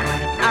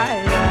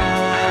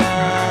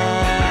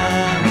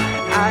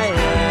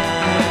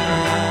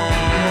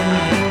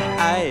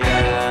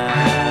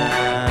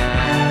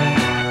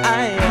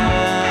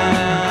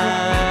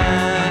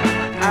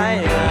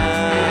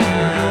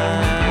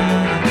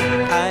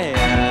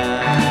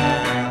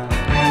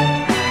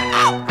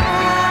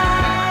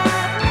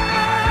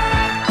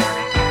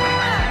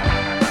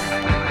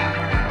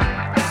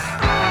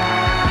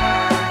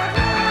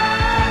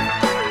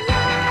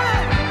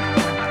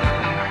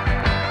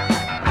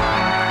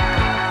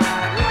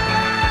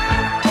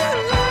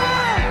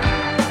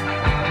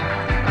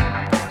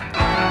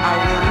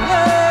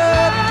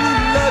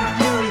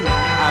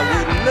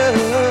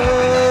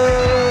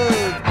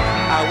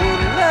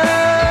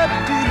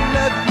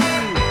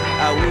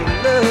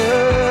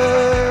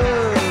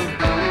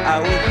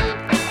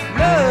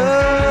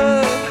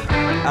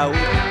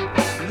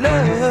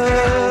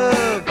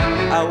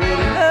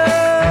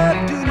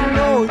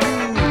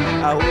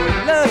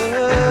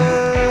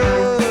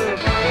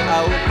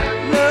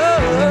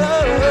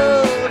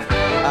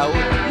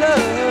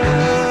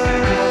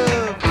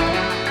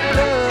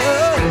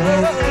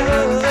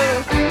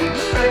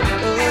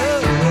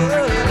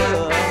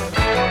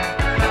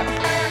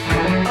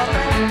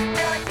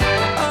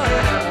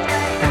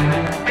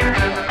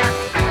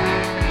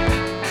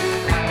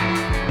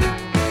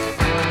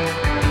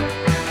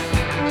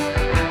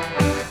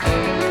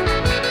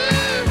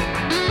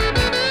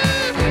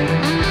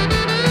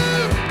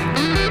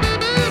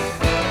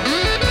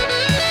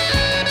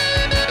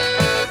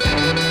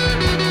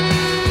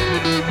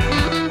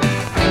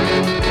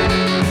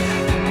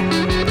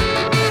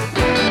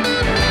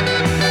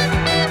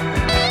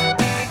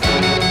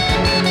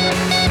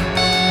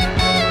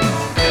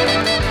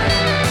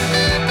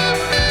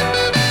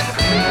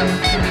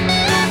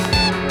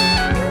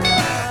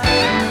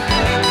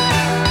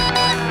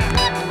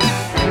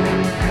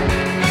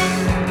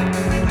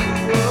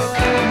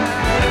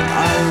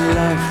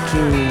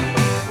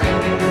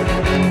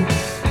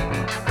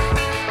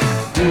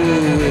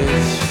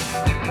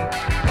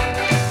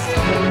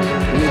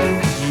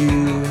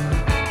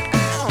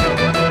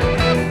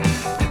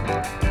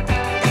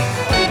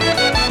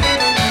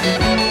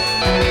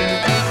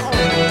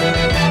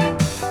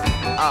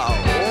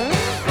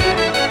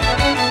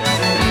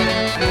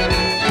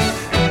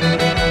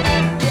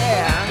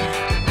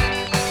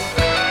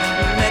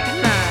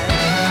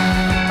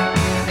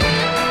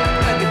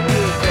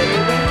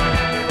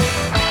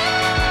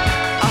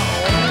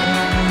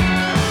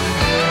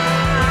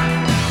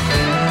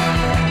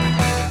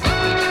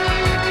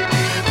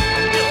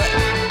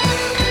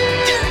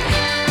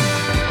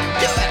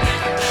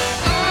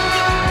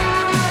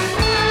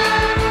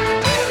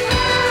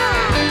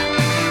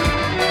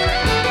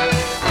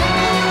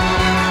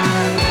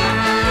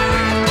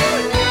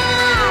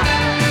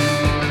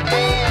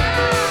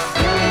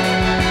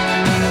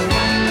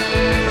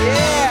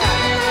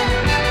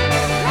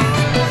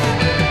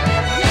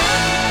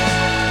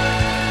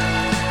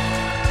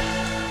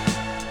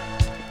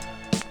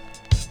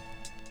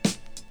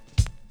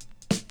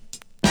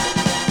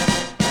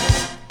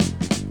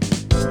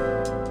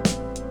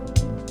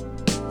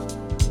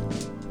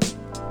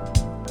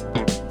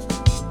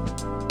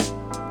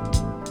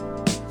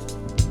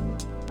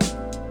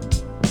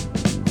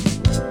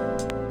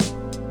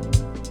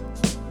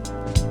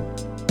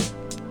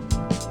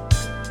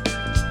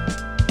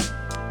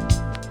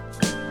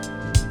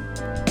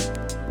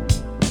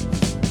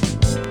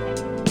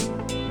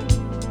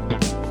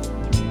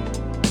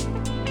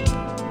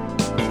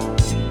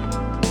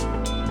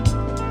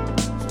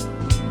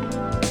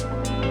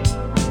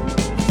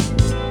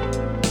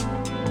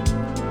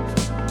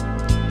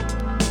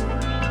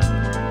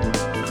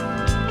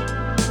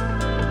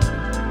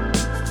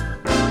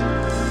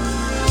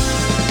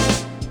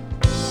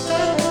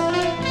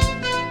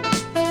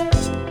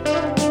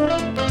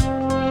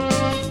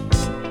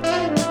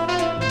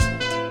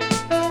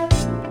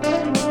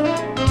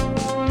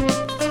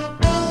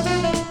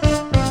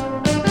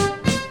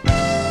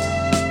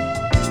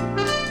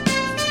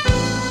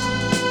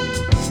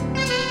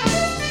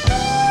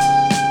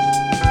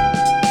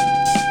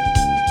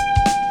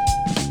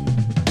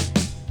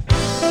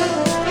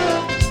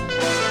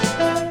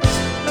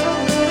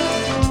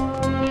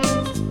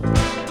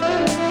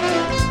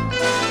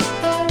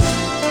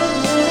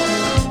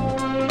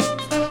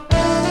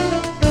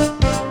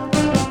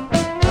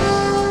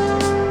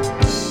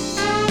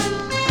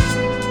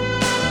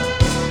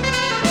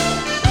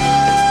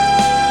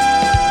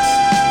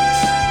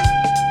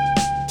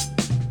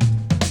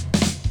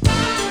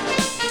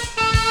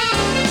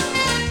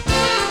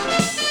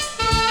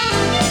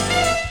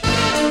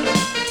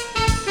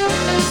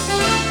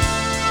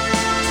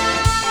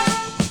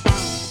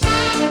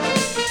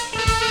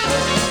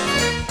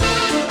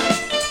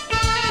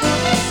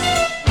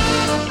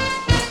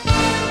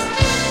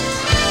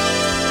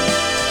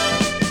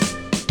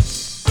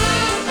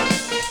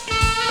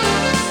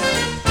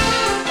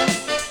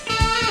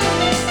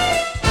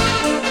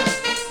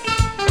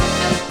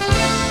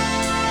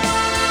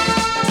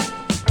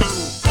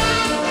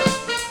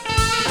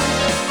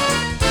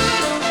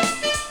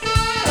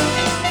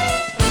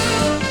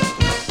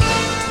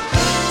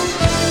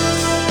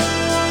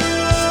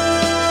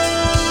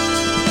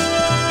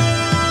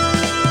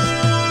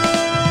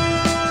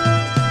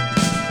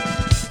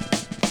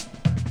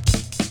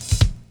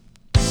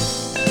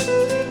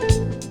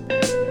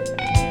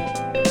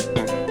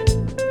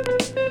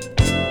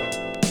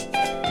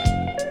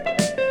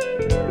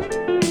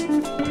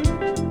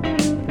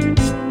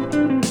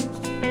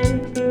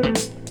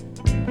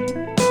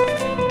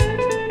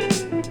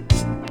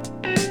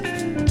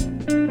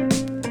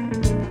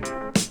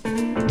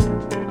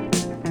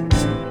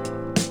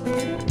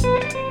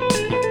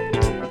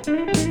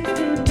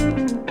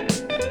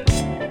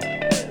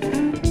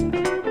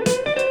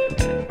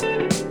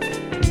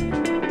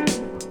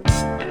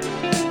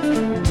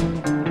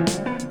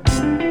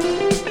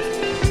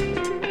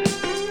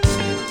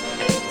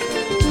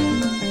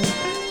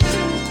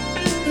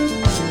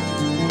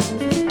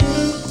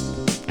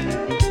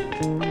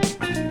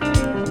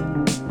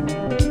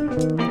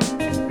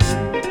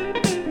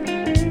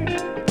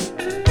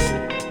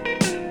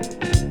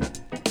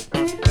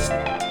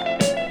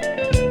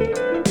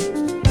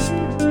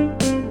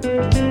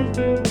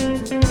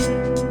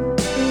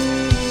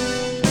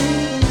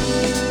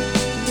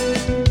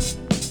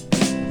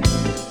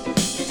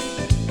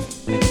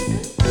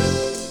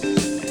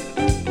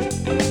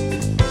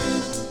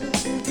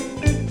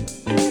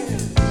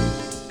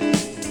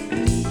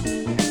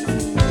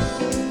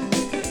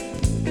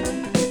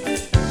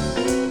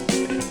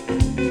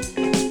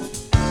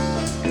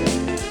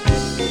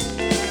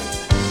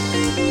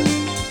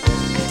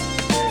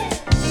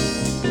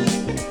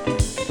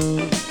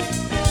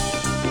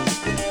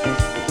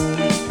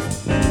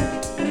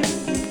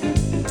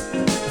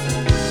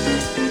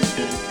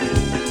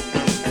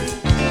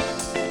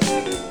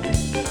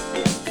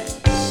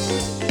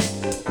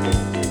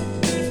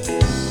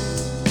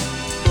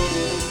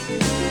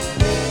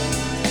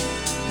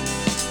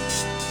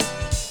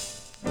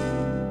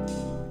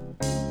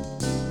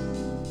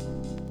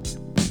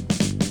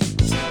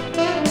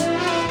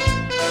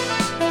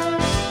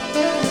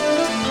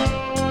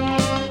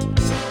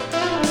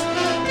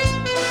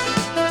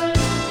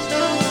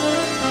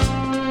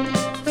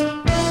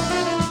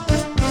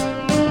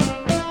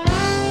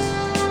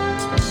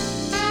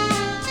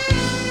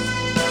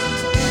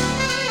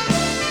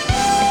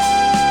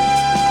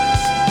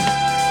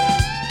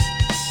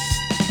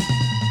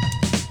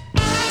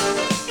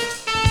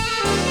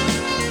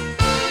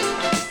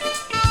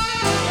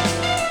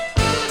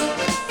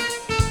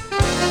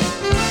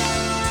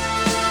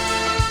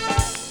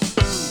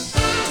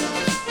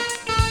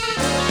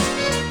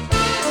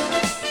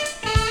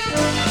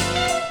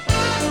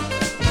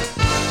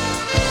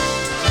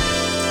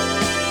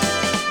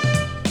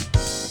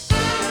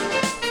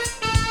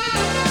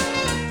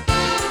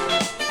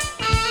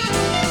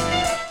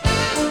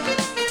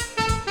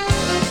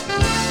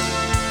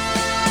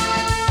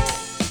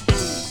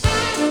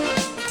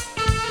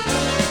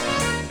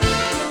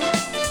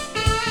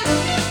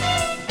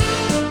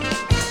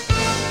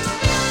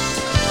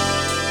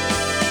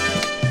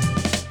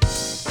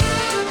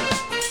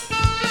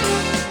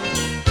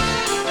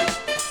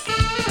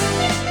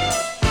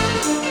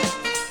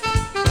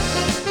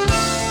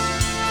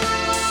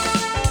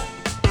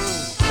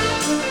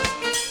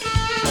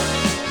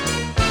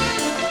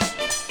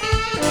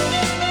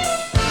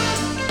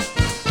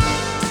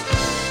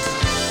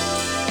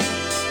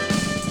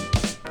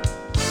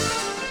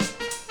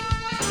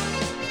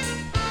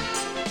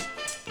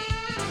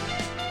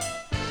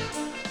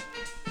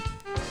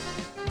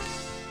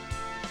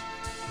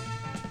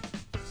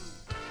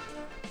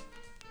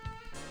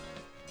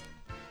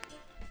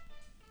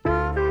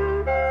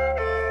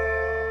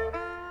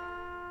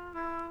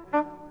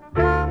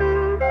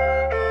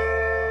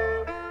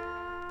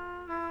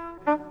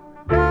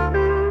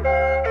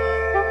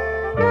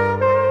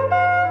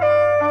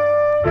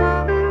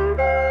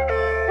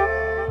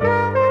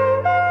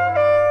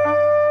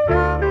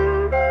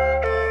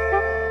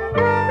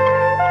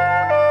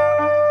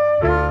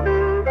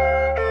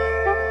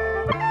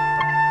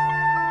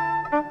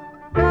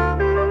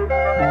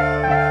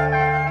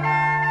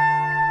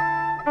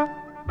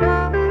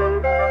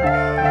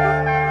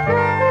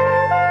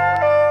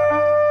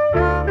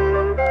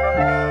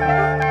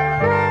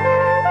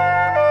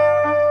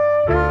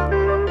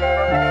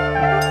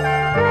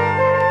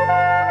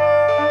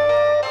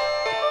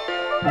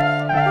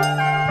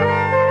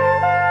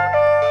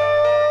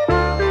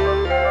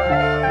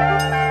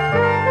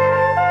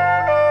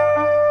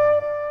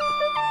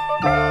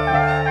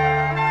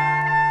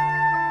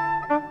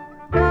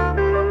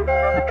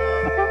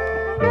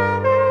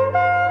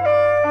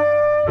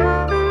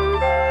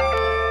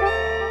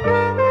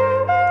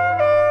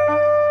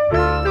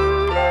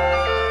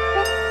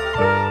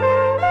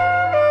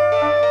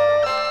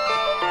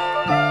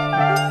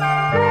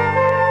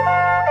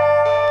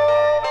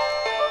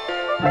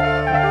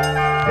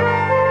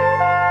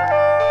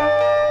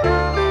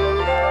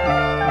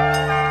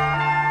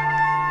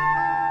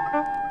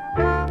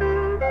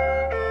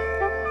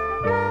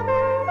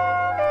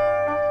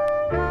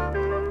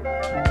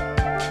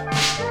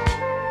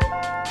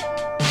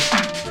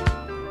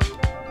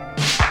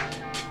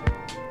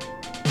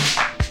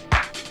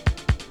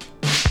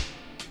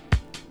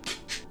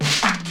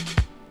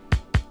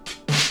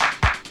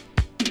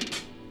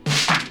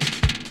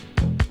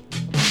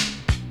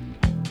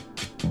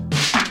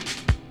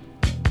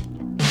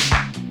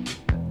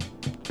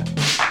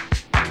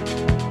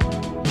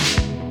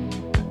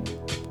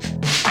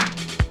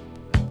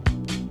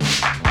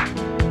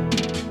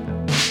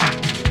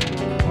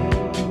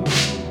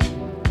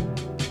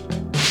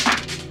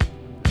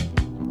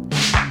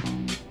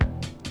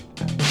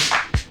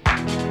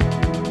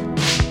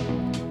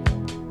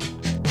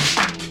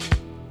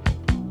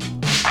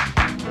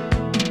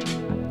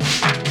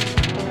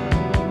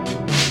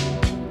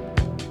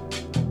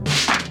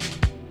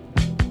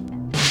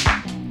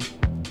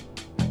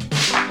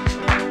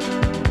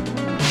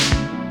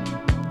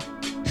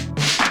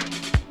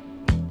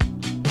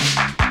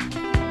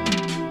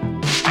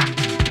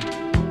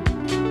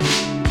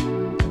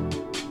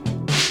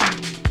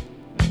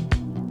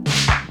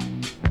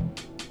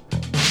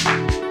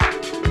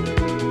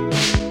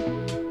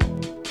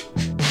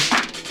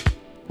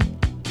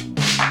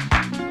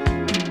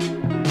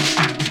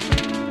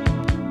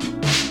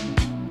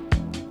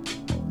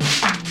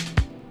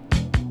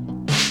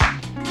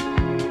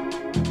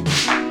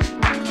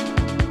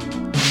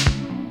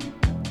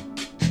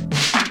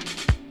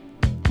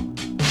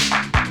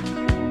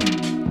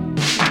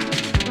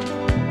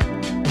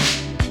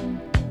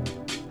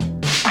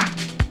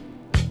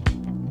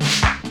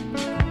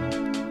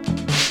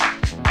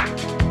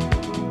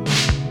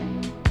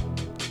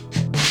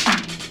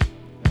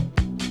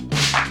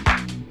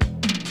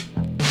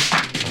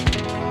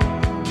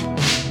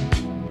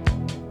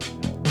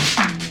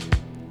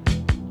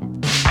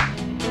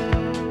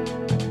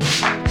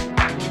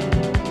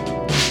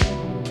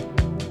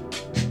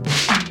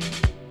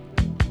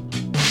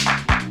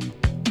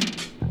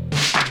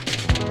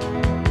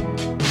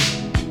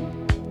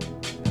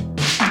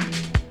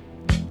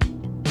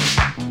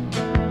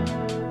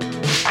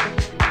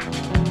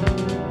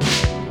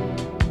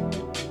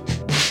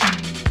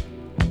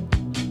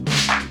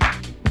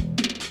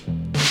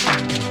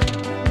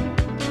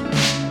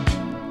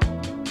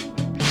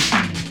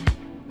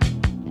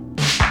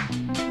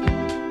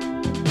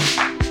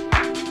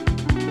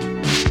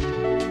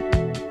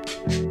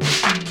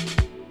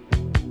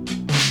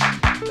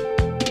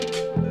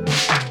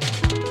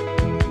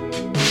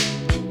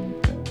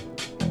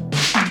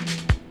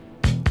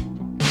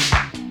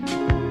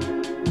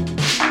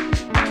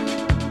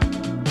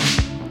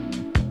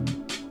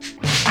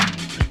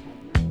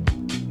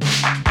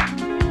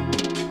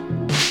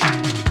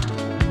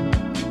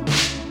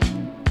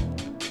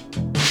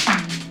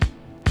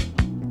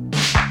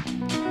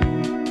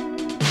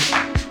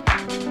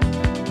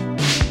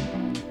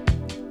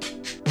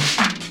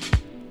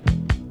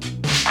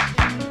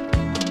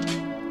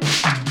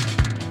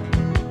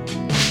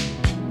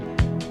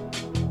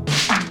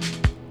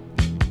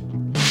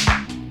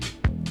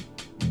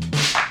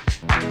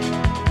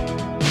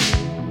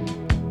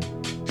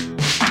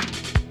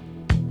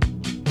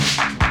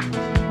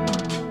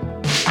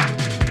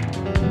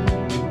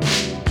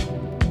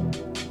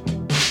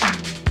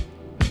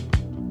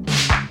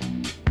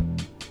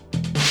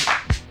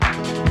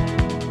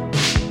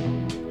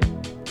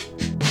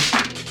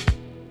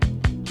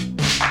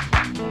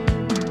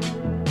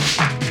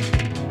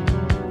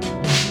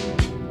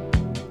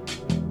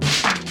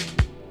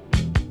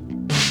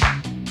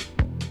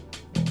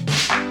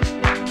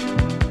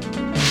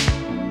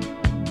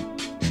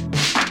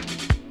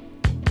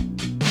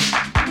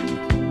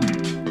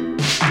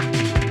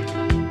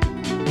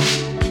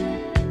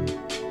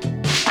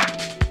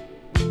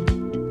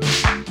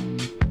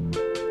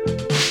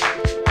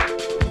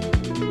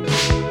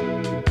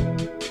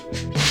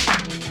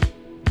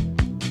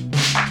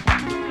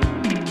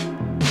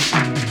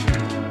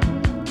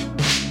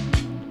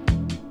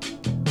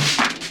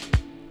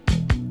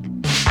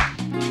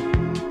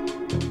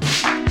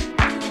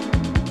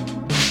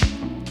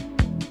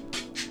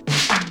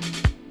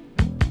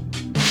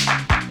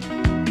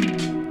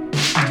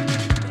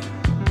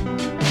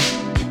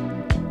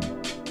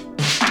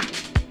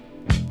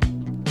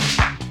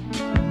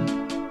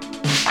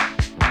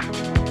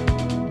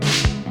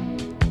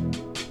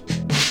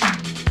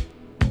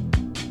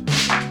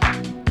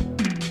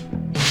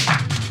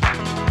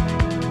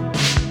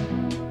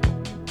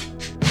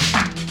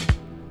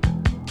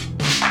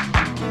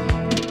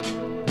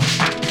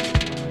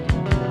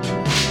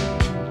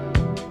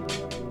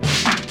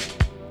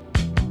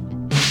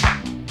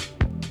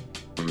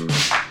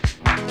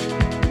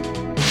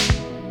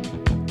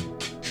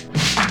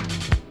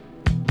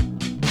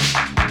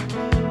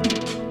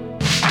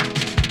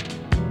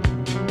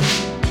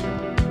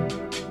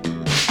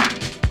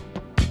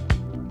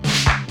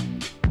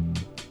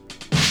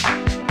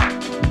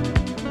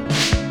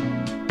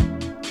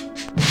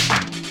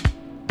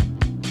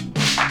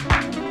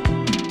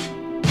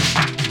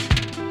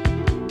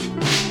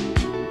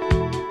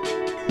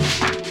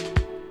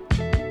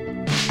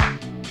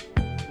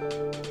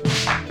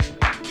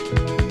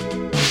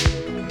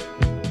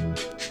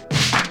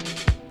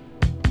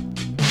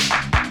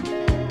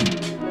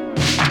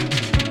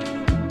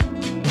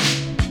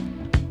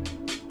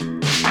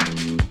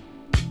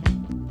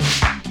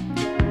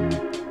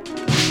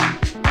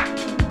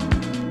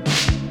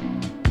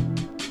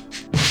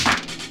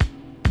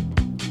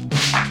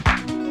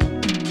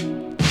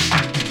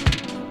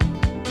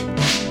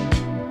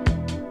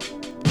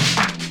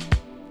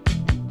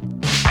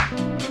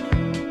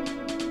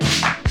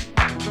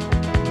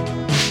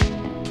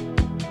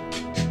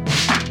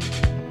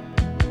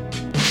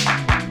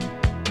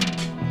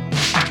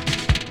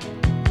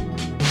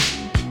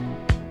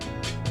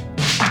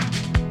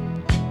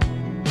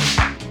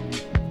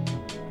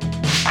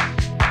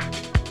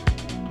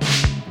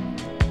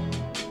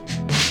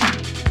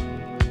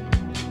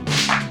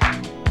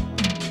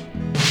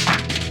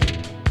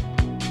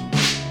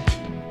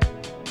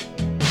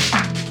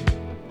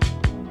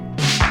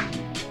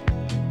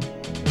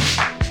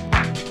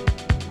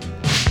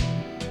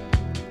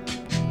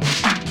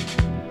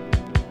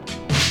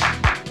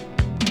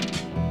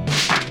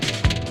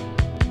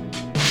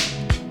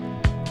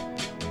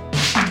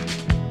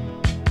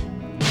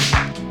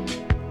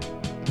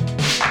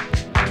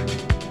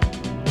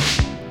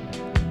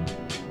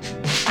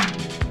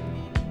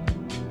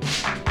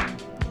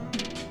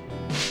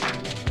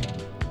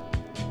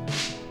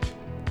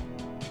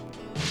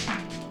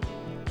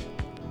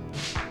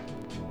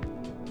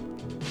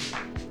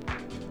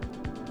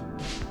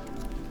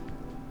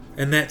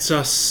 And that's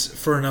us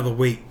for another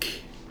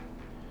week.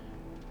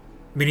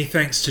 Many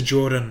thanks to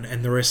Jordan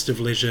and the rest of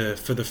Leisure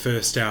for the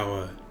first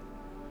hour,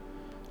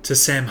 to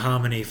Sam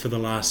Harmony for the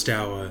last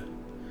hour,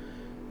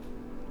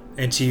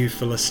 and to you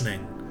for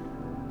listening.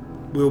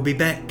 We'll be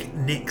back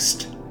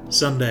next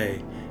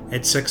Sunday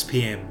at 6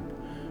 p.m.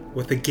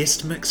 with a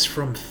guest mix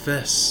from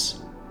Fizz,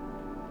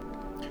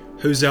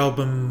 whose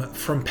album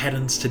From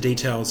Patterns to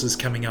Details is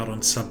coming out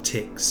on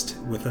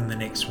Subtext within the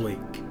next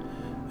week.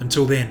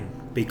 Until then,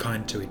 be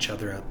kind to each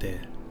other out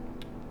there.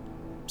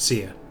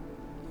 See ya.